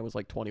 2001. I was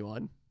like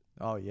 21.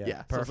 Oh yeah.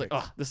 Yeah, so I was Perfect.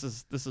 like, "Oh, this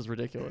is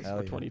ridiculous." Hell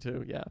Or yeah.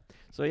 22. Yeah.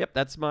 So yep,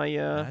 that's my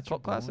Natural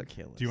cult Born classic.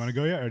 Killers. Do you want to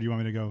go yet, or do you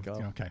want me to go? Go.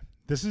 Okay.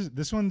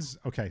 This one's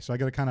okay. So I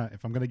got to kind of,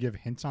 if I'm going to give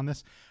hints on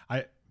this,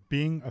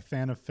 being a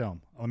fan of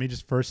film, let me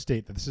just first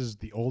state that this is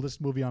the oldest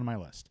movie on my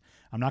list.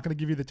 I'm not going to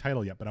give you the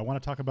title yet, but I want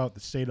to talk about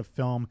the state of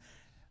film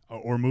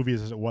or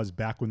movies as it was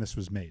back when this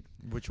was made.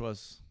 Which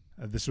was?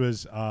 This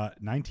was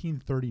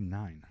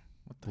 1939.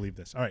 Believe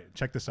this. All right,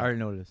 check this I out. already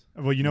know what it is.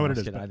 Well, you know No, what I'm it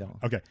is. kidding, but- I don't.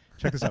 Okay,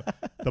 check this out.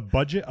 The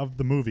budget of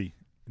the movie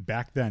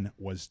back then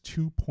was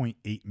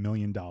 $2.8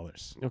 million.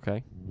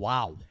 Okay.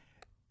 Wow.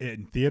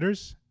 In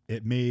theaters,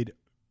 it made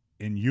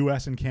in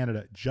U.S. and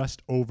Canada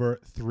just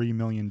over $3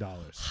 million.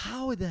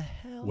 How the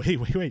hell?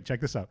 Wait. Check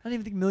this out. I didn't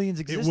even think millions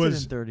It existed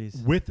was in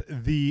 30s. with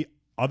the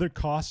other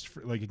costs,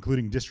 for, like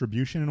including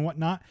distribution and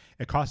whatnot.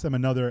 It cost them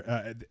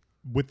another.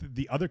 With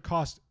the other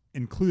costs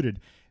included,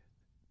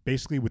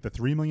 basically with the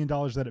 $3 million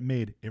that it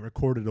made, it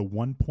recorded a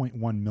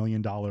 $1.1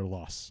 million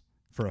loss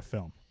for a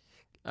film.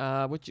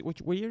 Which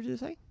what year did you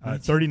say?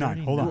 39.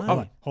 Hold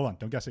 1939. on.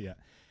 Don't guess it yet.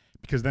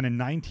 Because then in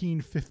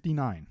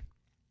 1959,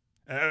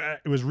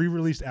 it was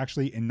re-released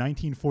actually in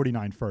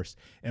 1949 first.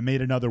 It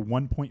made another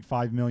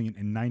 1.5 million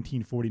in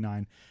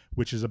 1949,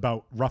 which is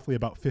roughly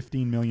about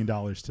 $15 million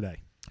today.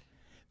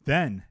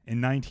 Then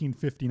in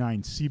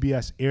 1959,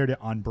 CBS aired it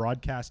on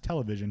broadcast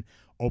television,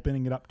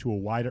 opening it up to a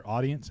wider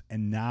audience.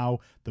 And now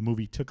the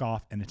movie took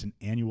off, and it's an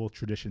annual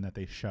tradition that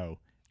they show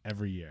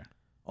every year.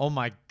 Oh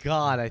my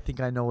God! I think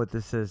I know what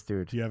this is,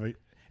 dude. Do you have a? Is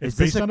It's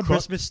this based a on a book.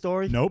 Christmas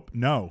story? Nope.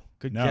 No.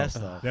 Good no. guess,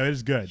 though. That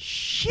is good.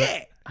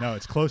 Shit. No,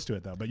 it's close to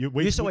it though. But you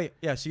Wait, wait.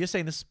 Yeah. So you're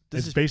saying this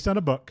It's is based on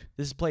a book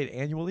this is played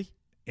annually?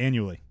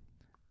 annually.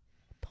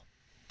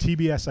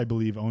 TBS, I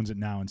believe, owns it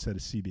now instead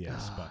of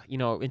CBS. But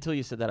Until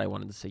you said that, I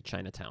wanted to say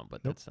Chinatown,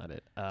 but Nope. that's not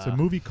it. it's a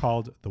movie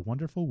called The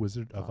Wonderful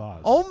Wizard of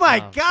Oz. Oh my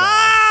Oh,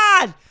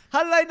 God!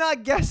 How did I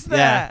not guess Yeah,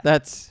 that?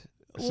 that's.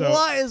 So-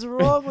 What is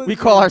wrong with We you?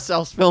 call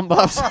ourselves film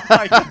buffs. Oh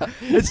my God.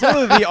 It's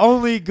literally the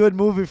only good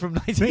movie from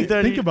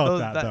 1930. Think about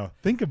that, though.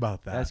 Think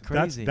about that. That's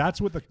crazy. That's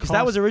what the Because cost.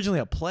 that was originally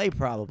a play,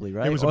 probably,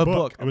 right? It was Or a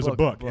book. It was a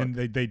book, book. and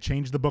they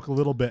changed the book a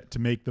little bit to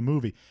make the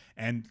movie.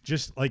 And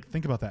just like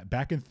think about that,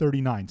 back in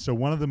 '39. So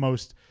one of the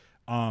most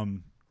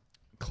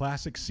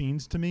classic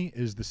scenes to me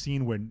is the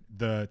scene when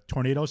the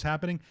tornado's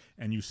happening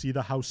and you see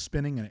the house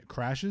spinning and it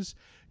crashes.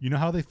 You know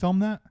how they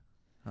filmed that?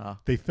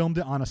 They filmed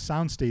it on a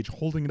soundstage,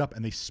 holding it up,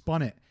 and they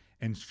spun it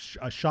and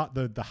shot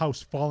the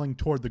house falling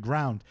toward the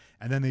ground,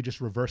 and then they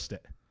just reversed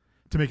it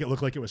to make it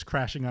look like it was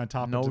crashing on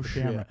top of the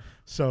camera.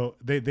 So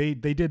they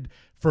did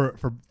for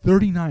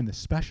 39 the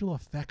special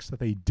effects that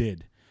they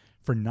did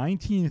for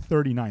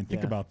 1939.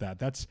 Think about that.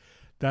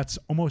 That's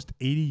almost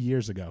 80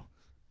 years ago.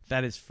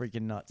 That is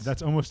freaking nuts.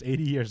 That's almost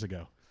 80 years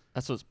ago.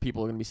 That's what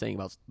people are going to be saying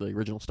about the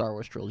original Star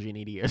Wars trilogy in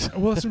 80 years.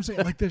 Well, that's what I'm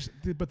saying. Like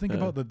but think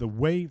about the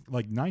way,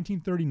 like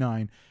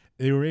 1939,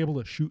 they were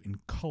able to shoot in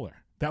color.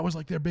 That was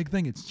like their big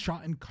thing. It's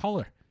shot in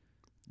color.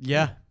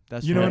 Yeah,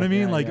 that's you know what I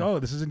mean. Yeah, like, yeah. oh,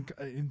 this is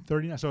in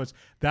 39. So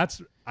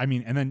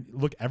and then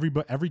look,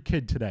 every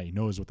kid today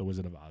knows what the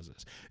Wizard of Oz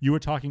is. You were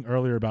talking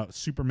earlier about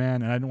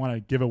Superman, and I didn't want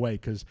to give away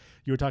because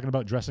you were talking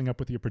about dressing up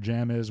with your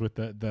pajamas with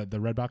the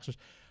red boxers.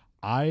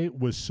 I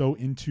was so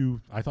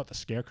into. I thought the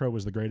Scarecrow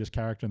was the greatest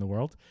character in the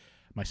world.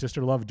 My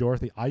sister loved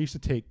Dorothy. I used to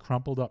take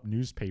crumpled up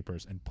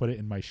newspapers and put it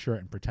in my shirt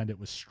and pretend it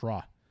was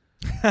straw.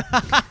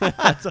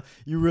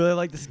 You really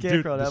like the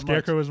Scarecrow Dude, that the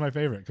Scarecrow was my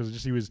favorite because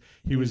just he was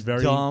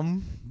very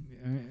dumb.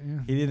 Yeah.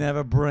 He didn't have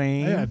a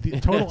brain. Yeah,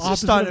 the total It's opposite.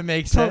 just starting to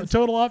make sense.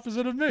 Total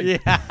opposite of me.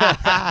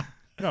 Yeah.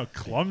 No,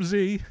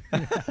 clumsy.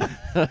 That's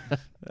no,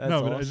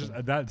 but awesome.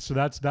 it's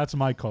just that's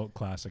my cult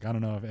classic. I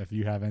don't know if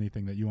you have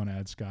anything that you want to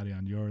add, Scotty,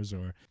 on yours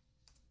or.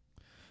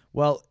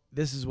 Well,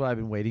 this is what I've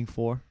been waiting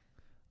for.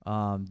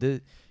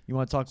 You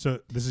want to talk? So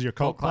this is your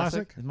cult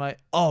classic? Is my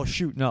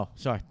no,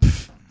 sorry,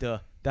 duh.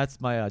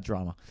 That's my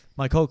drama.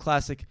 My cult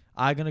classic.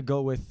 I'm gonna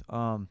go with.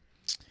 I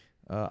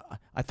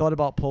thought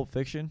about Pulp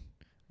Fiction,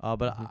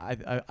 but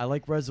I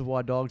like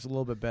Reservoir Dogs a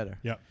little bit better.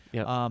 Yep.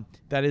 Yep.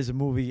 That is a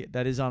movie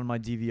that is on my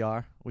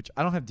DVR, which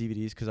I don't have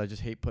DVDs because I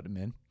just hate putting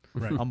them in.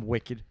 Right. I'm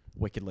wicked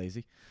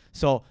lazy.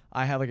 So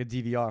I have like a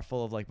DVR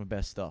full of like my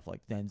best stuff,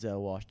 like Denzel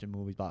Washington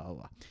movies, blah blah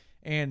blah,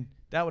 and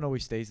that one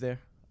always stays there.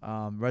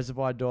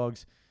 Reservoir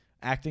Dogs,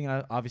 acting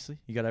obviously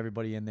you got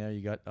everybody in there.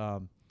 You got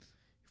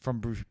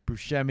from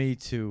Buscemi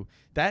to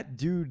that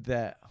dude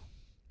that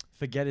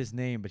forget his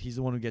name, but he's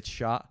the one who gets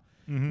shot.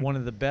 Mm-hmm. One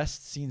of the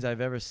best scenes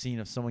I've ever seen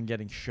of someone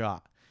getting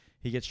shot.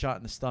 He gets shot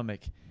in the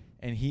stomach,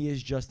 and he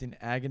is just in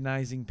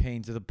agonizing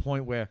pain to the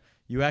point where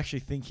you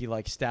actually think he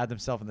like stabbed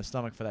himself in the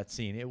stomach for that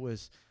scene. It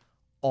was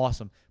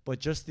awesome, but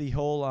just the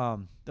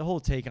whole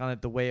take on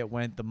it, the way it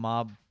went, the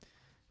mob,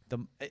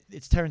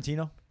 it's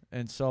Tarantino,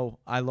 and so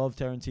I love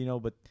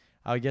Tarantino, but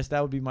I guess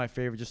that would be my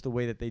favorite. Just the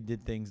way that they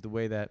did things, the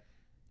way that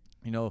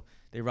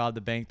they robbed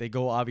the bank. They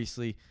go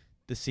obviously.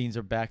 The scenes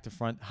are back to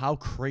front. How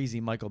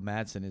crazy Michael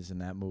Madsen is in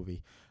that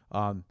movie.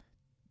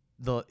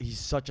 He's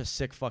such a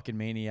sick fucking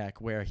maniac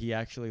where he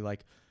actually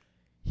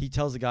he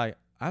tells the guy,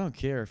 I don't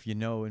care if you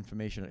know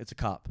information. It's a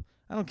cop.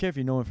 I don't care if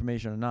you know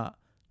information or not.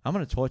 I'm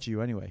going to torture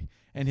you anyway.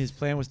 And his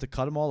plan was to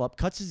cut him all up,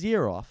 cuts his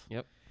ear off,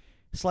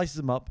 slices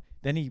him up,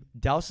 then he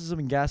douses him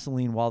in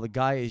gasoline while the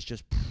guy is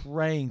just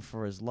praying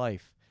for his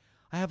life.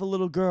 I have a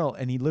little girl,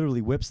 and he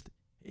literally whips,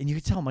 and you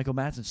can tell Michael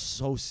Madsen's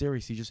so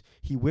serious.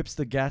 He whips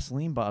the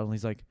gasoline bottle, and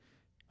he's like,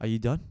 are you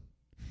done?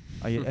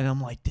 And I'm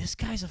like, this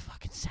guy's a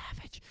fucking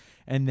savage.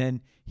 And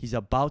then he's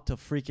about to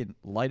freaking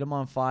light him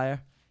on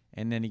fire,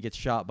 and then he gets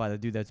shot by the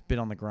dude that's been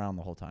on the ground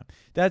the whole time.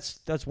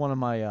 That's one of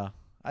my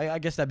I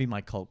guess that'd be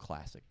my cult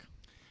classic.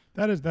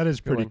 That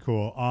is pretty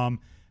cool.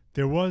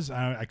 There was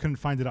I couldn't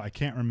find it. I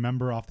can't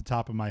remember off the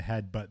top of my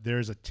head, but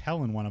there's a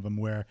tell in one of them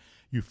where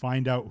you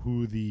find out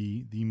who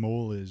the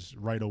mole is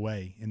right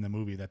away in the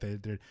movie. That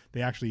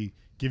they actually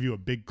give you a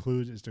big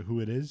clue as to who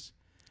it is.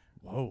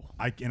 Whoa!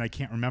 I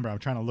can't remember. I'm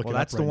trying to look it up. Well,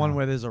 that's the right one now.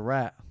 where there's a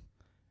rat,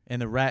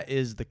 and the rat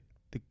is the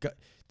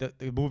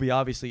movie.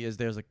 Obviously, is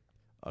there's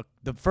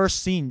the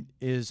first scene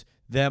is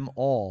them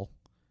all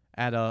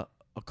at a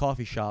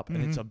coffee shop,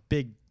 and it's a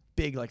big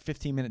like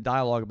 15-minute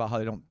dialogue about how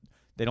they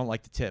don't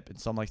like to tip, and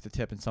some likes to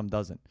tip and some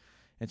doesn't.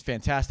 And it's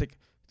fantastic,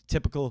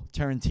 typical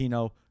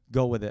Tarantino.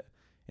 Go with it.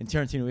 And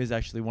Tarantino is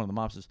actually one of the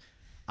mobsters.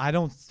 I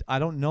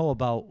don't know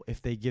about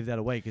if they give that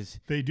away because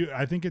they do.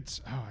 I think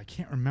it's. Oh, I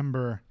can't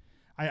remember.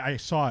 I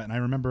saw it and I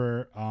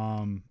remember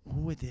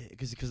who it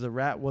is because the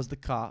rat was the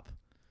cop,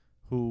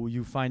 who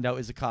you find out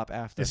is a cop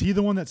after. Is he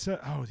the one that said?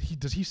 Oh,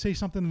 does he say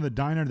something in the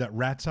diner that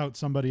rats out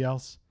somebody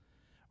else,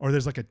 or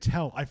there's like a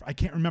tell? I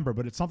can't remember,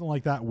 but it's something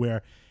like that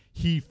where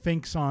he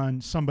thinks on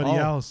somebody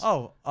else.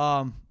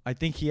 I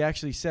think he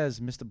actually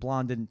says Mr.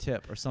 Blonde didn't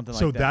tip or something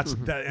like that. So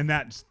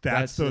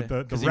that's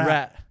the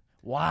rat.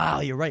 Wow,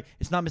 you're right.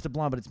 It's not Mr.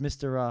 Blonde, but it's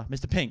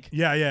Mr. Pink.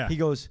 Yeah. He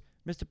goes,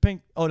 Mr.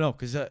 Pink. Oh no,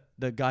 because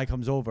the guy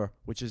comes over,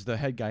 which is the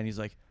head guy, and he's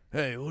like,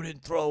 "Hey, who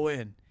didn't throw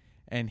in?"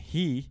 And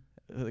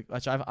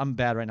I'm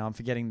bad right now. I'm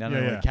forgetting none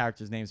of the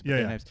characters' names.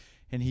 Names.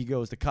 And he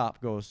goes, the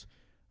cop goes,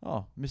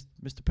 "Oh,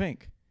 Mr.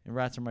 Pink." And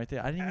rats him right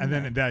there. I didn't.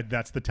 And then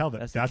that's the tell.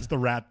 That's the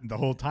rat the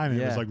whole time. And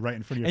it was like right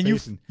in front of your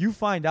face. And you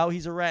find out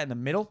he's a rat in the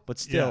middle, but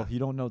still you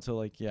don't know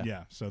till .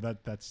 Yeah. So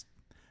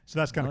So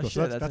that's kind of Oh, cool.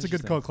 So shit, that's a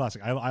good interesting. cult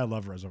classic. I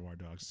love Reservoir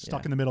Dogs.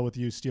 Stuck Yeah. in the Middle with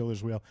You,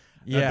 Steelers Wheel.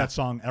 Yeah. That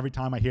song, every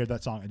time I hear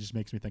that song, it just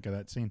makes me think of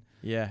that scene.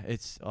 Yeah,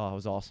 it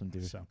was awesome,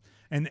 dude. So,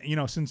 and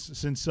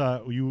since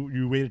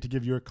you waited to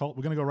give your cult,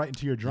 we're gonna go right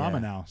into your drama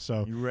Yeah. now.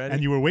 So, You ready?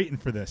 And you were waiting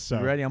for this. So,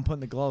 You ready? I'm putting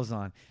the gloves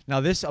on.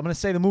 Now this, I'm gonna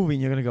say the movie,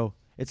 and you're gonna go.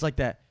 It's like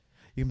that.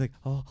 You can be like,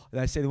 oh, and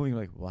I say the movie, and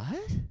you're like,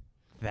 what?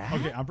 That?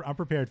 Okay, I'm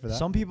prepared for that.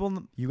 Some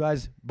people, you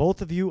guys,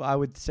 both of you, I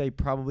would say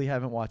probably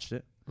haven't watched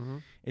it. Mm-hmm.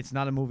 It's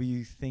not a movie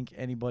you think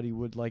anybody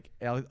would like.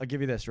 I'll give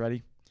you this.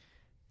 Ready?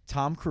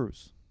 Tom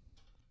Cruise,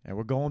 and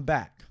we're going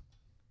back.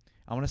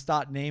 I want to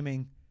start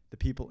naming the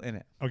people in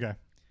it. Okay.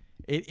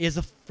 It is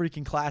a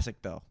freaking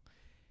classic, though.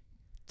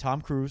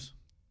 Tom Cruise,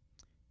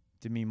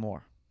 Demi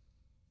Moore,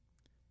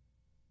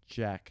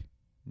 Jack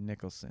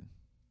Nicholson.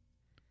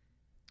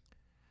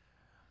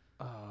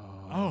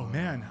 Oh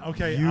man.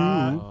 Okay.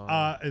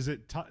 Is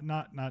it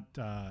not?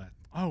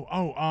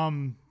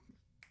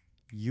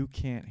 You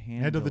can't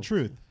handle Head of the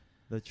Truth.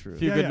 The truth.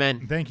 Few Good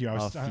Men. Thank you. I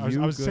was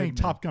Few saying Good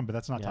Top Gun, but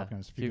that's not Yeah. Top Gun.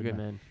 It's Few Good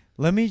Men.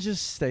 Let me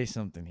just say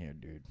something here,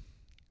 dude.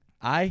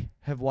 I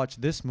have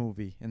watched this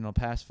movie in the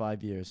past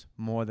 5 years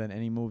more than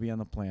any movie on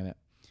the planet.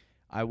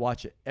 I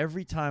watch it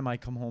every time I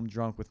come home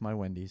drunk with my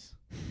Wendy's.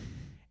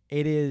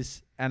 It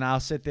is, and I'll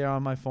sit there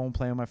on my phone,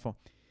 playing on my phone.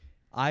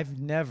 I've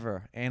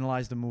never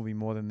analyzed a movie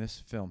more than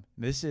this film.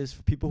 This is,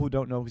 for people who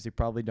don't know, because they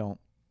probably don't,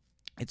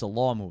 it's a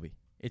law movie.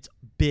 It's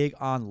big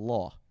on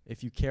law.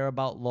 If you care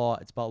about law,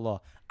 it's about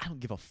law. I don't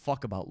give a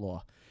fuck about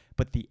law.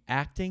 But the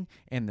acting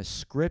and the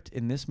script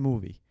in this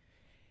movie,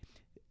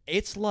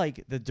 it's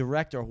like the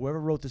director or whoever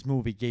wrote this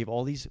movie gave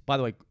all these, by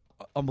the way,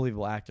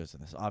 unbelievable actors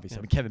in this, obviously. Yeah.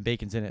 I mean, Kevin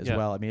Bacon's in it as Yeah.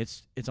 well. I mean,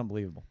 it's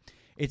unbelievable.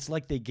 It's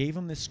like they gave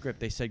him this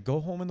script. They said,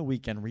 go home in the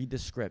weekend, read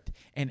this script.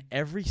 And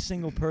every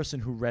single person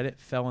who read it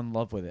fell in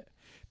love with it.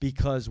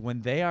 Because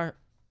when they are,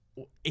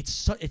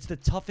 it's the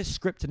toughest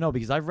script to know.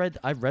 Because I've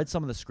read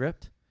some of the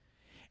script,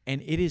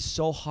 and it is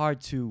so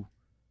hard to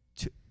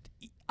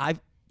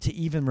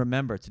even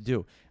remember to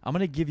do. I'm going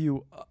to give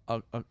you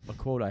a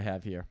quote I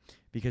have here,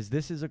 because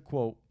this is a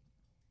quote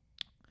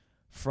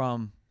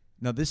from,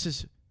 now this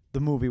is the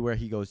movie where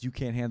he goes, you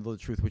can't handle the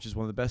truth, which is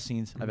one of the best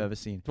scenes I've ever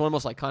seen. It's one of the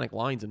most iconic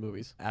lines in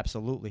movies.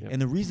 Absolutely. Yep.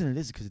 And the reason it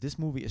is because this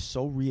movie is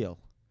so real.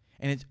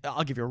 And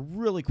I'll give you a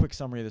really quick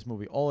summary of this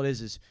movie. All it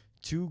is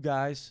two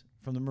guys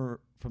from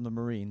the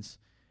Marines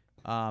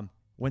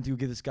went to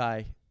give this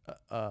guy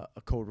a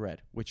code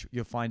red, which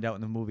you'll find out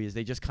in the movie is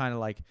they just kind of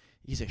like,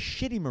 he's a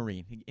shitty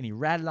Marine, and he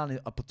ratted on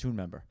a platoon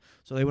member.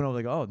 So they went over,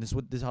 like, oh, this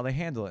is how they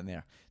handle it in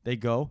there. They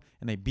go,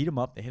 and they beat him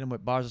up. They hit him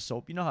with bars of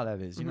soap. You know how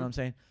that is. You know what I'm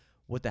saying?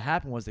 What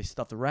happened was they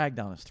stuffed a rag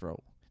down his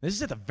throat. This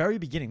is at the very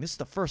beginning. This is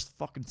the first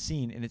fucking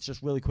scene, and it's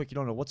just really quick. You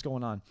don't know what's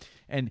going on.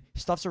 And he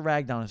stuffs a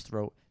rag down his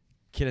throat.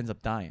 Kid ends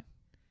up dying.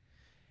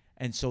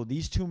 And so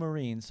these two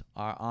Marines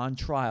are on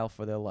trial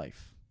for their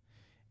life.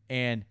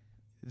 And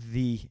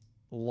the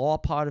law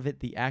part of it,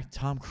 the act,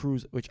 Tom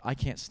Cruise, which I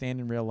can't stand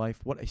in real life.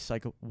 What a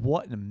psycho.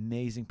 What an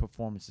amazing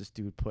performance this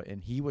dude put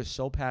in. He was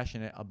so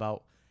passionate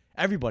about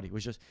everybody. It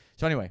was just,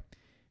 so anyway,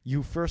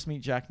 you first meet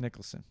Jack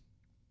Nicholson.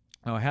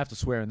 Now, I have to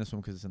swear in this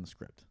one because it's in the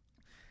script.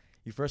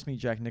 You first meet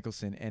Jack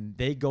Nicholson, and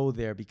they go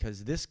there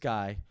because this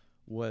guy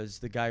was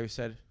the guy who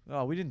said,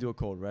 oh, we didn't do a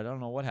code red. I don't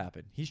know what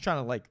happened. He's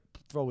trying to, like,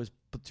 throw his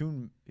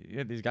platoon.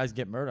 These guys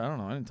get murdered. I don't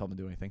know. I didn't tell him to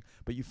do anything.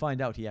 But you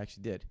find out he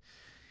actually did.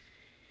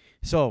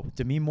 So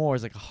Demi Moore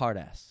is like a hard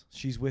ass.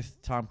 She's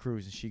with Tom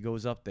Cruise, and she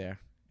goes up there,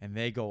 and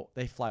they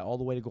fly all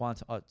the way to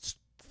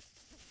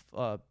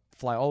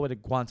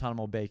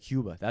Guantanamo Bay,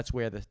 Cuba. That's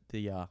where the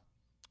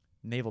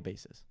naval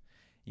base is.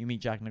 You meet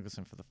Jack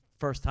Nicholson for the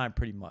first time,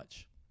 pretty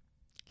much.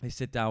 They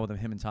sit down with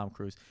him and Tom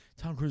Cruise.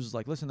 Tom Cruise is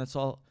like, listen, that's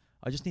all.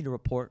 I just need a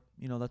report.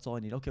 You know, that's all I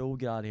need. Okay, we'll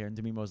get out of here. And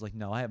Demi Moore's like,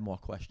 no, I have more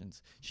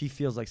questions. She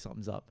feels like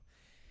something's up.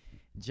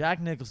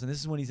 Jack Nicholson, this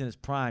is when he's in his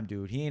prime,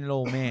 dude. He ain't an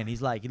old man. He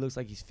looks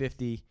like he's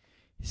 50.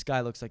 This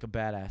guy looks like a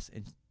badass.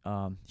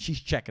 And she's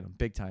checking him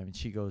big time. And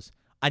she goes,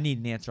 I need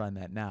an answer on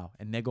that now.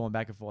 And they're going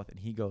back and forth. And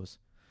he goes,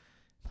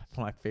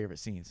 one of my favorite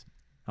scenes.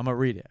 I'm going to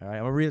read it, all right?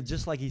 I'm going to read it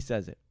just like he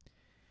says it.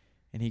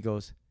 And he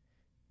goes,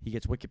 he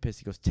gets wicked pissed.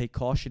 He goes, take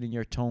caution in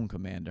your tone,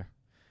 Commander.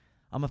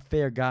 I'm a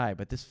fair guy,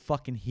 but this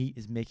fucking heat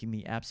is making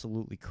me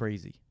absolutely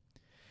crazy.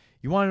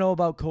 You want to know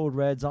about code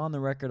reds? On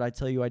the record, I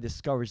tell you I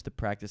discourage the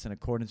practice in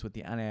accordance with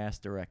the NIS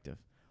directive.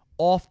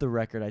 Off the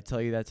record, I tell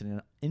you that's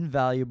an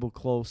invaluable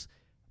part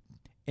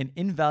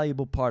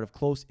of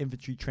close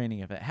infantry training.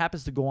 If it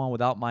happens to go on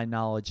without my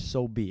knowledge,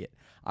 so be it.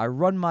 I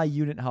run my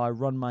unit how I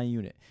run my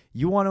unit.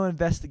 You want to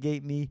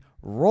investigate me?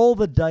 Roll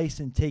the dice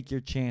and take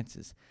your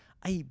chances.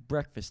 I eat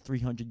breakfast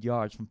 300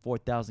 yards from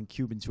 4,000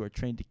 Cubans who are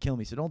trained to kill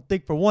me, so don't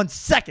think for 1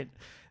 second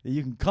that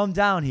you can come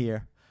down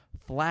here,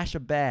 flash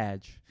a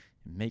badge,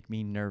 and make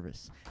me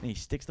nervous. And he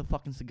sticks the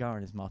fucking cigar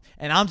in his mouth.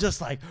 And I'm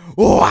just like,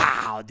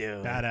 wow,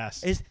 dude.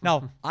 Badass.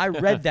 Now, I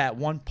read that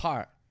one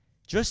part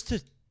just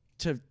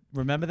to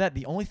remember that.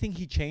 The only thing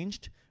he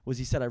changed was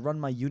he said, I run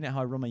my unit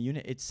how I run my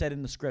unit. It said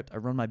in the script, I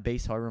run my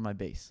base how I run my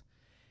base.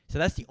 So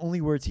that's the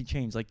only words he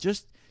changed. Like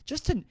just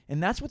to,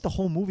 and that's what the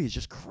whole movie is,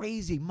 just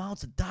crazy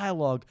amounts of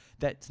dialogue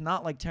that's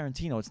not like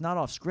Tarantino. It's not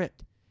off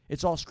script.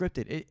 It's all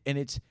scripted. And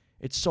it's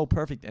so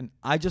perfect. And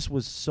I just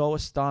was so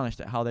astonished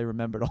at how they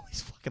remembered all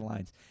these fucking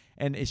lines.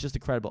 And it's just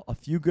incredible. A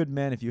Few Good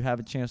Men, if you have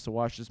a chance to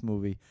watch this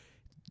movie,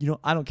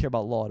 I don't care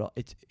about law at all.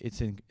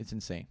 It's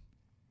insane.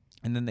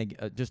 And then they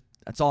just,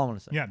 that's all I want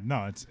to say. Yeah,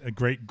 no, it's a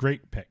great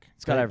pick.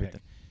 It's got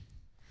everything.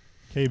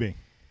 KB.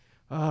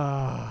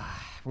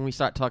 When we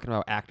start talking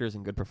about actors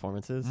and good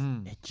performances,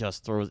 it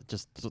just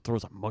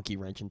throws a monkey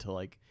wrench into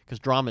like, because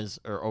dramas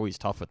are always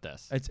tough with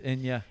this.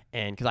 And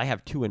because I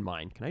have 2 in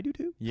mind. Can I do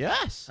 2?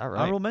 Yes. All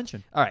right. Honorable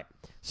mention. All right.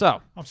 So.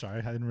 I'm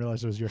sorry, I didn't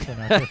realize it was your turn.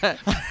 After.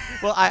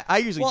 Well, I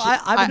usually Well,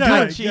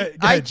 cheat.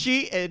 Go I ahead.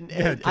 cheat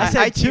and I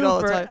said cheat 2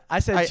 all the for time. I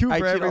said 2 I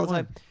for cheat every all the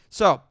one. time.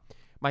 So,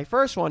 my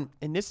first one,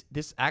 and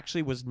this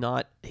actually was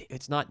not.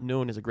 It's not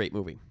known as a great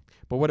movie,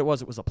 but what it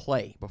was a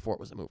play before it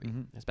was a movie.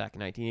 It's back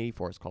in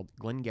 1984. It's called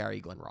Glengarry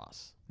Glen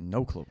Ross.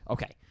 No clue.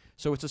 Okay,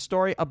 so it's a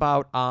story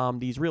about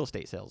these real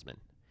estate salesmen,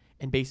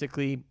 and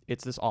basically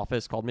it's this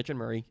office called Mitch and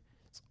Murray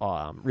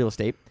Real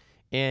Estate,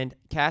 and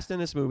cast in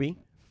this movie,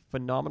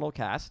 phenomenal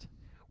cast.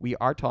 We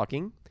are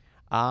talking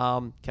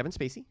Kevin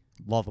Spacey,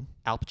 Love him.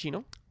 Al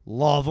Pacino,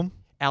 Love him.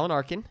 Alan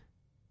Arkin,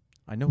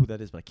 I know who that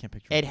is, but I can't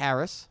picture Ed him.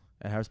 Harris.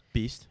 Ed Harris.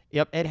 Beast.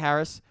 Yep, Ed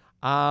Harris.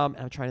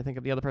 I'm trying to think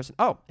of the other person.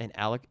 Oh, and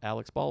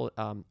Alex Baldwin.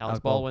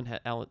 Baldwin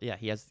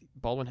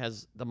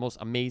has the most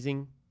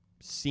amazing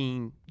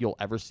scene you'll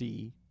ever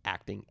see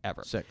acting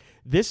ever. Sick.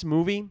 This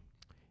movie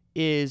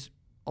is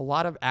a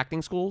lot of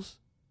acting schools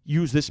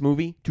use this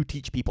movie to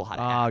teach people how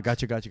to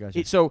act.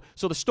 Gotcha. So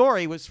the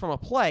story was from a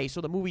play, so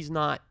the movie's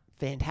not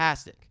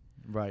fantastic.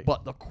 Right.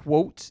 But the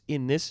quotes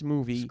in this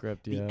movie,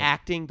 Script, the yeah.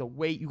 acting, the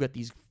way you got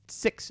these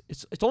 6,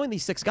 it's only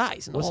these 6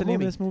 guys in the What's whole the name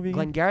movie. of this movie again?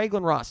 Glengarry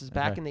Glen Ross is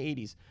back Okay. in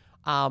the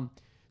 80s.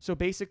 So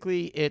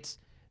basically, it's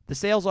the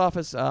sales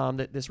office,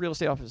 this real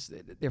estate office,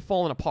 they're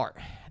falling apart.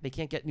 They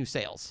can't get new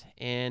sales.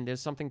 And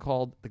there's something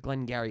called the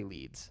Glengarry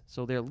leads.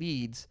 So they're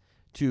leads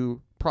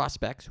to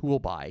prospects who will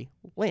buy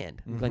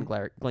land,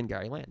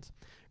 Glengarry lands.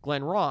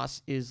 Glen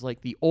Ross is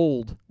like the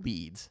old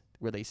leads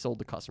where they sold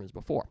to customers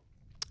before.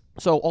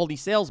 So all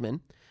these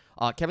salesmen,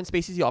 Kevin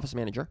Spacey's the office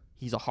manager.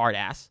 He's a hard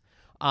ass.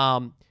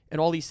 And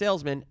all these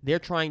salesmen, they're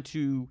trying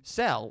to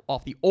sell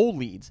off the old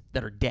leads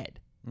that are dead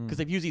because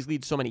they've used these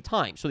leads so many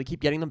times. So they keep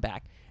getting them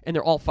back, and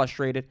they're all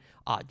frustrated.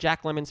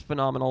 Jack Lemmon's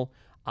phenomenal.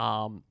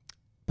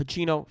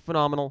 Pacino,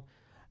 phenomenal.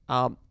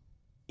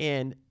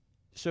 And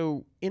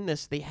so in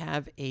this, they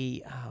have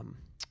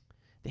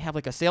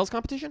like a sales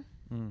competition,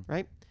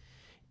 right?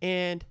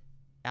 And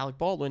Alec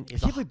Baldwin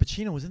is I can't believe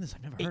Pacino was in this.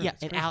 I've never heard yeah,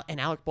 of it. and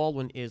Alec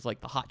Baldwin is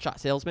like the hotshot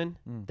salesman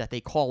that they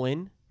call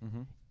in,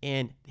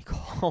 and they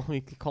call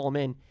him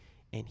in,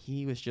 and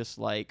he was just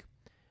like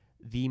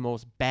the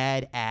most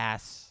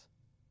badass.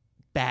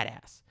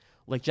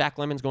 Like Jack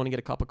Lemmon's going to get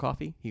a cup of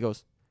coffee. He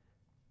goes,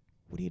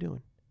 "What are you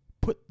doing?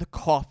 Put the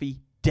coffee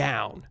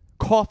down.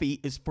 Coffee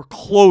is for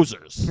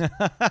closers."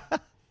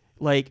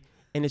 Like,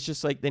 and it's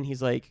just like, then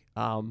he's like,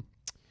 another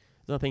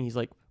thing, he's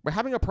like, "We're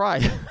having a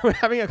prize. We're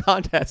having a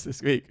contest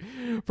this week.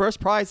 First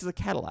prize is a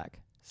Cadillac.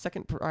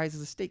 Second prize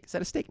is a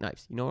set of steak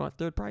knives. You know what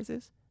third prize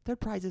is? Third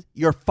prize is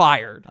you're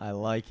fired." I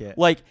like it.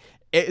 Like,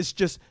 it's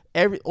just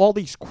all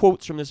these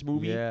quotes from this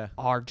movie Yeah.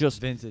 are just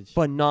Vintage.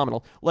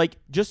 phenomenal. Like,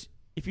 just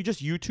if you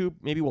just YouTube,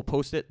 maybe we'll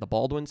post it, the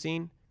Baldwin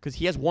scene, because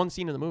he has one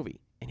scene in the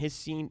movie, and his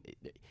scene,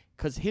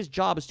 because his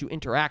job is to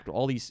interact with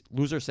all these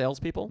loser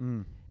salespeople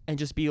and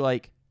just be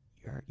like,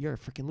 "You're a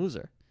freaking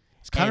loser."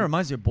 It kind And- of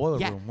reminds me of Boiler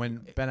yeah. Room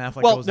when Ben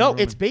Affleck Well, goes no, in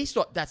the room it's based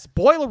on that's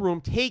Boiler Room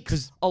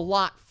takes a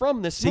lot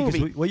from this See, 'cause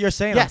movie. what you're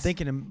saying, I'm Yes.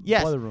 thinking in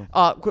Yes, Boiler Room.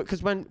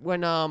 because when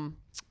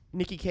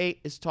Nikki Kate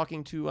is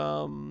talking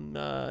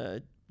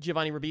to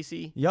Giovanni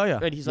Ribisi, Yeah.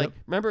 and he's like,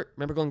 remember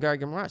Glengarry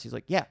Glen Ross? He's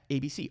like, yeah,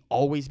 ABC,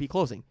 always be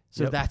closing.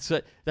 So Yep. that's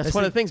That's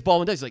one of the things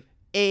Baldwin does. He's like,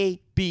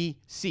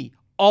 ABC,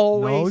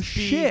 always No be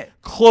shit.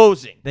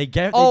 closing. They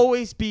get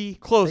Always be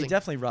closing. They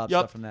definitely robbed Yep.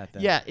 stuff from that.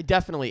 Then. Yeah,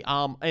 definitely.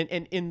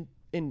 And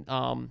in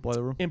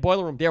Boiler Room. in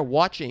Boiler Room, they're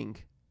watching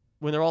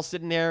when they're all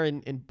sitting there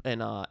in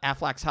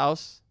Affleck's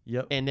house.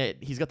 Yep. And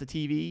he's got the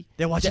TV.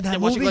 They're watching that They're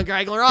movie. watching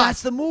Glengarry Glen Ross.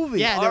 That's the movie.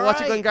 Yeah, All they're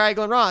watching right. Glengarry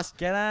Glen Ross.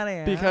 Get out of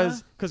here.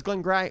 Because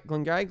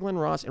Glengarry Glen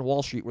Ross and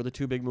Wall Street were the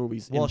two big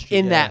movies Wall in, Street,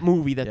 in yeah. that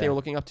movie that they Yeah. were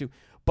looking up to.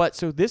 But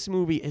so this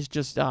movie is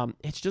just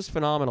it's just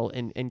phenomenal,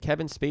 and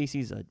Kevin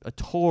Spacey's a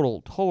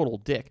total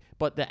dick,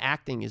 but the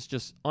acting is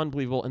just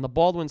unbelievable. And the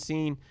Baldwin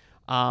scene,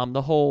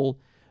 the whole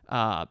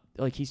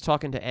like he's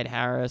talking to Ed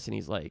Harris, and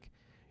he's like,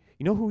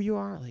 "You know who you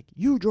are? Like,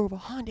 you drove a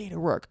Hyundai to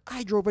work.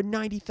 I drove a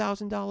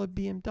 $90,000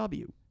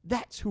 BMW.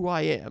 That's who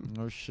I am.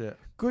 No shit.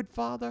 Good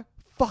father,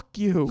 fuck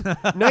you.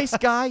 Nice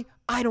guy,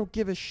 I don't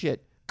give a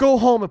shit. Go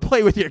home and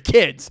play with your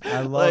kids." I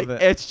love it.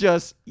 It's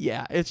just,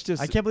 it's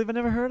just. I can't believe I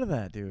never heard of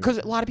that, dude. Because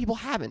a lot of people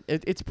haven't.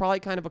 It's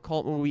probably kind of a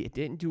cult movie. It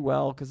didn't do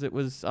well because it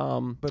was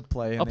But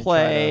play. a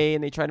play,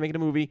 and they tried to make it a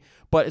movie.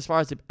 But as far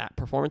as the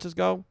performances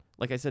go,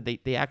 like I said,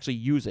 they actually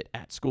use it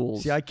at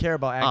schools. See, I care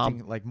about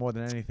acting like more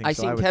than anything. I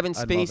so seen Kevin I'd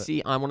love it.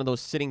 Spacey on one of those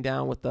sitting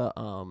down with the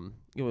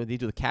they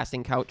do the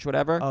casting couch,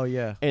 whatever. Oh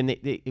yeah. And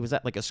it was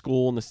at like a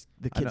school, and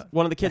the I kids, know.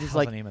 one of the kids The is hell's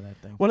like, the name of that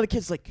thing? one of the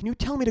kids is like, can you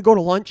tell me to go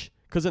to lunch?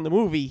 Because in the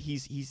movie,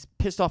 he's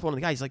pissed off one of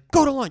the guys. He's like,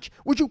 go to lunch.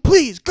 Would you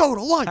please go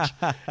to lunch?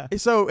 And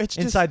so it's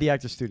just Inside the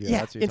actor studio. yeah,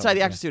 that's what you're inside the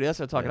talking actor studio. That's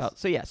what I'm talking Yes. about.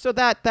 So yeah, so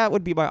that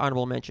would be my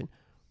honorable mention.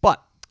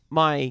 But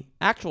my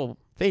actual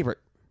favorite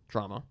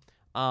drama,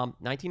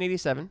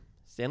 1987,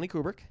 Stanley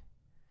Kubrick,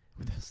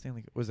 about.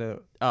 Stanley was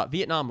that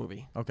Vietnam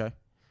movie. okay?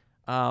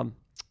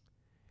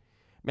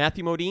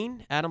 Matthew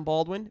Modine, Adam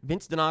Baldwin,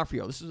 Vince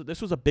D'Onofrio.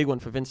 This was a big one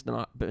for Vince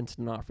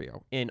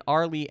D'Onofrio. And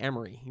R. Lee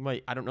Emery.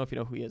 I don't know if you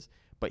know who he is,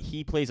 but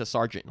he plays a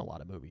sergeant in a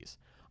lot of movies.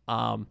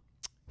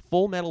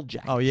 Full Metal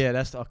Jacket. Oh yeah,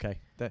 that's okay.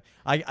 That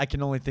I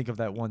can only think of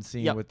that one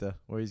scene Yep. with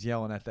where he's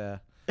yelling at the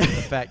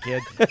fat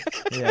kid.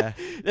 Yeah,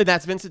 And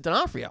that's Vincent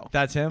D'Onofrio.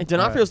 that's him. And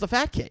D'Onofrio's the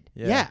fat kid.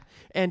 Yeah. Yeah.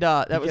 And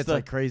that He was gets the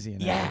like crazy in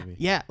that yeah, movie.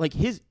 yeah. Like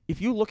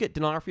if you look at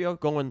D'Onofrio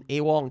going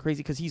AWOL and crazy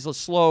because he's a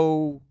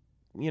slow,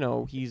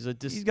 he's a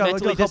He's got, like,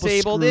 mentally a couple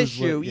disabled screws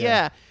issue. with-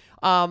 Yeah.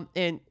 yeah.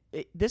 And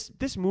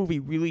this movie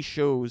really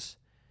shows.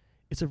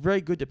 It's a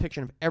very good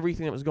depiction of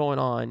everything that was going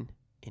on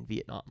in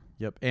Vietnam.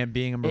 Yep, and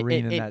being a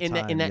Marine in that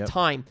time. In that yep.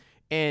 time.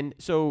 And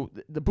so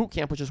the boot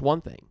camp was just one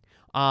thing.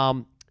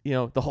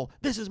 The whole,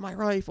 this is my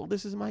rifle,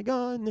 this is my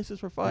gun, this is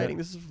for fighting,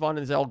 this is for fun,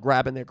 and they're all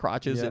grabbing their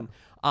crotches Yeah.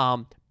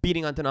 and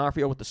beating on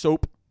D'Onofrio with the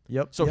soap.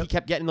 Yep. So yep. he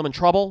kept getting them in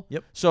trouble.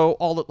 Yep. So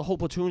the whole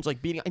platoon's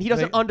like beating, and he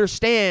doesn't They-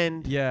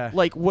 understand Yeah.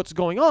 like what's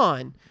going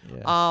on.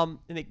 Yeah.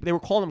 And they were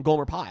calling him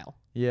Gomer Pyle.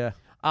 Yeah.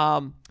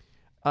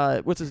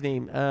 What's his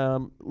name?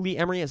 Lee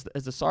Emery as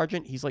the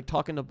sergeant. He's like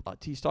talking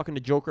to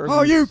Joker. Oh,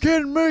 who's- you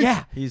kidding me?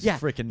 Yeah. He's yeah.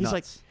 freaking He's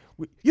like, nuts.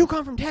 you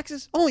come from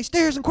Texas? Only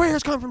stairs and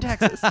queers come from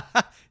Texas.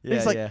 Yeah,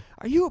 He's like, yeah.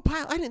 are you a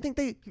pilot? I didn't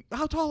think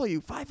how tall are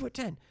you?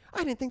 5'10".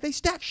 I didn't think they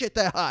stack shit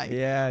that high.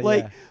 Yeah,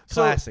 like yeah.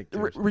 so Classic.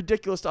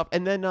 ridiculous stuff.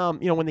 And then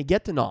when they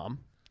get to Nam,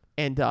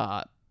 and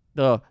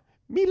the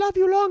 "Me love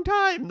you long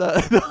time,"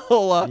 the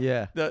whole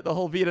Yeah. the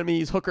whole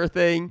Vietnamese hooker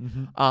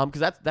thing, Mhm.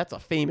 because that's a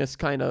famous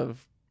kind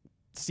of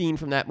scene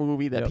from that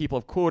movie that Yep. people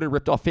have quoted,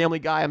 ripped off. Family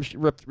Guy has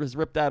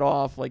ripped that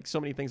off. Like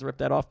so many things ripped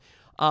that off.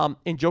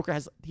 And Joker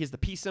has the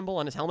peace symbol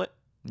on his helmet.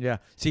 Yeah.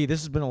 See, this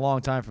has been a long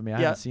time for me. I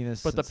haven't seen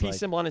this. But the since, peace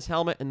symbol on his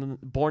helmet and then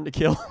Born to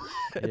Kill.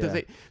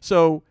 Yeah.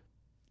 So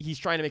he's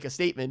trying to make a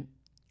statement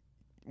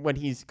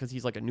because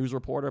he's like a news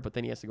reporter, but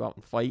then he has to go out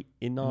and fight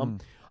in Nam.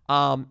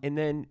 And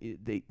then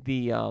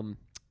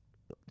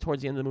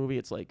towards the end of the movie,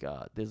 it's like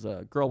there's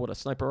a girl with a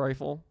sniper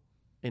rifle,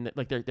 and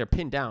like they're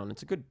pinned down.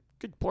 It's a good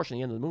portion of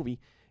the end of the movie.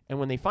 And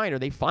when they find her,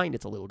 they find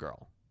it's a little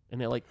girl, and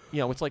they're like,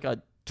 it's like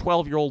a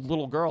 12-year-old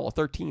little girl, or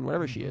 13,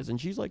 whatever she is, and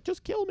she's like,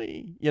 just kill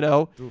me,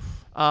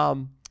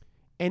 And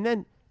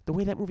then the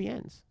way that movie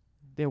ends,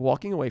 they're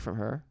walking away from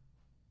her,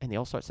 and they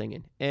all start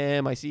singing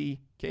MICKEYMOUSE.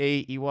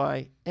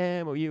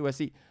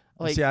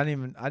 Like, See, I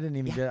didn't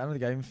even Yeah. get. I don't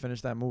think I even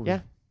finished that movie.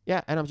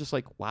 yeah, and I'm just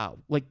like, wow,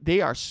 like they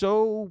are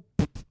so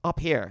up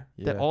here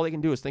that Yeah. all they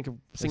can do is think of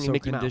They're singing so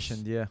Mickey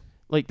conditioned. Mouse. Yeah.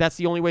 Like that's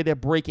the only way they're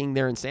breaking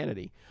their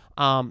insanity.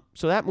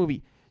 So that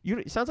movie,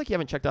 it sounds like you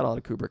haven't checked out all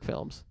the Kubrick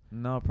films.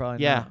 No,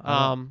 probably Yeah,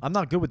 not. I'm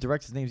not good with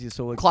directors' names either.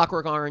 So like,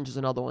 Clockwork Orange is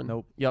another one.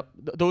 Nope. Yep,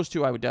 those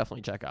two I would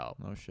definitely check out.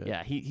 no shit.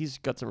 Yeah, he's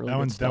got some really That good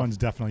one's stuff. that one's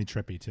definitely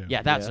trippy too.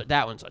 Yeah, Yeah.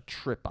 that one's a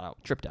tripped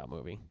out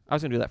movie. I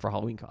was gonna do that for a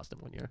Halloween costume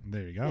one year.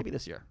 There you go. Maybe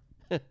this year.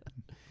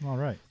 All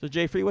right. So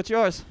Jay Free, what's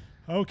yours?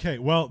 Okay.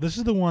 Well, this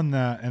is the one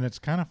that, and it's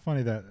kind of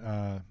funny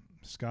that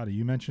Scotty,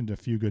 you mentioned A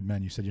Few Good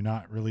Men. You said you're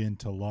not really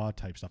into law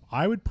type stuff.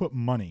 I would put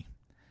money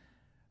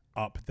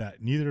up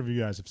that neither of you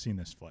guys have seen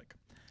this flick.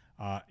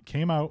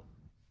 Came out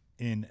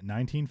in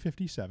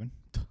 1957.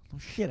 Oh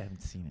shit, I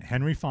haven't seen it.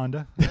 Henry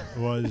Fonda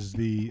was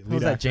the lead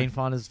Was that actor. Jane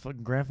Fonda's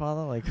fucking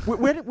grandfather? Like,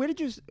 Where did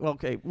you? Well,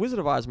 okay, Wizard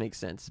of Oz makes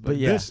sense, but But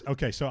yeah.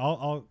 Okay, so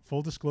I'll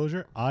full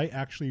disclosure. I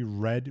actually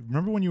read.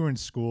 Remember when you were in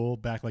school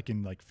back, like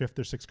in like 5th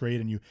or 6th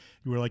grade, and you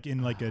were like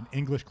in like an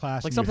English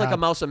class, like and something you like a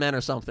Mouse and Men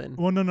or something.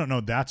 Well,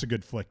 no, that's a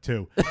good flick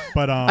too.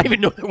 But I didn't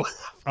even know there was.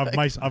 of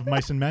Mice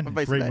and Men, Of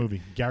Mice and great Men.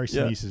 movie. Gary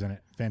Yeah. Sinise is in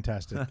it,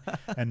 fantastic,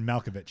 and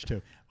Malkovich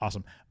too,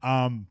 awesome.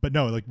 But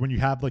no, like when you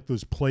have like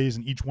those plays,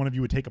 and each one of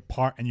you would take a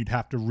part, and you'd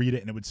have to read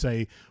it, and it would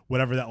say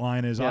whatever that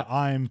line is. Yeah.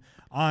 I'm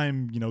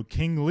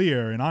King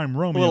Lear, and I'm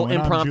Romeo,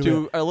 and I'm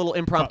Juliet. A little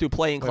impromptu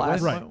play in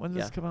class. Right. When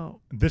did this come out?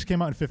 This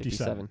came out in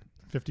 57.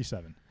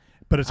 57.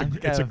 But it's I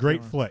think I it's a have a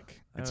great feeling.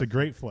 flick. It's a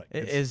great flick.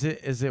 Is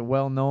it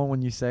well known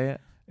when you say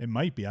it? It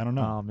might be. I don't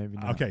know. Oh, maybe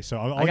not. Okay, so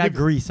I'll I got give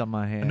grease on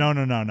my hand. No.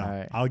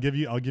 right. I'll give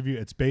you.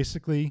 It's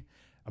basically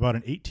about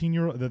an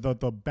 18-year-old.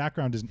 The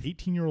background is an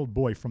 18-year-old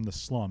boy from the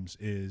slums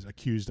is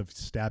accused of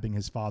stabbing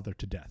his father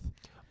to death.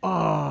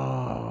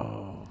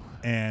 Oh.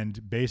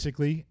 And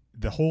basically,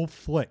 the whole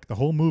flick, the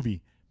whole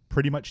movie,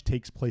 pretty much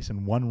takes place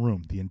in one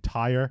room. The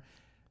entire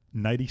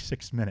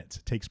 96 minutes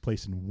takes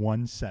place in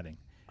one setting,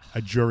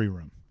 a jury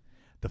room.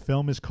 The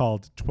film is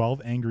called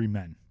 12 Angry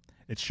Men.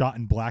 It's shot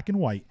in black and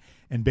white,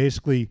 and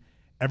basically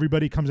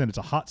everybody comes in. It's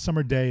a hot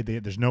summer day.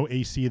 There's no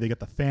AC. They got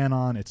the fan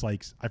on. It's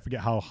like, I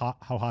forget how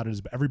hot it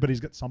is, but everybody's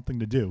got something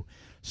to do.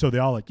 So they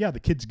all like, yeah, the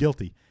kid's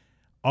guilty.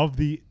 Of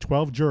the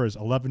 12 jurors,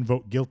 11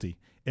 vote guilty.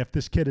 If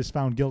this kid is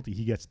found guilty,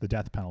 he gets the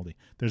death penalty.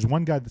 There's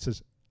one guy that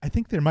says, I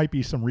think there might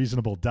be some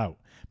reasonable doubt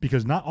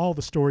because not all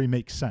the story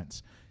makes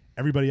sense.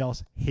 Everybody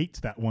else hates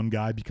that one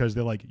guy because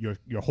they're like,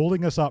 you're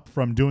holding us up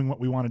from doing what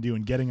we want to do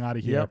and getting out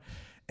of here. Yep.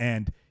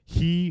 And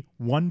he,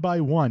 one by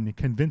one,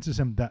 convinces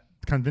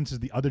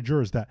the other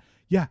jurors that,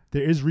 yeah,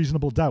 there is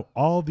reasonable doubt.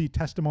 All the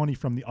testimony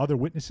from the other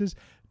witnesses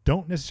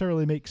don't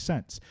necessarily make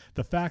sense.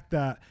 The fact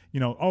that,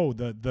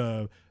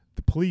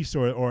 the police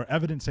or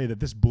evidence say that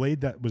this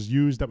blade that was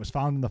used, that was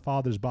found in the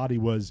father's body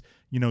was,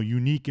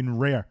 unique and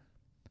rare.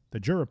 The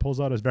juror pulls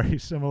out a very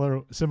similar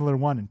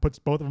one and puts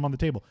both of them on the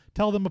table.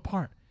 Tell them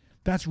apart.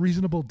 That's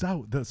reasonable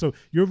doubt. So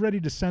you're ready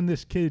to send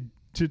this kid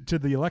to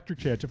the electric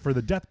chair for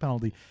the death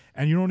penalty,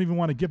 and you don't even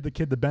want to give the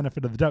kid the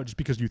benefit of the doubt just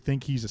because you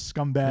think he's a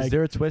scumbag. Is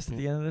there a twist at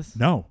the end of this?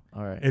 No.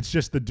 All right. It's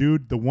just the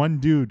one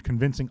dude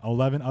convincing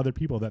 11 other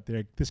people that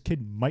this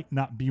kid might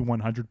not be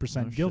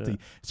 100% guilty. shit.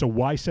 So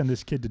why send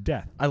this kid to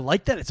death? I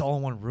like that it's all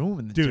in one room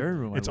in the Dude, jury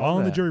room. it's all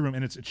in the jury room,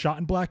 and it's shot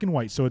in black and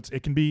white. So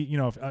it can be,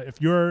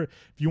 if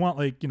you want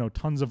like,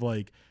 tons of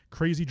like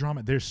crazy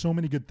drama. There's so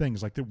many good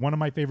things. Like one of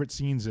my favorite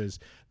scenes is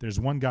there's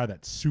one guy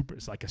that's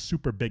it's like a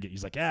super bigot.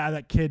 He's like,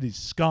 that kid is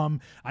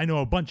scum. I know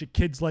a bunch of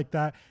kids like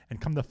that.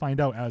 And come to find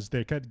out, as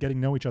they're getting to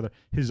know each other,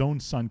 his own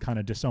son kind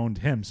of disowned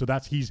him. So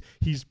that's he's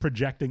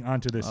projecting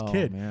onto this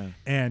kid. Man.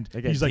 And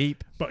They get he's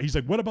deep. like, but he's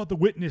like, what about the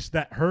witness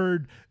that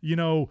heard,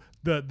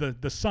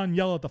 the son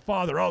yell at the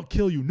father, I'll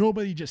kill you.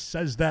 Nobody just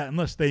says that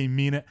unless they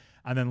mean it.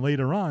 And then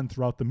later on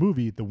throughout the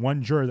movie, the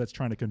one juror that's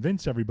trying to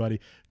convince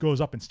everybody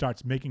goes up and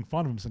starts making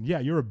fun of him, saying, yeah,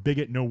 you're a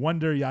bigot, no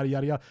wonder, yada,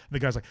 yada, yada. And the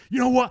guy's like, you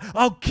know what?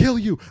 I'll kill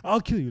you.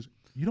 I'll kill you.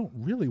 You don't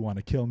really want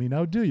to kill me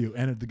now, do you?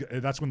 And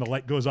that's when the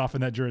light goes off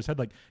in that juror's head.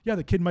 Like, yeah,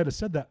 the kid might have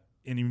said that,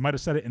 and he might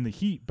have said it in the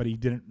heat, but he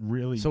didn't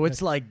really. So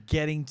it's like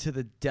getting to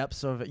the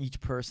depths of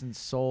each person's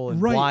soul and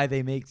Right. why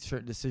they make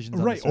certain decisions.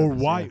 On right, the or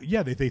surface, why?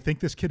 Yeah, they think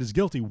this kid is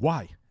guilty.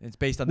 Why? It's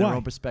based on their Why?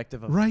 own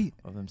perspective of, Right.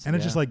 of themselves. And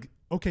it's just like,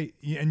 okay,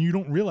 and you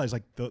don't realize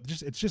like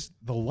it's just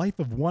the life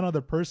of one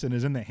other person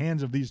is in the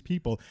hands of these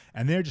people,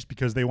 and they're just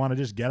because they want to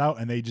just get out,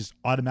 and they just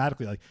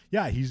automatically like,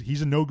 yeah,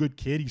 he's a no good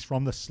kid, he's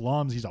from the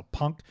slums, he's a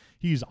punk,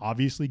 he's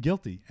obviously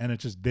guilty, and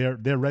it's just they're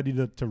ready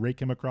to rake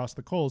him across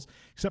the coals,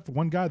 except for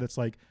one guy that's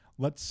like,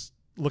 let's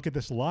look at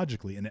this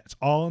logically, and it's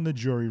all in the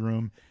jury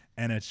room,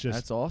 and it's just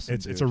That's awesome,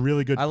 It's dude. a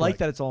really good. I like flick.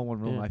 that it's all in one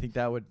room. Yeah. I think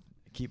that would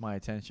keep my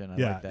attention. I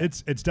Yeah, like that.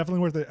 it's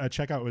definitely worth a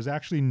check out. It was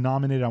actually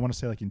nominated, I want to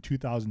say like in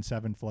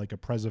 2007 for like a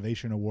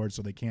preservation award,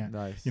 so they can't,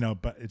 Nice.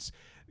 but it's,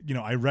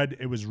 I read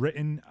it was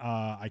written,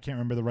 I can't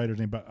remember the writer's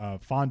name,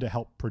 but Fonda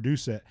helped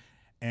produce it,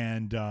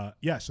 and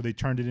so they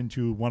turned it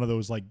into one of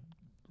those like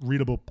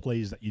readable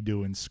plays that you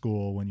do in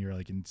school when you're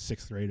like in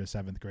 6th grade or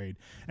 7th grade,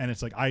 and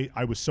it's like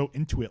I was so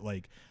into it,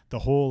 like the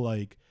whole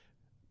like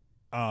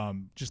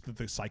just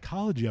the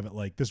psychology of it,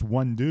 like this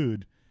one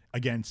dude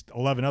against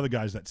 11 other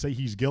guys that say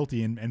he's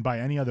guilty, and by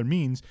any other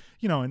means,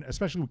 and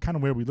especially kind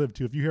of where we live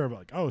too, if you hear about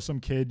like, oh, some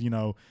kid,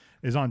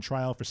 is on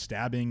trial for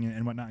stabbing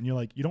and whatnot, and you're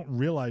like, you don't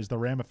realize the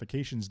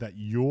ramifications that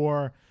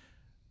your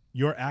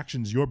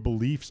actions, your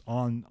beliefs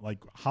on like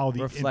how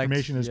the Reflects,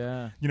 information is.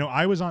 yeah.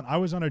 I was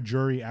on a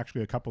jury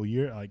actually a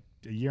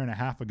year and a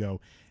half ago,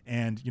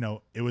 and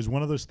it was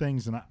one of those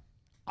things, and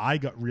I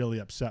got really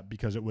upset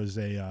because it was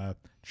a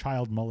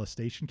child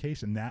molestation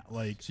case, and that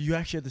like, So you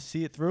actually had to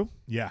see it through?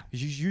 yeah,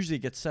 Because usually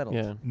it gets settled.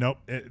 Yeah. nope,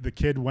 the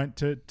kid went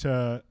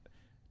to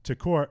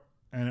court,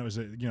 and it was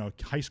a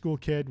high school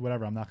kid,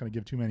 whatever. I'm not going to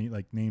give too many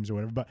like names or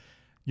whatever, but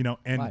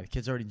and Why? The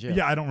kid's already in jail.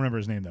 yeah, I don't remember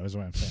his name though. Is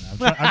what I'm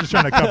saying. I'm just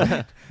trying to cover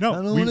it. No, I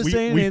don't wanna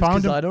say any we names found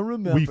 'cause him. I don't We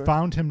remember.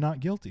 found him not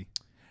guilty,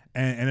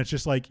 and it's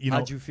just like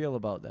How'd you feel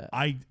about that?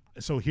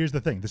 So here's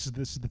the thing. This is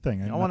the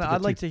thing.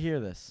 I'd like to hear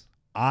this.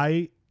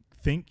 I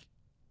think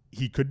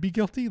he could be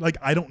guilty. Like,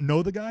 I don't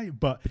know the guy,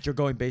 but But you're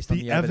going based on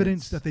the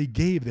evidence that they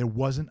gave, there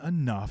wasn't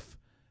enough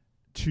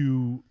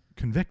to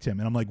convict him.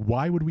 And I'm like,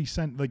 why would we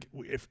send, like,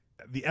 if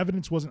the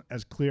evidence wasn't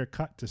as clear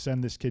cut to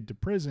send this kid to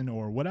prison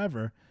or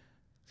whatever.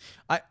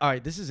 All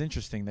right, this is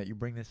interesting that you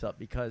bring this up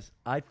because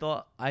I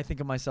think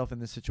of myself in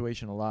this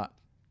situation a lot.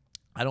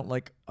 I don't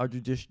like our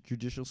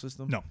judicial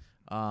system. No.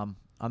 I'm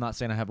not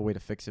saying I have a way to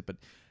fix it, but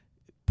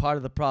part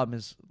of the problem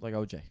is like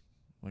OJ.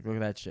 Like, look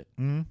at that shit.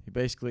 Mm-hmm. He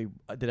basically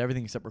did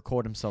everything except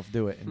record himself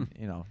do it, and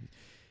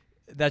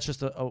that's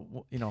just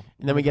And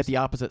then we get the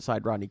opposite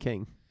side, Rodney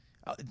King.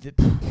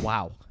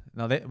 Wow.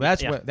 No,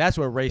 that's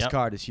where race Yep.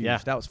 card is huge. Yeah.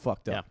 That was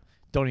fucked up. Yep.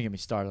 Don't even get me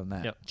started on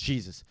that. Yep.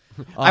 Jesus.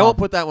 I will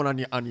put that one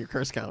on your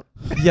curse count.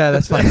 Yeah,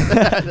 that's fine.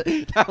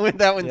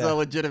 that one's Yeah. a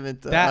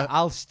legitimate. That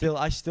I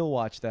still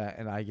watch that,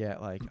 and I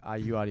get like,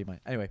 you out of your mind.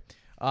 Anyway,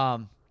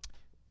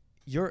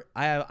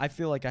 I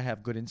feel like I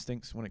have good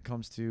instincts when it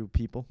comes to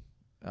people,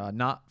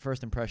 not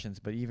first impressions,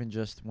 but even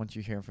just once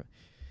you hear.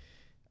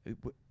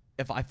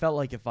 If I felt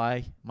like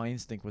my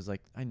instinct was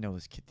like, I know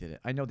this kid did it.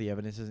 I know the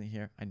evidence isn't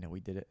here. I know he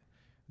did it.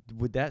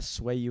 would that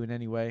sway you in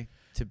any way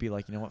to be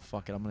like, you know what,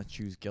 fuck it, I'm gonna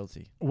choose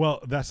guilty? Well,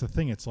 that's the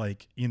thing. It's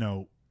like,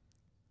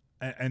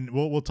 and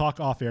we'll talk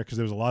off air because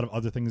there was a lot of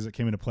other things that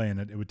came into play, and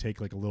it would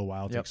take like a little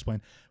while to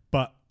explain.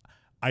 But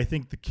I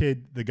think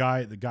the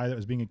guy that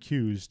was being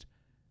accused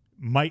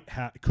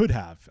could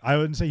have. I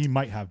wouldn't say he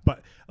might have,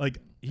 but like,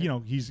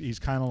 he's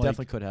kind of like,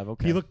 Definitely could have.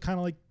 Okay. he looked kind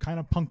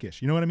of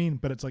punkish. You know what I mean?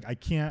 But it's like, I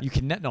can't. You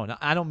can no,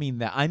 I don't mean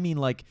that. I mean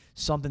like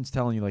something's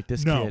telling you like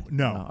this kid.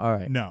 No. All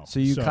right. No. So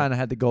you So- kind of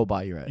had to go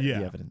by the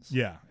evidence.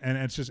 Yeah, and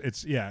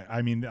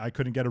I mean, I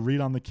couldn't get a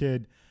read on the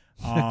kid.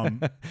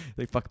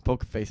 They fucking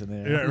poker face in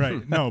there. Yeah,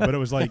 right. No, but it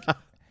was like,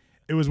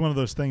 it was one of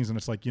those things, and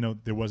it's like,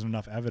 there wasn't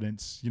enough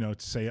evidence, to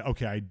say,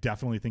 okay, I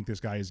definitely think this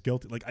guy is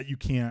guilty. Like, you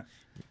can't.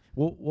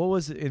 What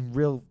was it in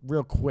real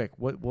quick?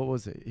 What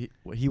was it?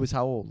 He was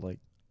how old? Like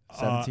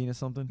 17 or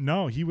something?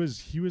 No, he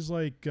was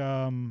like,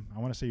 I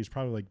want to say he was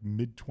probably like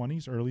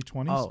mid-20s, early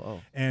 20s. Oh.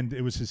 And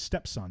it was his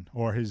stepson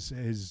or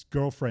his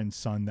girlfriend's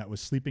son that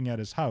was sleeping at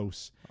his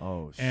house.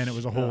 Oh, and it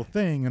was a whole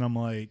thing, and I'm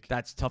like,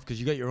 that's tough because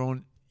you got your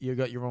own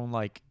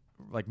like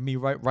me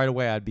right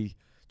away. I'd be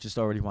just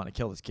already wanting to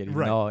kill this kid.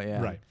 Even though,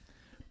 right.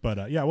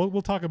 But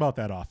we'll talk about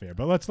that off air.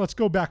 But let's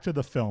go back to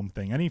the film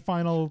thing. Any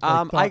final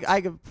thoughts?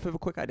 I have a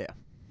quick idea.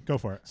 Go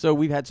for it. So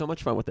we've had so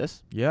much fun with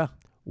this. Yeah.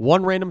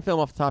 One random film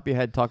off the top of your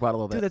head, talk about it a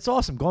little bit. Dude, that's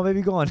awesome. Go on,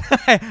 baby, go on.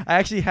 I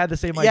actually had the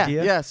same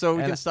idea. Yeah, so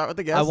we and can start with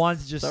the guest. I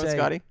wanted to just Start with say,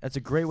 Scotty. that's a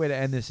great way to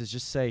end this, is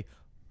just say,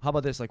 how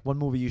about this? Like, one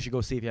movie you should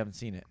go see if you haven't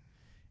seen it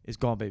is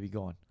Gone, Baby,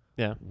 Gone.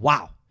 Yeah.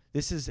 Wow.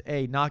 This is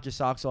a knock your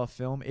socks off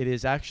film. It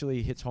is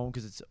actually hits home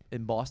because it's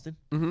in Boston.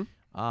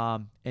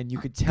 Mm-hmm. And you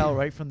could tell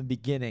right from the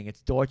beginning,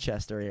 it's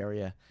Dorchester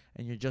area.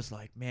 And you're just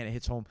like, man, it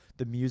hits home.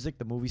 The music,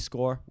 the movie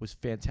score was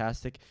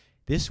fantastic.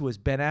 This was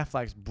Ben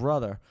Affleck's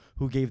brother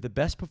who gave the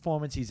best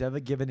performance he's ever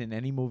given in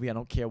any movie. I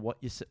don't care what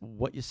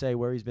you say,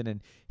 where he's been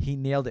in. He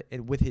nailed it,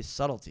 and with his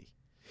subtlety.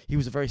 He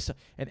was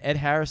and Ed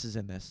Harris is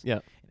in this. Yeah.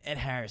 And Ed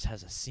Harris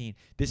has a scene.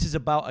 This is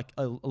about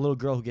a little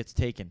girl who gets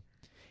taken.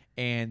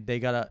 And they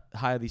got to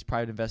hire these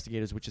private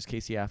investigators, which is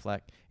Casey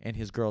Affleck and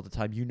his girl at the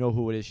time. You know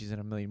who it is. She's in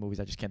a million movies.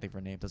 I just can't think of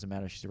her name. Doesn't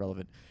matter. She's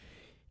irrelevant.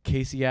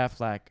 Casey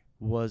Affleck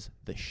was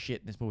the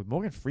shit in this movie.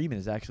 Morgan Freeman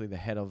is actually the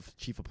head of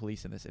chief of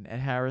police in this. And Ed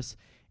Harris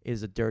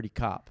is a dirty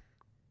cop,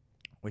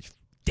 which,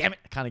 damn it,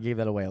 I kind of gave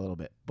that away a little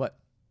bit. But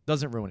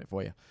doesn't ruin it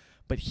for you.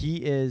 But he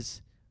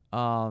is...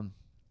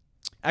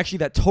 actually,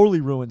 that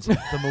totally ruins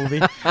the movie.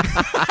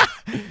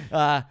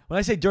 When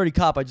I say dirty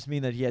cop, I just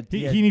mean that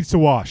he needs to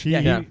wash.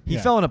 He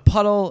fell in a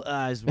puddle.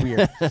 It's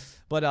weird.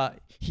 But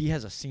he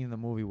has a scene in the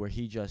movie where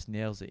he just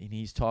nails it. And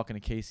he's talking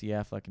to Casey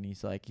Affleck, and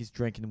he's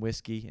drinking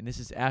whiskey. And this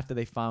is after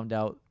they found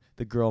out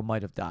the girl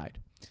might have died.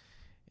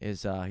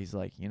 He's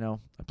like,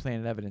 I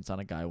planted evidence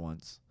on a guy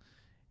once.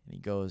 And he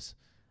goes,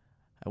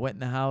 I went in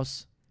the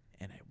house,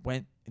 and I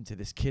went into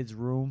this kid's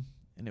room.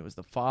 And it was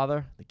the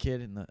father, the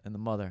kid, and the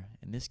mother.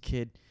 And this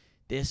kid...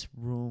 This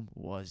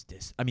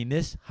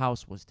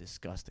house was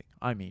disgusting.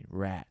 I mean,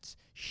 rats,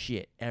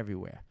 shit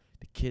everywhere.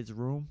 The kid's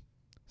room,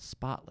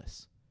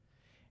 spotless.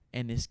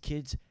 And this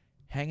kid's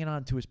hanging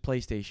on to his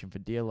PlayStation for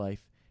dear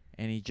life,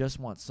 and he just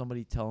wants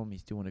somebody to tell him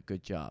he's doing a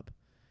good job.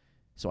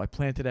 So I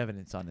planted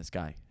evidence on this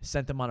guy,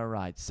 sent him on a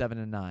ride, 7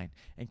 and 9.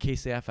 And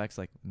Casey Affleck's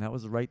like, that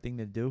was the right thing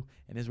to do.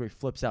 And this is where he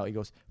flips out. He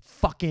goes,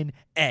 fucking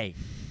A.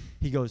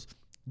 He goes,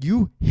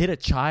 you hit a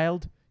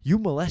child? You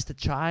molest a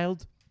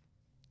child?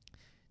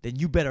 Then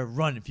you better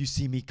run if you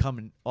see me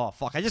coming. Oh,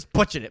 fuck. I just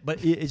butchered it.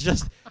 But it's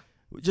just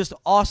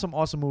awesome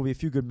movie. A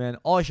Few Good Men.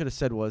 All I should have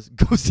said was,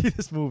 go see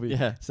this movie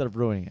instead of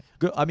ruining it.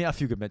 A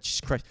Few Good Men. Jesus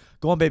Christ.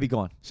 Go on, baby, go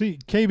on. See,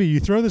 KB, you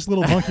throw this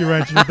little monkey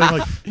wrench in the thing,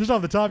 like, just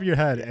off the top of your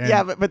head. And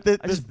yeah, but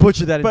I just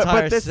butchered that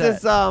entire this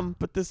set.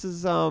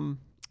 there's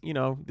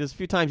a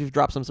few times you've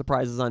dropped some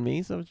surprises on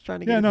me, so I was trying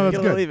to that's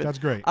good. That's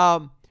great.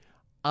 I'm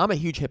a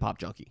huge hip hop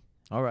junkie.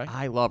 All right.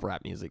 I love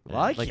rap music,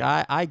 man. Like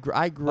I grew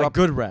like up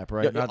good rap,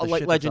 right? Not the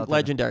shit that's out there.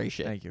 legendary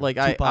shit. Thank you. Like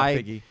Tupac,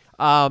 Biggie.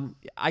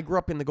 I grew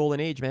up in the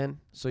golden age, man.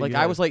 So like you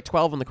I had- was like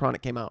 12 when The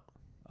Chronic came out.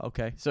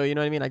 Okay. So you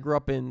know what I mean? I grew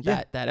up in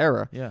Yeah. that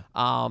era. Yeah.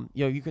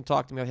 You can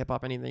talk to me about hip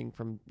hop, anything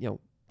from,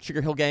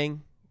 Sugar Hill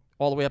Gang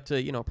all the way up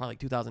to, probably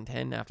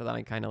 2010. After that,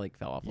 I kind of like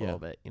fell off a little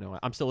bit.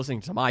 I'm still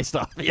listening to my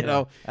stuff,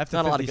 After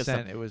not a lot 50 of good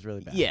Cent, stuff. it was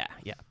really bad. Yeah.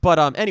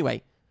 But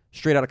anyway,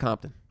 Straight Outta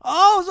Compton.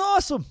 Oh, it was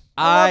awesome.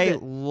 I loved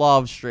it.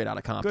 love Straight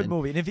Outta Compton. Good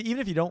movie. And even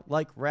if you don't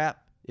like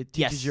rap, it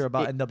teaches you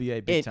about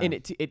NWA big time. And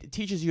it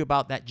teaches you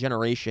about that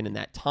generation and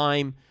that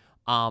time.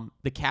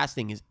 The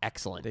casting is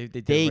excellent. They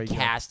did a great job.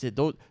 casted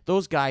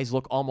those guys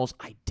look almost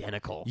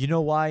identical. You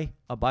know why?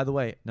 By the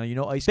way, now you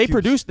know Ice They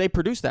Cube's-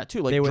 produced that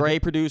too. Like They were Dre the-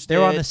 produced They it.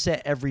 were on the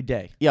set every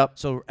day. Yep.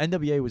 So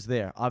NWA was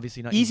there.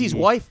 Obviously not. Eazy's Eazy-E.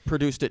 wife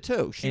produced it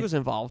too. She And- was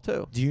involved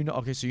too. Do you know?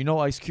 Okay, so you know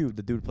Ice Cube,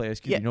 the dude who played Ice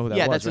Cube. Yeah, You know who that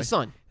yeah, was, that's his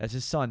right? son. That's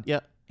his son. Yeah.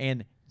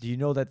 And do you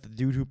know that the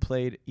dude who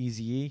played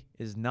Eazy-E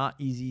is not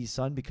Eazy-E's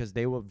son because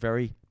they were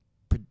very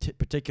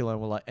particular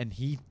and were like, and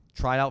he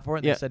tried out for it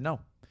and Yeah. they said no,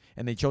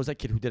 and they chose that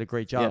kid who did a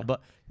great job. Yeah.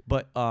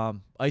 But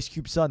Ice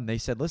Cube's son, they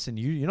said, listen,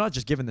 you're not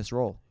just given this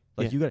role,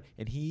 like Yeah. you got,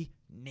 and he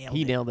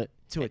He nailed it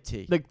to a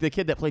T. The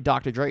kid that played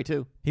Dr. Dre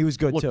too He was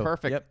good looked too.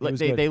 perfect. Yep, he Like, was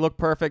they good. they looked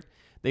perfect.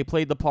 They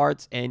played the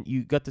parts, and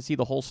you got to see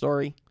the whole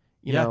story.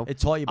 You know, it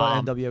taught you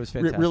about NWA. It was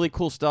fantastic. Really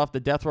cool stuff. The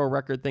Death Row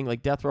record thing,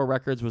 like Death Row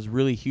Records, was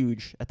really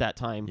huge at that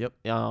time. Yep.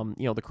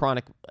 You know, the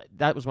Chronic.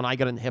 That was when I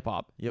got into hip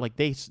hop. Yep. Like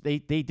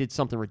they did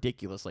something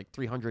ridiculous, like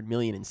 300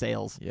 million in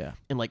sales. Yeah.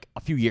 In like a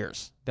few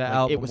years. That Like,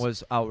 album it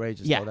was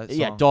outrageous. Yeah, though, that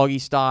yeah. song. Doggy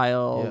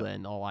Style, Yep.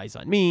 and All Eyes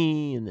on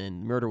Me, and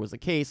then Murder Was the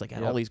Case. Like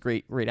had all Yep. these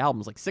great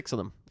albums, like 6 of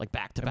them, like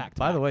back to And back.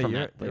 by the way, from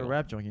you're that a label.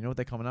 rap joint. You know what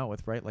they're coming out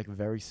with, right? Like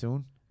very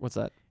soon. What's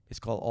that? It's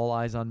called All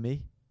Eyes on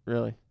Me.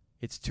 Really?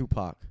 It's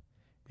Tupac.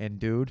 And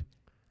dude,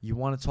 you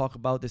want to talk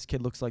about this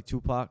kid looks like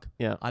Tupac?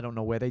 Yeah. I don't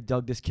know where they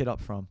dug this kid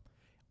up from.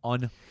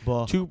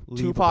 Unbelievable.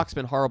 Tupac's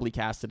been horribly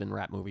casted in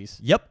rap movies.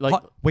 Yep.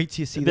 Like wait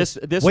till you see this.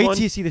 this. This Wait one,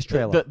 till you see this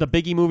trailer. The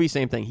Biggie movie,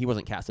 same thing. He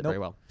wasn't casted very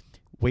well.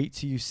 Wait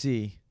till you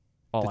see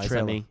All the Eyes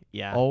trailer. on Me.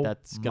 Yeah, Oh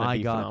that's gonna my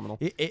be God. phenomenal.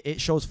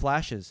 It shows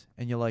flashes,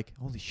 and you're like,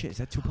 holy shit, is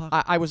that Tupac?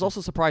 I was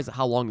also surprised at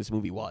how long this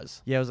movie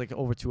was. Yeah, it was like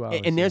over 2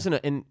 hours. And there's yeah.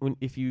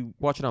 if you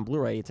watch it on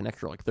Blu-ray, it's an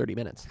extra like 30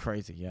 minutes.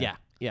 Crazy, yeah.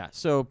 Yeah.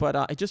 So, but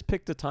I just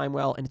picked the time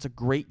well, and it's a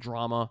great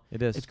drama.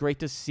 It is. It's great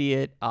to see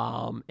it.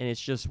 And it's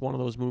just one of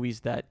those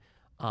movies that,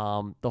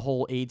 the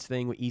whole AIDS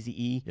thing with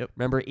Eazy-E. Yep.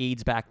 Remember,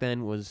 AIDS back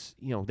then was,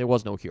 there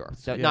was no cure.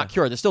 So, Yeah. Not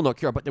cure. There's still no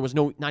cure, but there was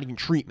not even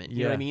treatment. You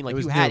know what I Yeah. mean? It Like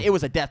was it new.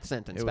 was a death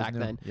sentence It was back new,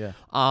 then.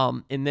 yeah.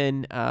 And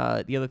then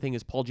the other thing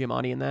is Paul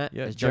Giamatti in that.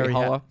 Yeah, as Jerry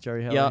Heller.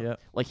 Jerry Heller, yeah.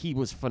 Like he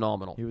was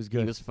phenomenal. He was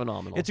good. He was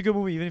phenomenal. It's a good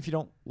movie, even if you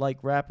don't like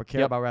rap or care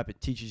Yep. about rap. It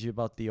teaches you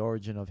about the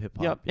origin of hip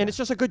hop. Yep. And it's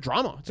just a good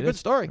drama. It's a It good is.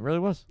 story. It really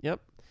was. Yep.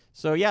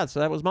 So yeah, so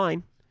that was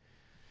mine.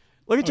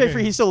 Look at Okay.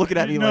 Jeffrey; he's still looking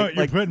at me No, like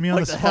you're putting me on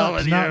like the hell spot.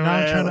 with Now, you, now I'm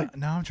man? trying Like- to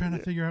now I'm trying to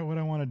figure out what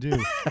I want to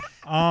do.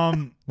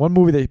 One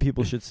movie that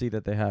people should see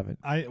that they haven't.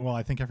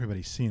 I think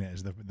everybody's seen it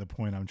is the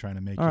point I'm trying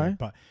to make All here. right.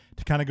 But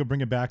to kind of go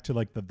bring it back to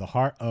like the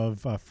heart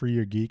of Free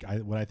Your Geek,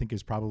 what I think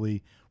is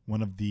probably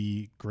one of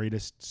the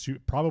greatest,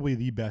 probably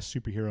the best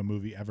superhero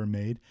movie ever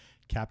made,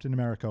 Captain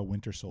America: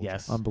 Winter Soldier.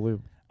 Yes.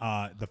 Unbelievable.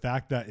 The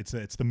fact that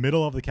it's the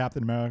middle of the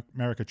Captain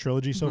America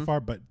trilogy so far,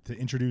 but to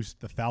introduce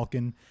the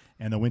Falcon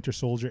and the Winter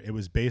Soldier, it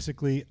was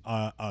basically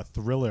a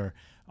thriller,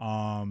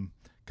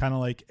 kind of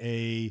like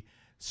a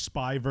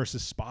spy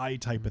versus spy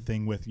type of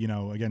thing with,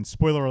 again,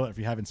 spoiler alert if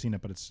you haven't seen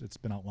it, but it's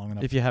been out long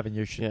enough. If you haven't,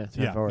 you should.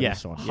 have already Yeah.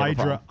 saw it. Yeah.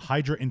 no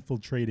Hydra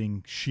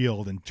infiltrating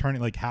SHIELD and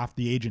turning like half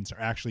the agents are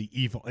actually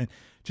evil, and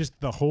just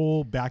the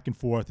whole back and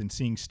forth, and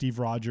seeing Steve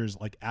Rogers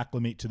like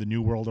acclimate to the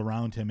new world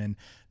around him, and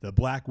the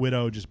Black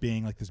Widow just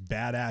being like this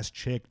badass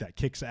chick that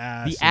kicks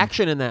ass. The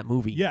action in that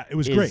movie, yeah, it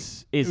was is- great.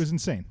 Is It was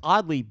insane.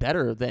 oddly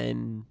better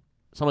than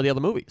some of the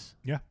other movies.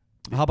 Yeah,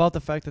 How about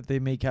the fact that they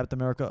made Captain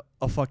America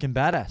a fucking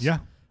badass? yeah,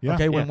 yeah.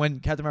 Okay, Yeah. when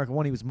Captain America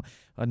 1, he was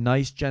a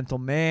nice, gentle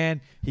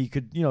man. He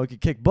could, he could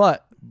kick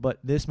butt, but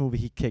this movie,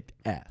 he kicked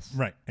ass.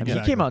 Right, I mean, he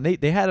exactly. came out, and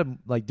they had him,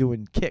 like,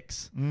 doing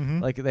kicks. Mm-hmm.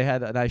 Like, they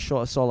had, and I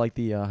saw like,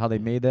 the how they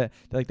made that.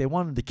 Like, they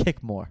wanted him to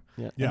kick more.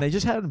 Yeah. Yeah. And they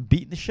just had him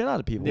beating the shit out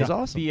of people. It was Yeah.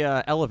 awesome.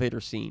 The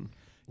elevator scene.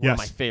 One Yes. of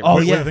my favorites. Oh,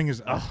 What yeah. the thing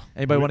is,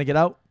 Anybody want to get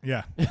out?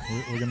 yeah,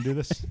 we're gonna do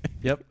this.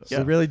 Yep. Yeah.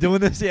 We're really doing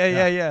this?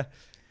 Yeah. Yeah.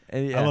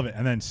 And, yeah. I love it.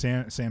 And then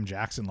Sam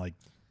Jackson, like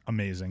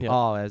amazing. Yeah.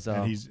 Oh, as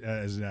And he's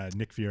as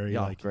Nick Fury.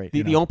 yeah, like great. The,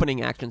 you the know.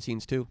 opening action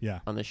scenes too. Yeah.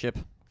 On the ship.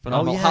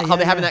 Phenomenal. yeah, how yeah,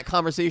 they're having yeah. that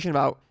conversation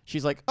about.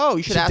 She's like, "Oh,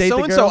 you should Should ask date the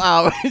so and so girl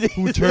out."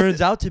 who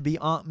turns out to be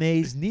Aunt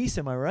May's niece.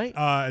 Am I right?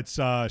 It's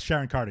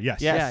Sharon Carter. Yes.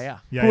 Yes. Yeah.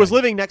 Yeah, Who was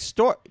living next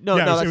door? No,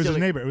 Yeah, no, it that's was the his other-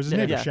 neighbor. It was his Yeah,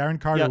 neighbor. yeah. Sharon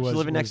Carter Yeah, was she's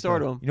living next door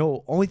to him. You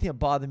know, only thing that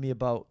bothered me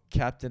about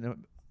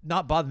Captain,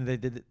 not bothered me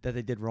that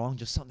they did wrong,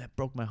 just something that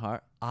broke my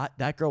heart.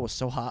 That girl was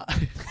so hot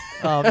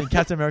in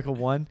Captain America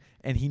 1,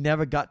 and he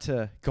never got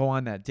to go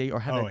on that date or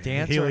have a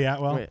dance. Haley or,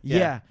 Atwell. Wait.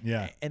 yeah.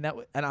 Yeah. And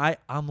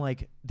I'm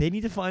like, they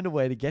need to find a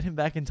way to get him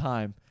back in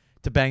time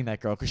to bang that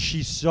girl because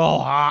she's so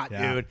hot,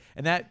 Yeah. dude.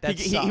 And that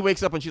He sucked.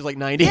 wakes up when she's like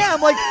 90. Yeah, I'm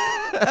like,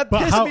 that But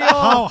pissed how, me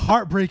how off.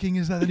 heartbreaking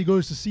is that he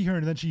goes to see her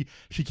and then she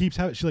keeps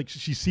having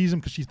she sees him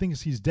because she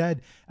thinks he's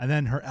dead, and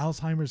then her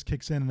Alzheimer's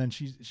kicks in, and then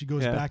she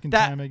goes Yeah. back in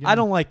That time again. I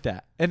don't like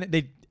that,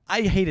 and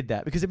I hated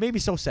that because it made me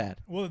so sad.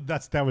 Well,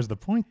 that was the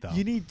point though.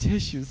 You need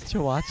tissues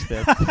to watch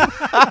this.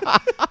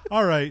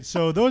 All right,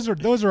 so those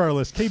are our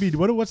list. KB,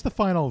 what's the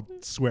final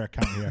swear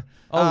count here?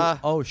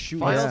 Oh shoot!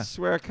 Final Yeah.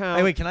 swear count.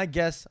 Hey, wait, can I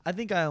guess? I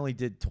think I only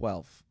did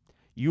 12.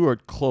 You were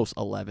close,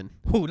 11.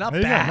 Ooh, not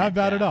There you go, bad. not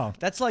bad at all.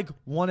 That's like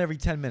one every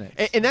 10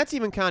 minutes. And that's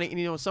even counting.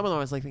 Some of them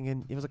I was like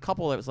thinking. There was a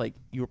couple that was like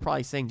you were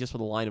probably saying just for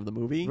the line of the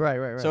movie.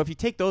 Right. So if you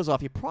take those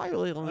off, you're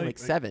probably only like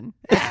 7.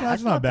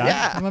 That's not bad.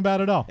 Yeah. That's not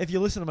bad at all. If you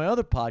listen to my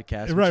other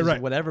podcast, which Right.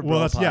 is Whatever Bro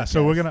Well, so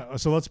podcast.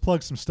 so let's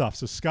plug some stuff.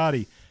 So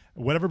Scotty,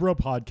 Whatever Bro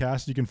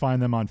podcast, you can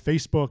find them on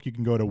Facebook. You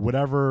can go to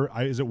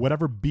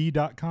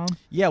whateverb.com.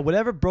 Yeah,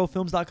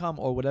 whateverbrofilms.com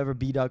or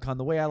whateverb.com.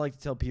 The way I like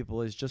to tell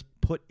people is just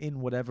put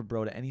in Whatever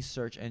Bro to any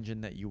search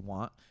engine that you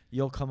want.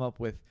 You'll come up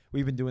with,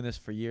 we've been doing this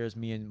for years,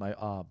 me and my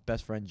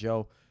best friend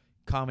Joe,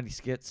 comedy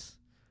skits,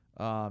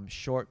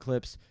 short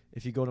clips.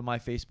 If you go to my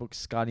Facebook,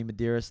 Scotty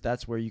Medeiros,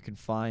 that's where you can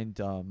find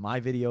my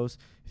videos.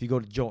 If you go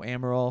to Joe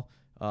Amaral,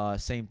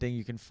 Same thing.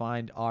 You can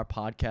find our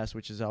podcast,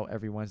 which is out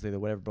every Wednesday, the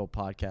Whatever Bro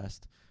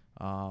podcast.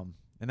 And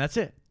that's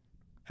it.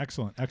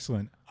 Excellent.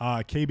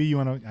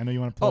 KB, I know you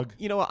want to Oh, plug.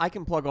 you know what? I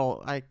can plug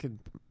all. I could.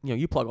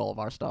 You plug all of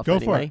our stuff. Go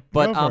for anyway. it.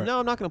 But Go for it. no,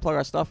 I'm not going to plug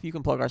our stuff. You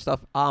can plug our stuff.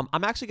 I'm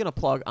actually going to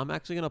plug.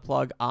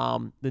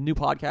 The new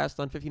podcast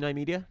on 59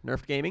 Media,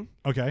 Nerf Gaming.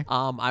 Okay.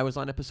 I was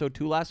on episode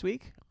 2 last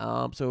week.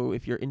 So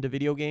if you're into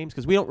video games,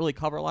 because we don't really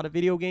cover a lot of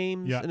video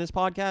games in this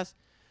podcast.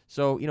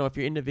 So if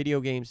you're into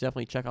video games,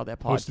 definitely check out that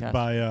podcast. Hosted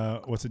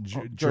by what's it?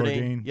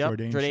 Jordan. Yep.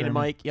 Jordan and Sherman?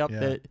 Mike. Yep.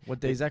 Yeah. What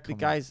day is that The coming?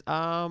 guys.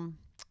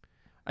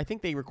 I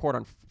think they record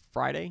on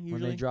Friday When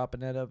usually. they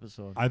dropping that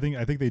episode? I think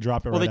they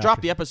drop it. Well, right they dropped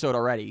after. the episode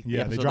already.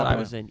 Yeah, the they episode dropped that I it.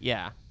 was in.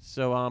 Yeah.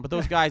 So, but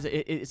those guys,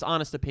 it's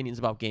honest opinions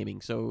about gaming,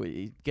 so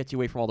it gets you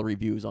away from all the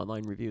reviews,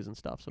 online reviews and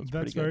stuff. So it's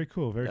That's pretty good. very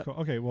cool. Very Yep. cool.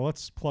 Okay, well,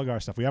 let's plug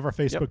our stuff. We have our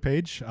Facebook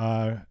page,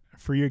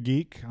 Free Your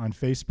Geek on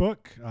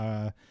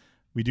Facebook.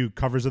 We do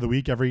covers of the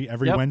week every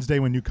Yep. Wednesday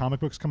when new comic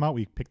books come out.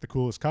 We pick the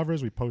coolest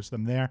covers. We post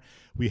them there.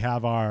 We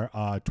have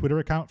our Twitter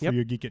account, Free Yep.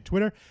 Your Geek at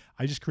Twitter.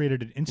 I just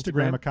created an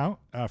Instagram account,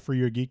 Free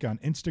Your Geek on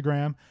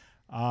Instagram.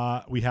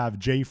 We have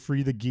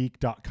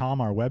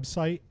jfreethegeek.com, our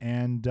website.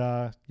 And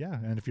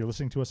and if you're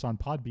listening to us on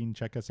Podbean,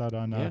 check us out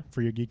on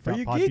Free Your Geek. For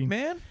your geek,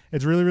 man.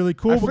 It's really, really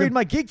cool. I We're freed gonna-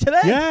 my geek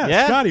today. Yeah,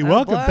 Yeah, Scotty, have a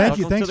welcome. blast. Thank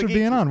you. Welcome Thanks to for the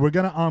being Geeks. on. We're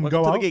gonna Welcome go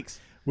to the out. Geeks.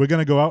 We're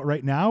gonna go out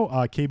right now.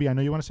 KB, I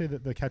know you want to say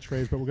the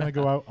catchphrase, but we're gonna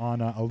go out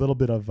on a little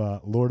bit of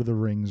Lord of the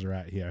Rings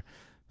right here.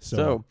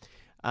 So,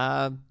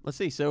 let's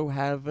see. So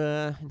have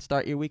and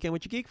start your weekend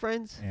with your geek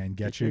friends. and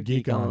get your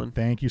geek on.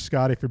 Thank you,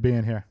 Scotty, for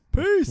being here.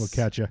 Peace. We'll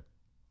catch you.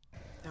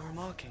 There are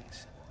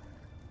markings.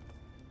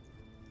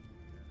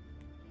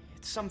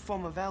 It's some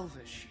form of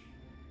Elvish.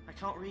 I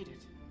can't read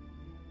it.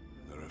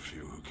 There are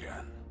few who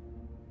can.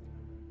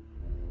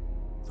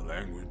 The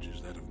language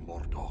is that of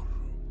Mordor,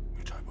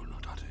 which I will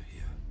not utter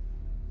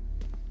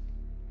here.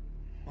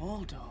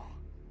 Mordor.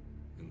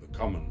 In the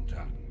common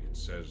tongue, it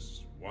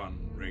says,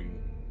 one ring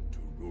to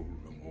rule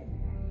them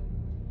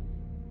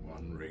all.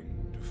 One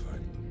ring to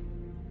fight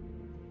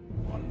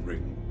them. One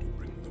ring to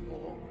bring them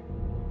all.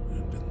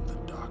 And in the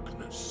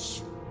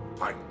darkness,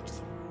 find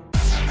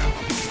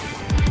them.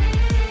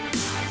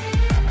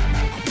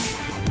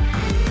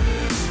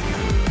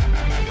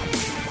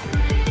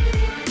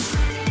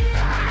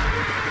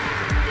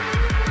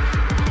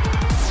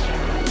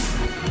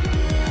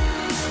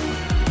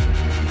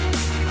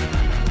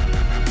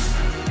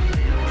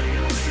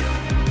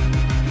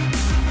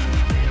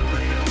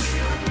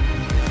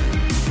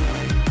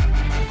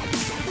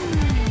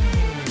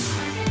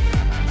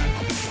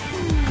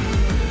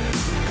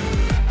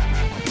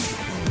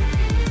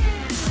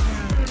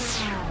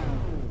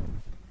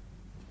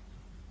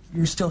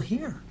 You're still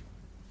here.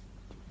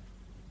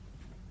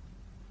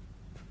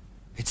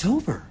 It's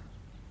over.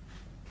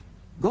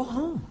 Go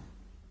home.